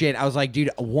same shit. I was like,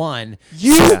 dude, You,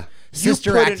 Yeah.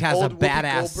 Sister you put Act an has a old Whoopi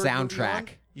badass Goldberg movie on, soundtrack.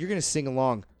 You're gonna sing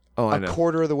along. Oh, I a know.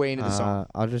 quarter of the way into the song.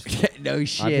 I'll just No I'll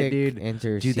shit, pick dude.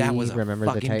 Enter Dude, that C, was a Remember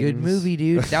the fucking good Titans. movie,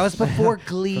 dude. That was before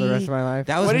Glee. For the rest of my life.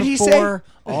 That was What did he say? before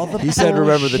all the He said,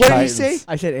 "Remember the What did he Titans." say?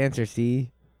 I said Answer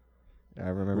C.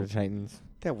 Remember the Titans?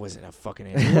 That wasn't a fucking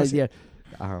answer. Was it?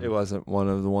 Yeah. It wasn't one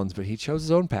of the ones, but he chose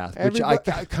his own path, which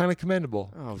Everybody- kind of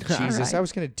commendable. Oh Jesus! I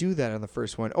was gonna do that on the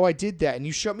first one. Oh, I did that, and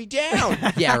you shut me down.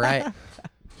 Yeah, right.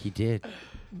 He did.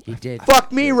 He did.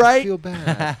 Fuck me, right? I feel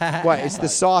bad. What? It's the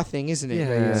Saw thing, isn't it?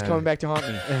 Yeah. It's coming back to haunt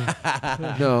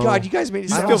me. No. God, you guys made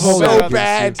it I sound feel so bad.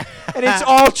 bad, and it's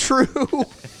all true.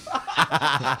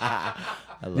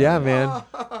 Yeah, man.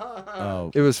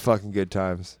 Oh, It was fucking good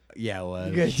times. yeah, it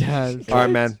was. Good times. All right,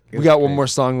 man. We got one more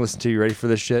song to listen to. You ready for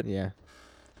this shit? Yeah.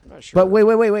 I'm not sure.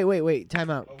 But wait. Time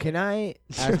out. Can I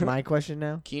ask my question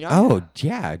now? Keenan? Oh,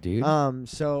 yeah, dude.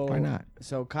 So Why not?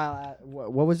 So Kyle,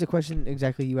 what was the question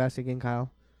exactly you asked again,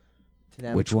 Kyle? To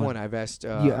them? Which one? I've asked You,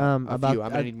 a about few.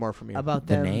 I'm gonna need more from you. about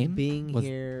The them name? being Was-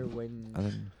 here when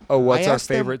Oh, what's I our asked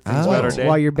them favorite things Oh. about our day?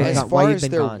 while you're been as gone, far while you've as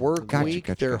been their gone. work Gotcha, week,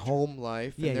 gotcha, their gotcha. home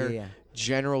life, Yeah, and their yeah.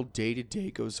 general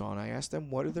day-to-day goes on. I asked them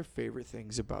what are their favorite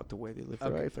things about the way they live their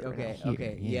life right now.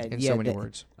 Yeah. In so many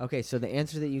words. Okay, so the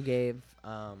answer that you gave,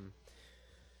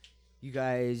 you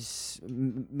guys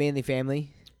mainly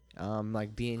family,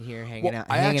 like being here, hanging out.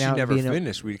 I hanging actually out, never being a-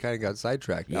 finished. We kind of got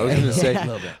sidetracked. I was gonna say a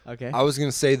little bit. Okay. I was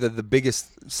gonna say that the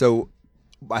biggest. So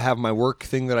I have my work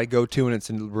thing that I go to, and it's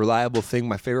a reliable thing.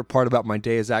 My favorite part about my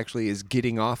day is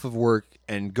getting off of work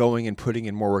and going and putting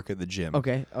in more work at the gym.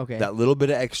 Okay. That little bit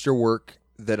of extra work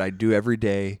that I do every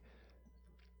day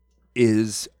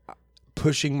is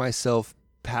pushing myself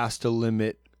past a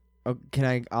limit. Oh, can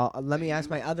I? Let me ask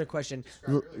my other question.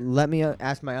 Let me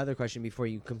ask my other question before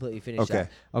you completely finish. Okay.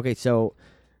 That. Okay. So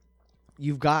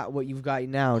you've got what you've got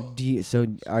now. So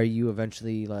are you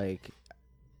eventually like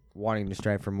wanting to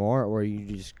strive for more, or are you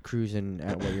just cruising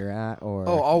at where you're at? Or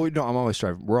I'm always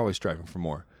striving. We're always striving for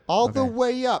more. All the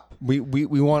way up. We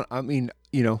want. I mean,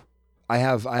 I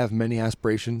have many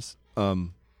aspirations.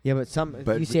 yeah,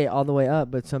 but you say all the way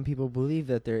up, but some people believe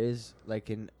that there is like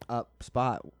an up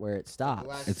spot where it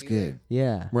stops. It's good.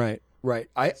 Yeah. Right.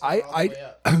 I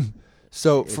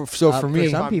so for me,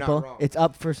 some people, it's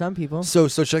up for some people. So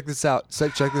check this out.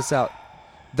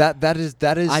 That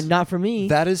is. I'm not for me.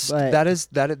 That is but- that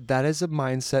is a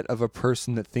mindset of a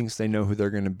person that thinks they know who they're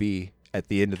going to be at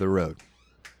the end of the road.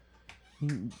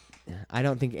 I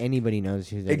don't think anybody knows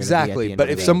who they're Exactly, gonna be at but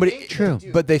the end if of somebody, True.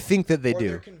 but they think that they Or do.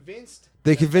 they're convinced.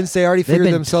 They convinced they already They've figured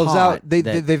been themselves taught out.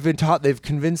 that- They've been taught. They've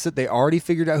convinced that they already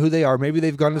figured out who they are. Maybe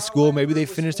they've gone to school. Maybe they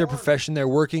finished their profession. They're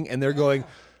working, and they're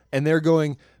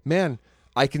going, man,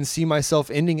 I can see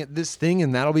myself ending at this thing,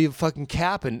 and that'll be a fucking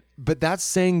cap. But that's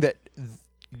saying that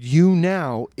you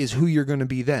now is who you're going to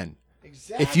be then.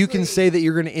 Exactly. If you can say that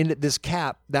you're going to end at this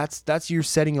cap, that's you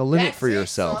setting a limit for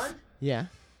yourself. Yeah.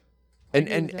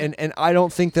 And I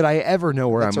don't think that I ever know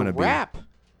where That's I'm a going to be. wrap.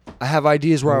 I have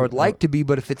ideas where I would like to be,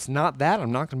 but if it's not that,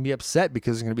 I'm not going to be upset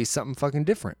because it's going to be something fucking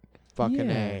different. Fucking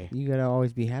Yeah. A. You gotta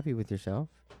always be happy with yourself,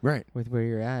 Right. with where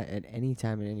you're at any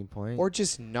time, at any point. Or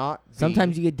just not.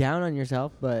 Sometimes you get down on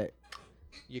yourself, but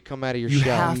you come out of your You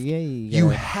shell. have yeah, you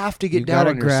gotta- have to get you down gotta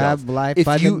on yourself. grab life If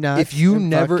by the you nuts if you and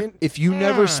never fucking- if you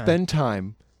never spend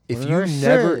time if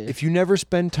you never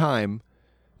spend time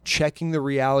checking the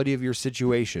reality of your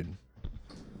situation,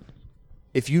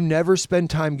 if you never spend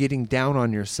time getting down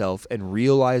on yourself and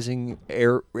realizing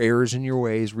errors in your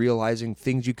ways, realizing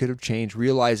things you could have changed,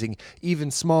 realizing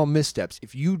even small missteps,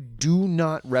 if you do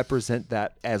not represent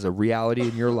that as a reality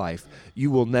in your life, you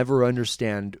will never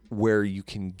understand where you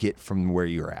can get from where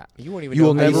you're at. You won't even You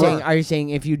know will who you never. Are you saying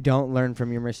if you don't learn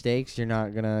from your mistakes, you're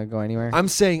not gonna go anywhere? I'm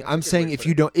saying if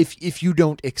you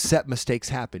don't accept mistakes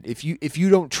happen, if you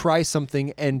don't try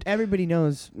something and Everybody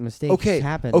knows mistakes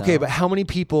happen. okay, though. but how many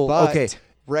people? But okay,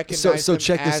 recognize so them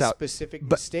check this as out. specific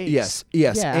But mistakes.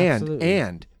 yes, Yeah, and absolutely.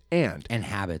 and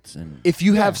habits and if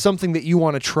you have something that you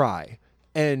want to try,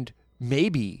 and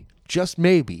maybe just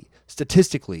maybe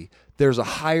statistically there's a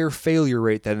higher failure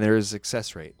rate than there is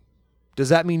success rate. Does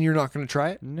that mean you're not going to try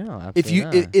it? No, If you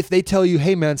absolutely not. if they tell you,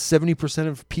 hey man, 70%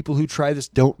 of people who try this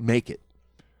don't make it.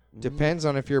 Depends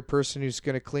on if you're a person who's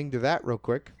going to cling to that real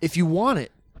quick. If you want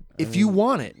it, if you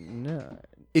want it, no.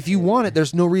 if you want it,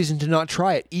 there's no reason to not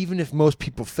try it, even if most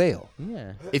people fail.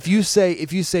 Yeah. If you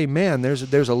say, man, there's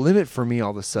a limit for me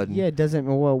all of a sudden. Yeah, it doesn't.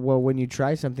 Well, when you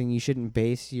try something, you shouldn't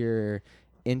base your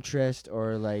interest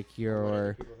or like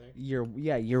your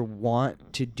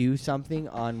want to do something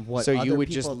on what So other you would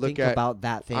people just look think at about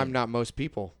that thing. I'm not most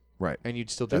people. Right. And you'd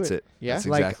still do That's it. Yeah. That's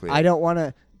like, exactly I it. don't want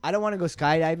to go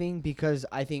skydiving because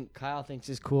I think Kyle thinks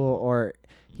it's cool or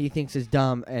he thinks it's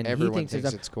dumb and Everyone he thinks thinks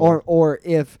it's it's cool. Or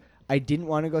if I didn't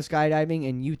want to go skydiving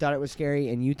and you thought it was scary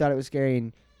and you thought it was scary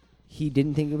and he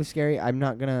didn't think it was scary, I'm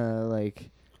not gonna like.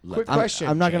 Quick I'm, question.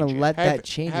 I'm not gonna let Have- that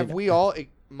change. Have it. we all,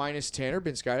 minus Tanner,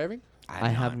 been skydiving? I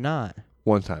have not.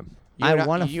 One time. I and I-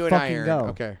 want to you and I, fucking Aaron. go.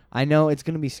 Okay. I know it's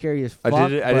gonna be scary as fuck. I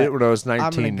did it when I was I'm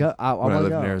 19 gonna go. I when I wanna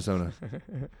lived in go. Arizona.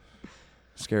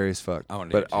 Scary as fuck, I wanna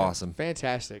do it but too. awesome.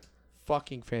 Fantastic.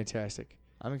 Fucking fantastic.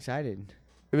 I'm excited.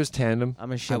 It was tandem. I'm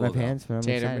gonna I shit my will go. pants, but I'm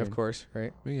Tandem, excited. of course,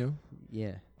 right? You know,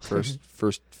 Yeah.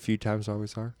 first few times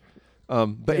always are.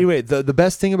 But anyway, the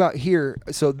best thing about here,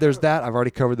 so there's that. I've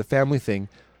already covered the family thing.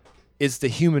 Is the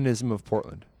humanism of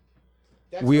Portland.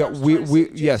 We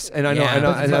yes, and I know, Yeah, and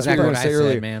that's that's what exactly I was what going to I say said,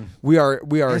 earlier. man. We are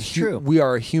That's true. we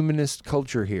are a humanist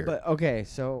culture here. But okay,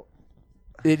 so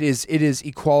It is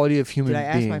equality of human did I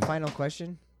ask being. my final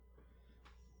question?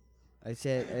 I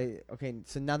said, okay,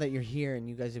 so now that you're here and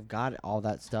you guys have got all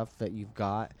that stuff that you've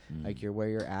got, like you're where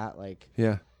you're at, like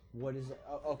Yeah. what is it?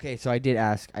 Okay, so I did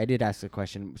ask the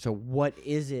question. So what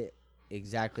is it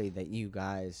exactly that you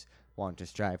guys want to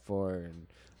strive for and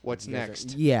What's you guys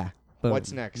next? Yeah. boom.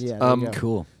 What's next? Yeah. there you go.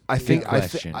 Cool. I think Good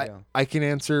question. I can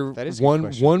answer That is a good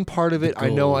question. one part of it. The I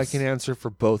know I goals. can answer for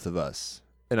both of us,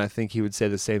 and I think he would say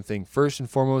the same thing. First and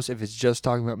foremost, if it's just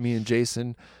talking about me and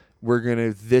Jason, we're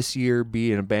gonna this year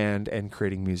be in a band and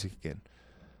creating music again.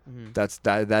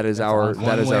 That is our awesome.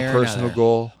 that is One our way or personal another.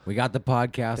 goal. We got the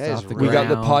podcast That is off the We ground.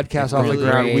 got the podcast It's off the really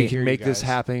ground. We great. can make this guys.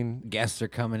 happen. Guests are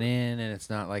coming in, and it's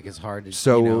not like it's hard to.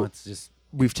 So, you know, it's just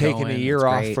We've taken a going, year it's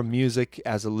off great. from music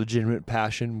as a legitimate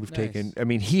passion. We've Nice. taken. I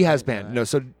mean, he has band. No,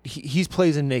 so he's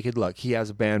plays in Naked Luck. He has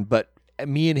a band, but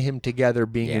me and him together,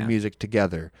 being Yeah. in music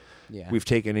together, Yeah. we've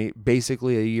taken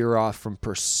basically a year off from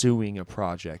pursuing a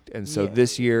project, and so Yeah.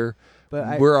 this year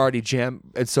But we're already jammed.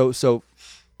 And so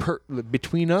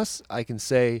between us, I can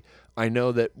say I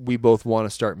know that we both want to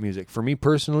start music. For me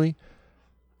personally,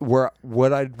 what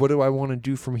do I want to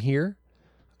do from here?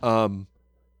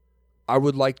 I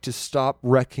would like to stop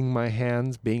wrecking my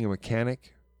hands being a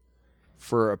mechanic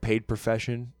for a paid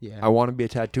profession. Yeah. I want to be a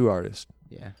tattoo artist.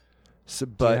 Yeah. So,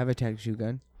 Do you but have a tattoo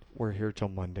gun? We're here till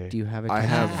Monday. Do you have a I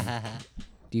tattoo have gun?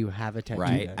 Do you have a tattoo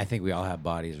right. gun? I think we all have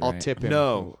bodies. I'll Right? tip him.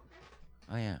 no.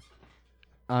 Oh yeah.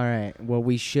 All right. Well,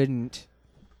 we shouldn't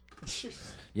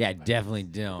Yeah, definitely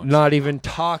don't. Not even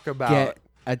talk about get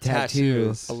a tattoo.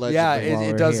 tattoos. Allegedly. Yeah, while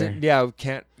it we're doesn't. here. Yeah,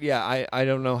 can't. Yeah, I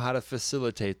don't know how to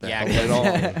facilitate that Yeah, at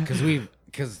all.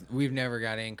 because we've never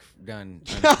got ink done.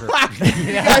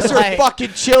 You guys are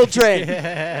fucking children.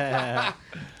 Yeah.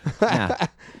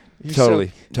 You're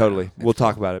Totally. We'll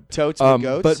talk about it. Totes and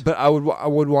goats. But I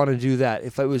would want to do that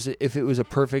if it was a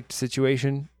perfect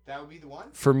situation That would be the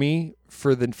one. for me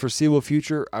for the foreseeable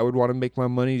future. I would want to make my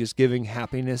money just giving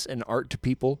happiness and art to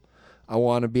people. I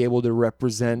want to be able to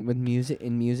represent With music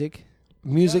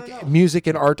music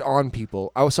and art on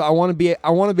people. So I want to be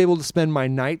able to spend my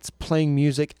nights playing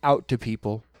music out to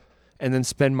people, and then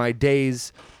spend my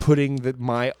days putting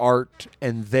my art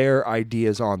and their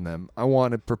ideas on them. I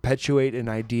want to perpetuate an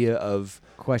idea of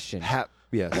question.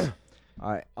 yes.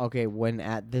 All right. Okay. When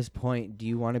at this point, do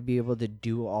you want to be able to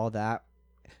do all that?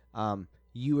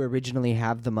 You originally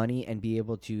have the money and be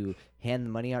able to hand the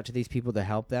money out to these people to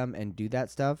help them and do that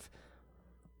stuff.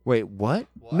 Wait, what?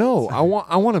 No, I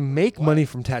want to make money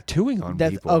from tattooing on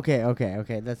That's people. okay.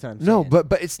 That's what I'm saying. No,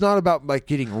 but it's not about like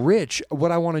getting rich.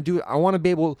 What I want to do, I want to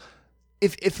be able.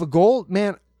 If a goal,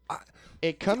 man,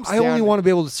 It comes. I only want to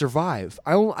be able to survive.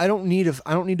 I don't need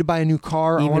to buy a new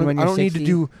car. Even when I you're don't need to 60?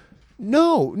 do.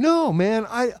 No, man.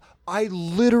 I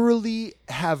literally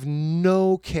have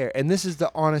no care, and this is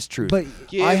the honest truth. But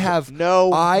I have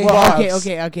no. I Well, have,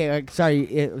 okay.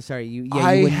 Sorry. You. Yeah,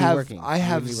 I you wouldn't have be working. I You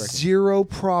have wouldn't be working. zero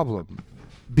problem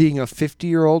being a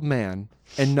 50-year-old man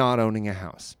and not owning a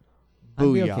house. I'd be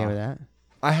Booyah. okay with that.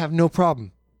 I have no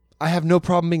problem. I have no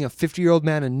problem being a 50-year-old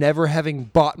man and never having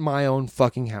bought my own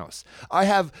fucking house. I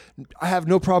have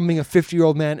no problem being a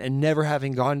 50-year-old man and never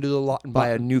having gone to the lot and buy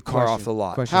a new car off the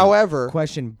lot. Question. However,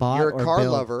 Question: Bought you're or a car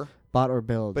build? lover, Bought or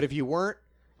build? but if you weren't,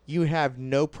 you have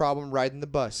no problem riding the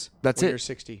bus. That's when it. You're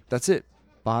 60. That's it.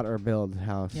 Bought or build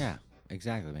house? Yeah,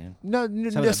 exactly, man. No, Some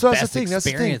of so the that's best the thing. That's the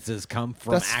thing. experiences come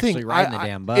from That's the actually thing. riding the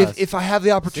damn bus. If I have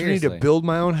the opportunity Seriously. to build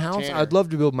my own house, Tanner. I'd love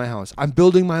to build my house. I'm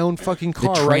building my own fucking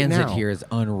car the right transit now. here is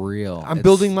unreal. I'm It's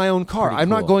building my own car. pretty I'm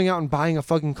not cool. going out and buying a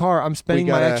fucking car. I'm spending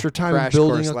We my got a extra time crash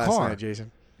building course a last car. night,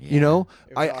 Jason. You know,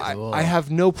 It was I awesome.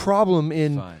 have no problem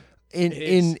in Fun.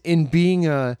 in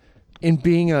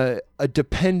being a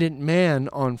dependent man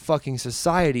on fucking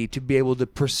society to be able to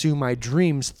pursue my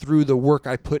dreams through the work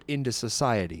I put into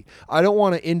society. I don't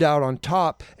want to end out on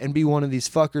top and be one of these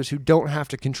fuckers who don't have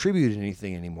to contribute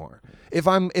anything anymore. If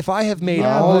I have made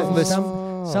Yeah, all but of this,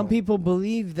 some people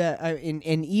believe that,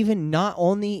 and even not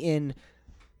only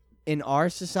in our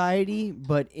society,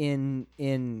 but in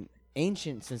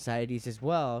ancient societies as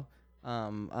well,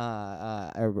 Rome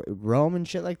and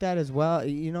shit like that as well.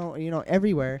 You know,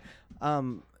 everywhere.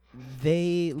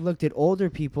 they looked at older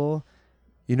people.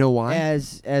 You know why?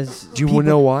 As do you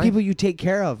know why? People you take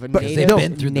care of. And But native, they've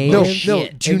been through the no.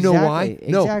 shit. Do you know why?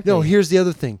 Exactly. No. Here's the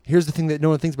other thing. Here's the thing that no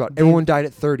one thinks about. Everyone died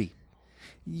at 30.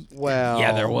 Well,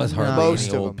 Yeah, there was hardly most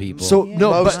any of old them. people. So Yeah,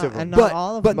 no, most but of them. not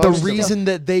all of but them. the Most of them. reason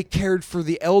that they cared for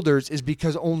the elders is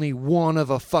because only one of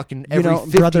a fucking You every know,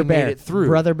 50 Brother made Bear. it through.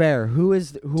 Brother Bear. Who are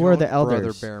the elders?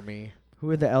 Brother bear me. Who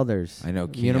are the elders? I know.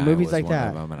 You know, Kenai movies was like one that.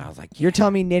 Of them, and I was like, You're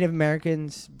telling me Native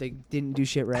Americans they didn't do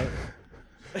shit right?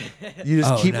 You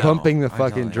just Oh, keep no. bumping the I'm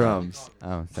telling fucking you. drums.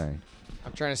 Oh, sorry.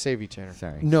 I'm trying to save you, Tanner.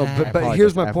 Sorry. No, I but apologize.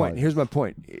 here's my I point. apologize. Here's my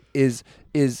point. Is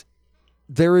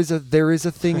there is a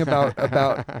thing about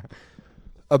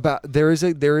there is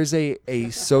a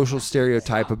social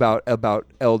stereotype about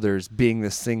elders being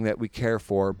this thing that we care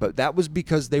for, but that was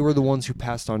because they were the ones who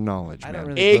passed on knowledge. I Man.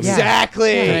 don't really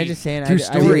Exactly. Can I just say it? Through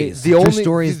I really- stories. The Through only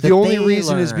stories the that only they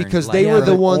reason is learned, because like, they Yeah, were but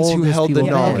the ones who oldest held the people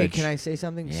Yeah, knowledge. okay, knowledge. can I say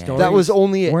something? Yeah. Stories That was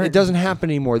only it. weren't- It doesn't happen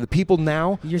anymore. The people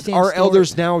now, You're saying our story-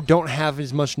 elders now don't have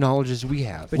as much knowledge as we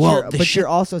have. But, Well, you're, the but shit- you're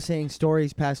also saying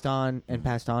stories passed on and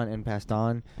passed on and passed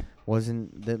on.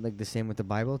 Wasn't that like the same with the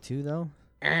Bible too, though?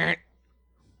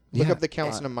 Look Yeah. up the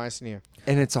Council of Mycenae.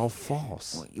 And it's all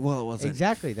false. Well, it wasn't.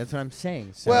 Exactly. That's what I'm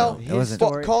saying. So Well, his it wasn't-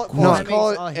 story- call it, No. that call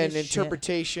makes all it an his shit-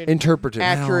 interpretation. Interpretive.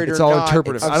 Accurate It's or all not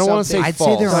interpretive. of I don't want to say something. I'd say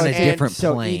false. they're on a And different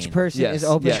So plane. each person Yes, is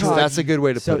open. yes, to that's a good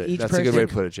way to so put it. each That's a good way to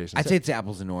person- put it, Jason. I'd say it's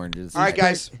apples and oranges. All right,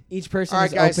 guys. Each person All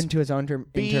is right, guys. open to his own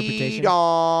interpretation.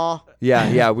 Aw.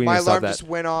 Yeah, we My need to stop alarm that. just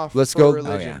went off. Let's for go.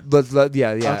 Religion.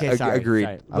 Yeah. Okay, sorry, agreed.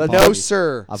 sorry. Let's- No, Apologies.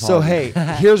 sir. So hey,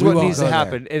 here's We what won't needs to go there.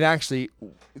 happen. It actually,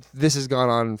 this has gone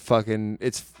on fucking.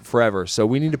 It's forever. So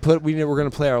we need to put. We're gonna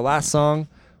play our last song.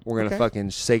 We're gonna Okay.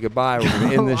 fucking say goodbye. We're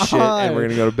gonna end this shit, and we're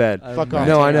gonna go to bed. Fuck off.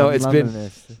 No, I know I'm it's loving been.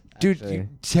 this, Dude, actually.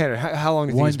 Tanner, how long do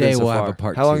you think One it's been day so we'll have far? a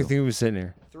part How long do two. you think we've been sitting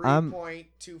here?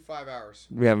 3.25 hours.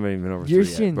 We haven't even been over You're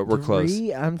 3 yet, saying but we're close.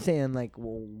 3? I'm saying like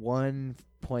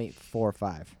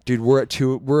 1.45. Dude, we're at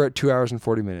 2 hours and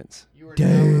 40 minutes. You were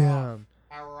Damn.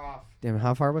 Hour off. Damn,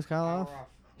 how far was Kyle off?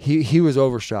 He was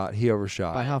overshot. He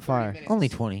overshot. By how far? Only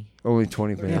 20. Only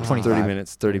 20 minutes. 25. 30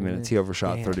 minutes. 30 minutes. He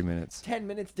overshot Damn. 30 minutes. 10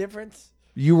 minutes difference?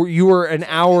 You were an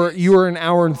hour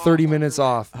and 30 minutes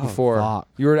off before. fuck.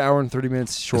 You were an hour and 30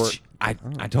 minutes short. I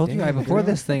told you damn, before dude.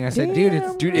 this thing. I said, dude, Damn,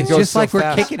 it's it it's goes just so like we're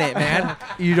fast. kicking it, man.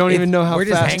 You don't even know how we're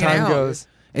just fast hanging time out. goes.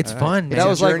 It's fun. That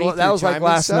was like journey through time and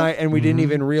last stuff? night, and we didn't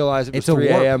even realize it was It's a 3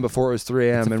 warp. a.m. before it was 3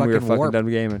 a.m. It's a and we were fucking fucking warp. done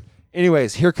gaming.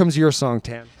 Anyways, here comes your song,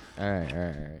 Tan. All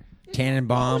right.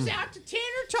 Tannenbaum. Out to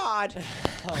Tanner Todd.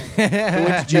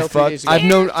 You fuck. I've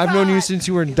known you since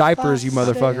you were in diapers, you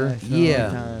motherfucker.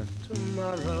 Yeah.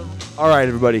 All right,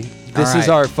 everybody. This is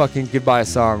our fucking goodbye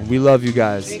song. We love you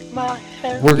guys.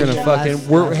 We're gonna fucking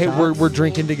we're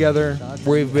drinking together.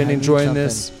 We've been enjoying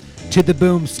this To the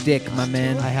boomstick, my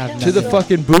man. I have to the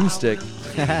fucking boomstick.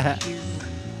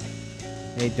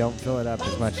 Hey, don't fill it up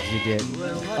as much as you did.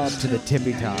 Up to the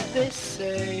tippy top. Please,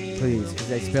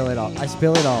 because I spill it all.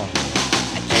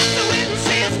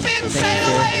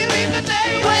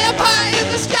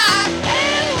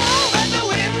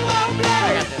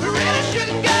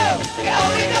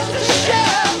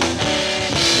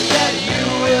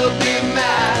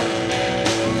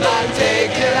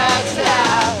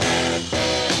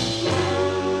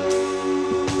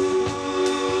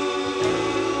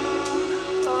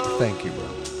 Thank you, bro.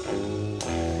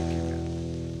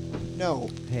 No,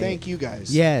 Hey. thank you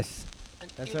guys. Yes.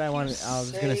 That's what I wanted. I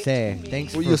was gonna say.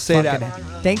 Thanks. Well, for you'll say fucking,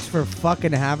 that. Thanks for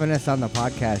fucking having us on the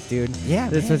podcast, dude. Yeah,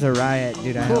 This man. was a riot,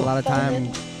 dude. I had a lot of time.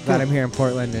 Glad I'm here in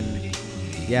Portland, and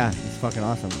yeah, it's fucking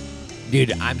awesome.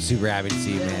 Dude, I'm super happy to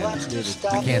see you, man.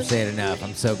 I can't say it enough.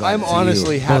 I'm so glad I'm to see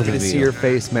honestly you. happy Both to of see you. your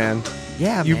face, man.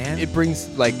 Yeah, man. It brings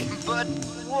like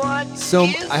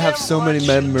I have so many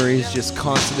memories just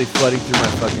constantly flooding through my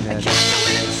fucking head.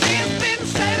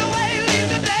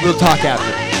 We'll talk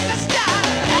after.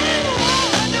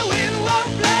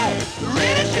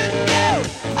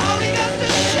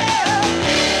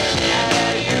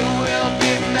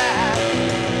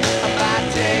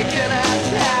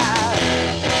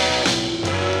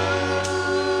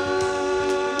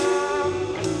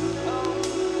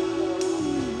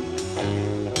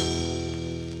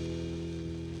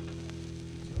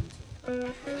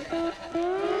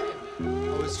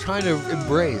 I was trying to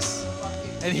embrace.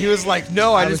 And he was like,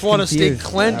 no, I just want to stay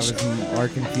clenched. I was more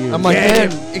confused. I'm like,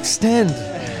 man, extend.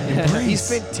 He's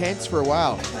been tense for a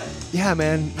while. Yeah,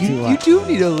 man. You do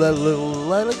need to let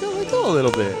it go a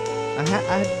little bit.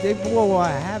 Whoa, I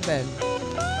have been.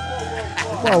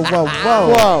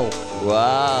 Whoa.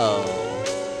 Wow.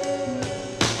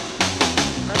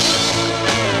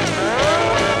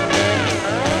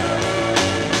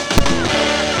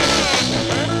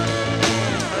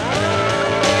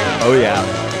 Oh yeah.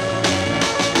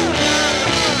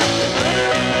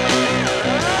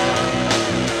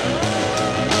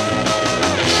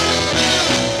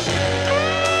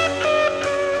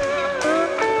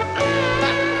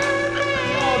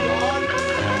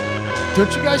 Don't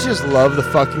you guys just love the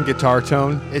fucking guitar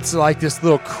tone? It's like this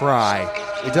little cry.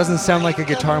 It doesn't sound like a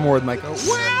guitar more than like a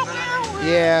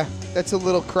Yeah, that's a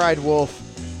little cried wolf.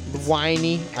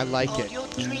 Whiny. I like it.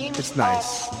 It's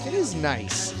nice. It is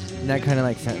nice. Isn't that kind of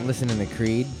like listening to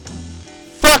Creed?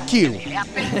 Fuck you.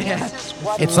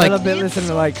 It's a little bit listening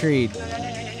to like Creed.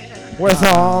 With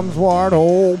arms wide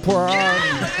open.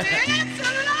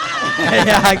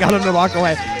 Yeah, I got him to walk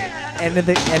away. End of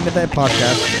the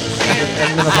podcast.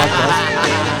 End of the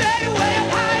podcast.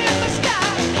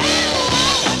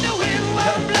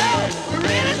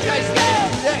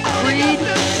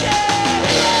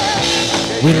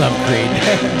 We love Creed.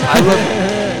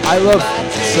 I love.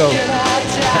 So.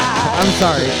 I'm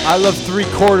sorry. I love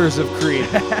 3/4 of Creed.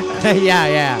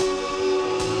 Yeah.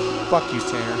 Fuck you,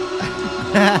 Tanner.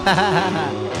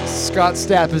 Scott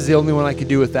Stapp is the only one I could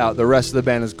do without. The rest of the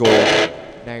band is gold.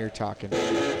 Now you're talking.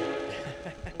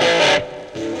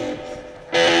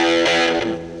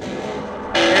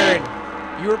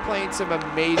 Aaron, you were playing some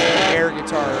amazing air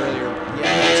guitar earlier.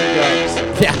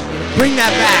 Yeah. Yeah. Bring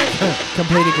that back.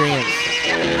 Complete agreement.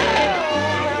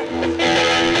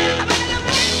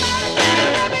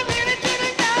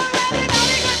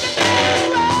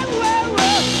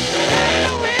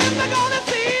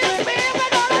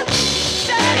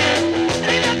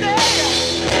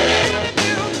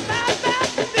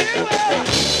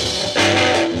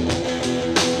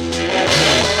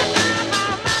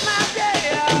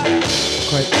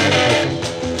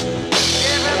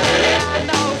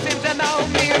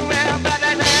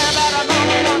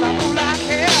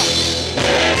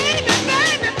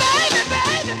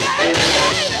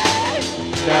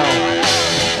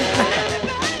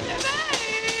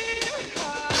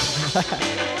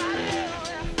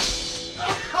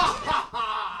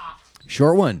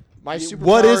 Short one.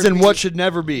 What is and what should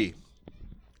never be,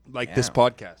 like this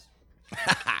podcast.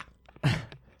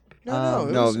 No.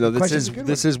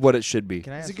 This is what it should be.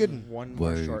 Can I ask one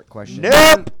more short question?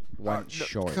 Nope. One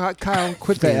short. Kyle,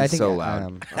 quit being I think so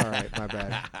loud. All right, my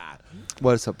bad.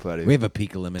 What's up, buddy? We have a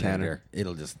peak eliminator. Tanner.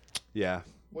 It'll just. Yeah.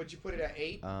 What'd you put it at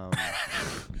 8? I'm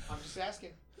just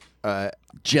asking.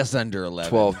 Just under 11.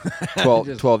 12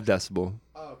 decibel.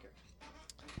 Oh,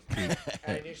 okay.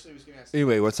 I initially was gonna ask.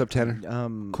 Anyway, what's up,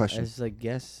 Tanner? Question. As like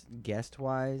guest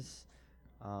wise,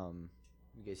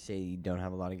 you guys say you don't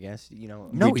have a lot of guests. You know,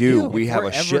 No, we do. We If have we're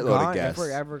a ever shitload of gone- guests. If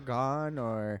we're ever gone,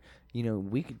 or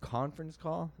we could conference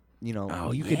call.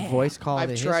 Oh, You could voice call to I've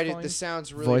his tried it. phone. This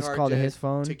sounds really voice hard call to to his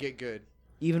phone to get good.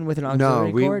 even with an No,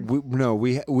 auxiliary cord.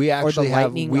 we actually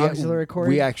have lightning auxiliary cord?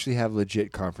 we actually have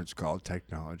legit conference call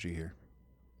technology here.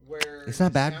 Where It's not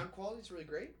the bad. sound quality is really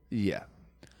great. Yeah.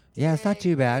 Yeah, it's not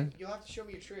too bad. You'll have to show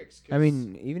me your tricks. I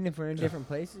mean, even if we're in different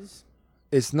places.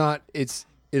 It's not.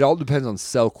 It all depends on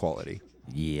cell quality.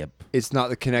 Yep. It's not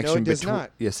the connection No, it does between.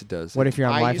 not. Yes, it does. What if you're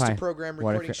on I Wi-Fi? used to program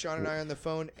What if recording you're- Sean and I on the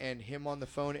phone, and him on the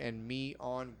phone, and me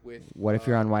on with. What if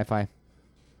you're on Wi-Fi?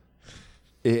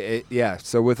 Yeah.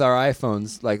 So with our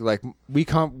iPhones, like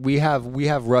we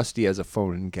have Rusty as a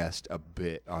phone guest a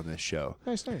bit on this show.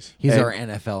 Nice. He's And- our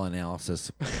NFL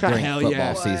analysis during Hell football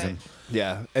yeah. season.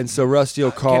 Yeah. And so Rusty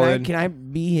will call in. Can I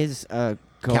be his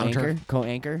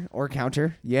co-anchor or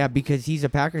counter? Yeah, because he's a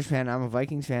Packers fan. I'm a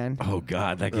Vikings fan. Oh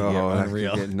God, that could get that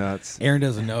unreal. could get nuts. Aaron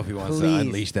doesn't know if he wants to Please.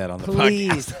 unleash that on the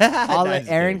Please. podcast. I'll Nice,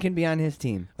 let Aaron dude. can be on his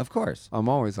team. Of course. I'm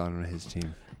always on his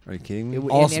team. Are you kidding me?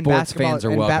 All And sports basketball- fans are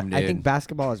and welcome, I dude. think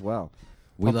basketball as well.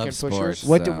 We Pumpkin love pushers. sports.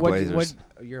 What? so- Blazers.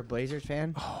 You're a Blazers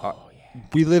fan?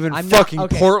 We live in I'm not- fucking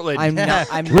okay, Portland. I'm not.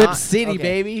 I'm Rip not- City, okay,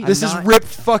 baby. I'm This is not- Rip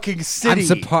fucking City.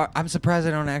 I'm surprised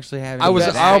I don't actually have. I was.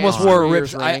 any I almost on. wore a Rip.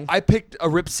 Years running. I picked a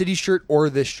Rip City shirt or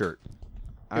this shirt.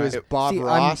 It was Bob See,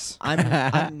 Ross.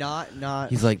 I'm not.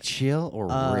 He's like chill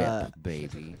or Uh, rip,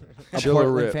 baby. a Chill or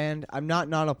Portland rip. fan. I'm not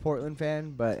a Portland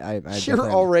fan, but I You're definitely-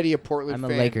 already a Portland I'm a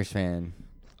fan. Lakers fan.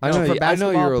 I No, know. for I know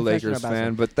basketball, you're a professional Lakers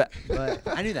fan, but that. But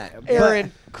I knew that.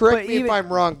 Aaron, correct but me if even-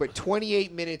 I'm wrong, but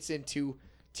 28 minutes into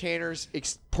Tanner's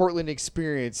Portland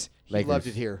experience, he Lakers. loved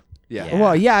it here. Yeah.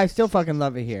 Well, yeah, I still fucking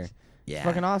love it here. Yeah. It's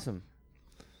fucking awesome.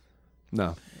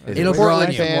 No. It'll It's grow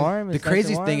nice on and you. warm, The it's nice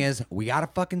craziest and thing warm. is, we got a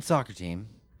fucking soccer team.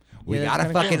 We Yeah, got a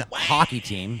that's kinda fucking cool. hockey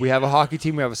team. We have a hockey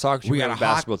team. We have a soccer team. We We got have a a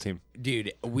basketball team.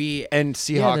 Dude, we And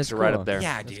Seahawks that's are right cool. up there.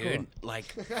 yeah, That's dude. cool.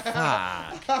 Like,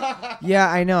 Yeah,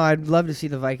 I know. I'd love to see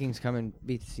the Vikings come and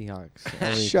beat the Seahawks.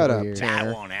 every Shut couple up, years. Tanner.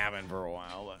 that won't happen for a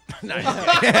while. But.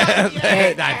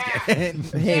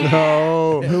 Hey,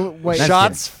 No. wait,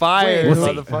 Shots fired, wait,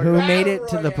 motherfucker. who made it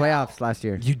to the playoffs last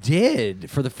year? You did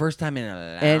for the first time in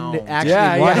a And long actually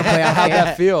Yeah, won a yeah. playoff How'd game.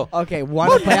 that feel? Okay,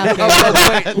 won a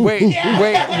playoff game.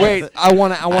 Wait. I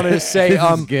wanted to say,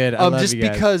 This is good. I love just you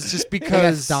guys.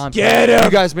 because stomped. Get him.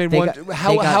 You guys made They one. got- they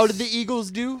How got did the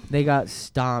Eagles do? They got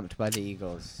stomped by the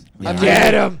Eagles. Yeah.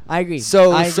 Get him. I agree.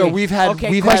 So I agree. we've had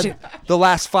Okay, question. the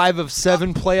last 5 of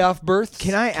 7 playoff berths.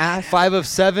 Can I ask? 5 of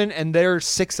 7, and they're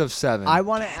 6 of 7. I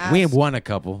want to ask. We won a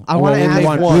couple. I wanna we ask-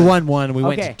 won. One. We won one. We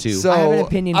went Okay, to 2. So I have an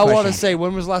opinion I want to question. say,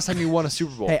 when was the last time you won a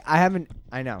Super Bowl? Hey, I haven't.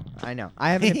 I know.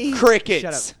 I haven't.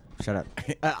 Crickets. Shut up.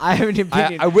 I have an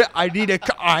opinion.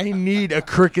 I need a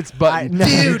crickets button. No.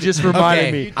 Dude, just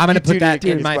reminded me. I'm gonna You put do that need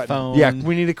a in my crickets button. phone. Yeah,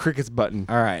 we need a crickets button.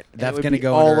 All right, that's It would gonna be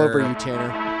go all under- over you, Tanner.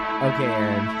 Okay,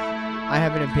 Aaron. I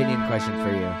have an opinion question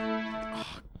for you.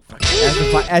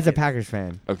 As a Packers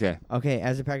fan. Okay. Okay,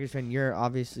 as a Packers fan, you're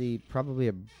obviously probably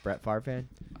a Brett Favre fan.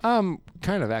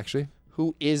 Kind of actually.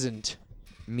 Who isn't?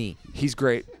 Me. He's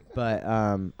great. But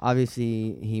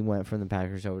obviously he went from the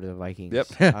Packers over to the Vikings. Yep.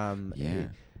 Yeah.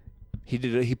 He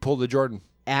did. He pulled the Jordan.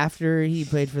 After he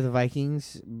played for the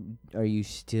Vikings, do you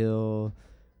still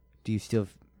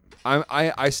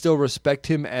I still respect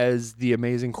him as the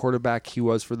amazing quarterback he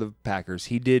was for the Packers.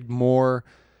 He did more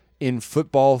in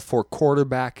football for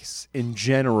quarterbacks in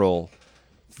general.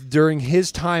 During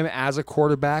his time as a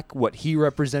quarterback, what he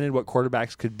represented, what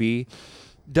quarterbacks could be,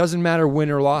 doesn't matter win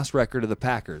or loss record of the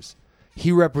Packers.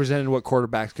 He represented what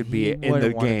quarterbacks could be in the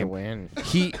would've wanted to game. win.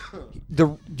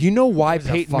 Do you know why He was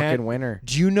a Peyton fucking Manning? winner.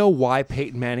 Do you know why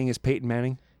Peyton Manning is Peyton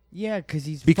Manning? Yeah, because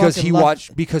he's Because fucking he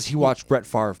loved- watched Brett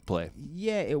Favre play.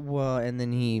 Yeah, and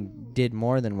then he did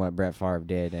more than what Brett Favre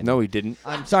did. And No, he didn't.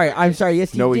 I'm sorry.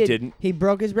 Yes, he No, did. he didn't. He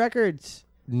broke his records.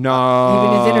 No,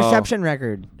 Even his interception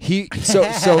record. He he threw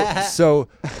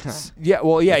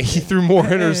more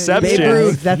interceptions. Babe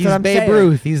Ruth. That's He's what I'm Babe saying.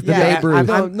 Ruth. He's the Babe Ruth.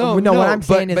 No, what I'm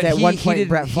saying is but at he- one he point didn't-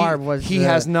 Brett he- Favre was. He the-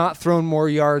 has not thrown more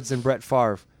yards than Brett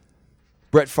Favre.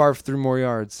 Brett Favre threw more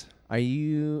yards. Are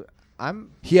you?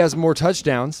 He has more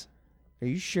touchdowns. Are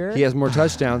you sure? He has more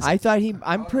touchdowns. I thought he.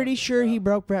 I'm pretty sure he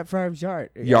broke Brett Favre's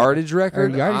Yardage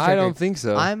record? I don't think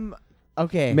so. I'm.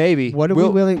 Okay. Maybe. What are We'll-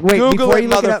 we willing? Wait, Google before it, you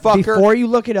look it up, motherfucker. before you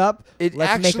look it up, It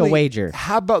let's actually, make a wager.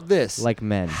 How about this? Like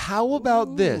men. How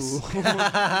about this?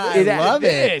 I love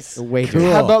it. A wager.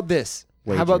 How about this?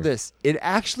 Wager. How about this? It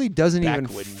actually doesn't even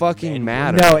fucking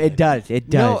matter. No, it does. It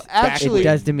does. No, actually, it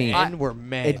does to me. And we're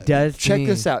men. It does. To Check me.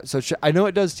 this out. So I know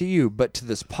it does to you, but to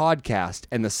this podcast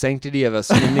and the sanctity of a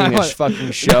Swindonish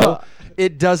fucking show,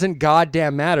 it doesn't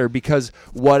goddamn matter because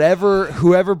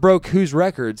whoever broke whose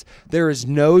records, there is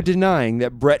no denying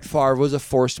that Brett Favre was a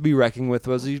force to be reckoned with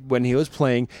when he was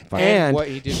playing, and what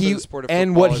he did for the sport of and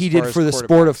football what as he far did as for the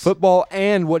sport of quarterbacks. football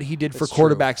and what he did for That's true.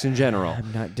 quarterbacks in general.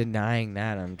 I'm not denying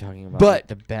that. I'm talking about But-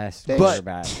 the best But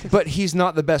quarterback. but he's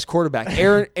not the best quarterback.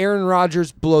 Aaron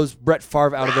Rodgers blows Brett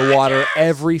Favre out of the water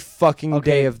every fucking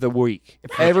day of the week.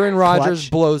 Aaron Rodgers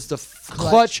blows the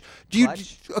clutch.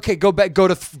 Okay, go back. Go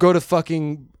to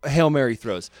fucking Hail Mary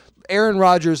throws. Aaron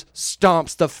Rodgers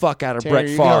stomps the fuck out of Tanner, Brett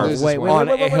you're gonna Favre lose this one. on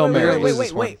a Hail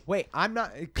Mary. Wait. I'm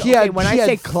not. He had- when he I had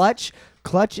say f-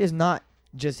 clutch is not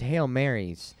just Hail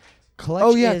Marys. Clutch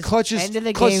Oh, yeah, is clutch is- end of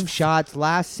the clutch- game shots,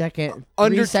 last second,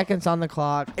 Under- 3 seconds on the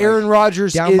clock. Aaron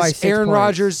Rodgers down by is 6 Aaron points.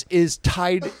 Rodgers is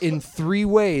tied in 3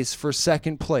 ways for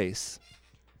second place.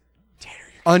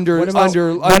 Under What about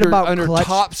clutch-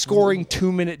 top scoring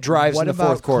 2-minute drives What in the about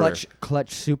fourth quarter.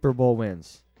 clutch Super Bowl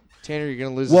wins? Tanner, you're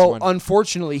gonna lose this Well, one.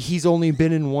 unfortunately, he's only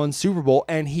been in 1 Super Bowl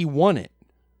and he won it.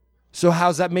 So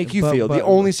how's that make you feel? The But-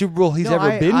 only Super Bowl he's No,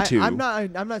 ever been to. I'm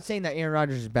not saying that Aaron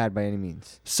Rodgers is bad by any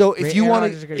means. So if you Aaron want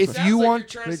Rodgers is a to, good if quarterback. you Sounds like want,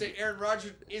 you're trying to say Aaron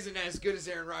Rodgers isn't as good as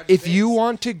Aaron Rodgers. if you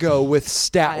want to go with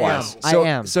stat wise, I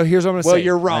am. So here's what I'm gonna say. Well,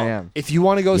 you're wrong. I am. If you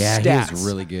want to go Yeah, stats, he's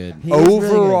really good. He is really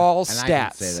good. overall And I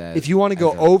can say stats. that. If you want to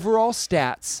go overall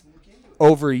stats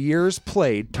over years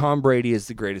played, Tom Brady is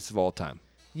the greatest of all time.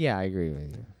 Yeah, I agree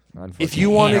with you. If you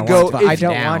want to I go, don't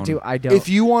want to. I don't. If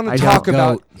you want I to don't. talk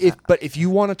about, Goat. if you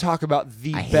want to talk about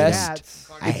the best,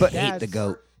 I but- hate the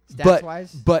goat.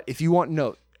 but if you want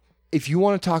if you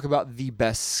want to talk about the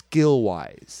best skill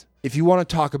wise, if you want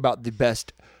to talk about the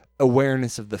best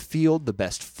awareness of the field, the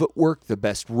best footwork, the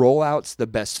best rollouts, the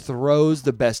best throws,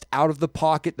 the best out of the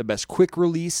pocket, the best quick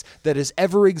release that has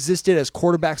ever existed as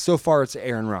quarterback so far, it's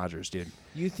Aaron Rodgers, dude.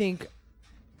 You think?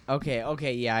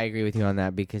 Okay, yeah, I agree with you on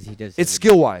that because he does. It's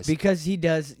skill wise. Because he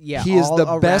does, yeah. He is all the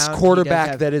best around,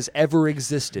 quarterback that has ever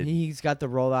existed. He's got the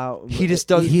rollout. He just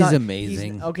does. He's not-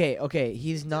 amazing. Okay.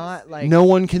 He's not like No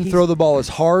one can throw the ball as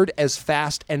hard, as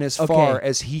fast, and as Okay. far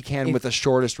as he can If- with the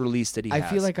shortest release that he I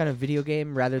has. feel like on a video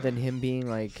game, rather than him being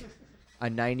like a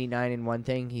 99 in one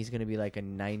thing, he's gonna be like a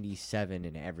 97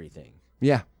 in everything.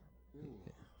 Yeah.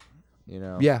 You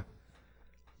know. Yeah.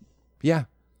 Yeah.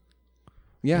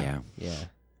 Yeah.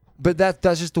 But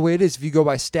that's just the way it is. If you go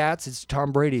by stats, it's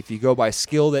Tom Brady. If you go by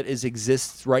skill that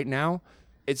exists right now,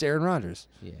 it's Aaron Rodgers.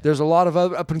 Yeah. There's a lot of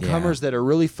other up and comers that are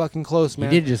really fucking close,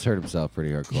 man. He did just hurt himself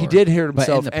pretty hardcore. He did hurt But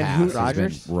himself. in the and past, who? he's been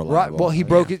Rodgers? reliable. Well, he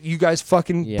broke it. You guys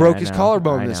fucking Yeah, broke I his know,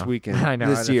 collarbone I this know. weekend. I know.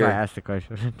 This That's year. why I asked the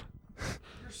question.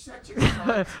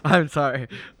 I'm sorry.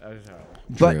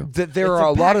 But there It's are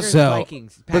a the lot of Packers, So-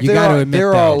 Vikings. But You there gotta are, admit,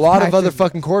 there are a though, lot of other Packers-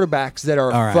 fucking quarterbacks that are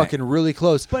All right. fucking really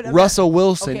close. But Russell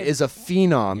Wilson okay. is a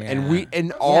phenom, and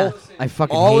Yeah. all I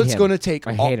fucking all hate it's him. going to take.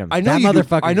 I hate him. I know That you do.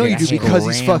 motherfucker I know you can do because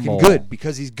he's fucking scramble. good.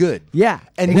 Because he's good. Yeah,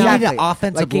 And we now- need an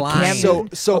offensive Like in line. Cam So-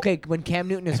 Newton, so- okay, when Cam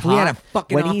Newton is If we had a hot,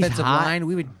 fucking when he's offensive hot, line,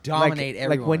 we would dominate like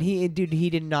everyone. when he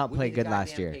did not play good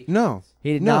last year. No,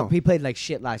 He did no. not. He played like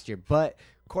shit last year. But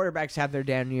quarterbacks have their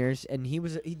down years, and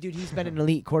he's been an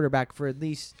elite quarterback for at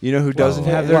least. You know who doesn't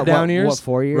have their what- down what- years? what,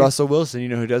 4 years? Russell Wilson. You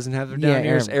know who doesn't have their Yeah, down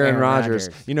years? Aaron Rodgers.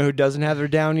 Rodgers. You know who doesn't have their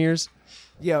down years?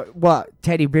 Yeah, well,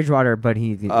 Teddy Bridgewater, but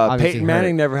he obviously Peyton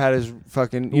Manning hurt. never had his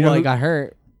fucking. Well, he got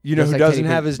hurt. You know Just who like doesn't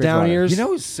Teddy have his down Bridgewater. years? You know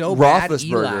who's so bad? Eli,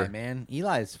 Roethlisberger. man.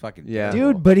 Eli's fucking Yeah.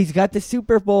 terrible. Dude, but he's got the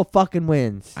Super Bowl fucking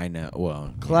wins. I know.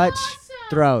 Well, Clutch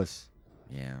throws,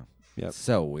 yeah. Yep.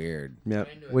 So weird. Yep.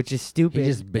 which is stupid. He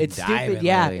just been it's diving stupid.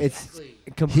 Yeah, lately. it's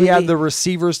completely. He had the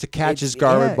receivers to catch his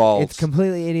garbage yeah, balls. It's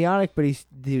completely idiotic, but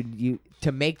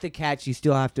to make the catch, you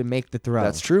still have to make the throw.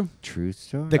 That's true. True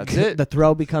story. That's it. The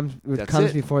throw comes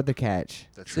it. before the catch.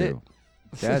 That's True. it.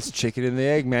 That's chicken and the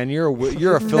egg, man. You're a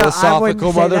No, I philosophical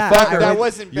wouldn't say that. motherfucker. That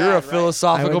wasn't You're bad, a right?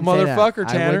 philosophical I wouldn't say that. motherfucker,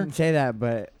 I Tanner. wouldn't say that,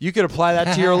 but You could apply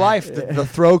that to your life. The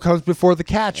throw comes before the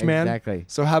catch, man. Exactly.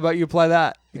 So how about you apply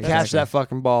that? You catch Exactly. that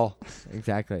fucking ball.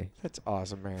 exactly. That's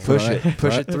awesome, man. Push it.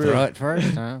 Push it through. Throw it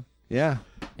first, huh? Yeah.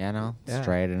 You know, Yeah.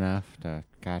 straight enough to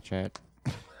catch it.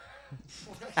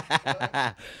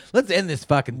 Let's end this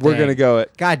fucking thing. We're gonna go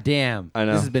it. God damn. I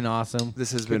know. This has been awesome.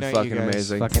 This has Good been night, you fucking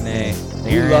guys. amazing. Fucking A. We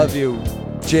Aaron, love you,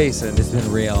 Jason. This has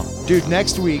been real. Dude,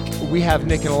 next week we have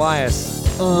Nick and Elias.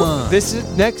 This is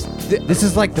next. This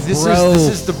is like the This bro.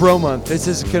 is the bro month. This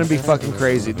is gonna be fucking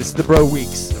crazy. This is the bro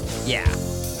weeks. yeah.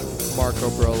 Marco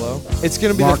Brolo. It's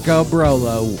gonna be Marco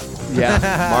Brolo.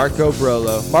 yeah, Marco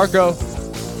Brolo. Marco.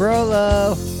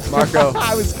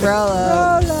 I was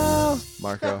Brolo.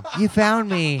 Marco. You found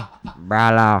me.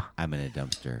 Brolo. I'm in a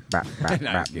dumpster.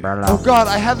 Oh God,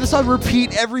 I have this on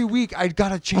repeat every week. I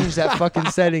gotta change that fucking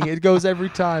setting. It goes every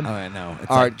time. Oh, I know. It's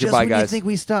All right, just goodbye, when you guys. think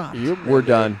we stopped. We're done.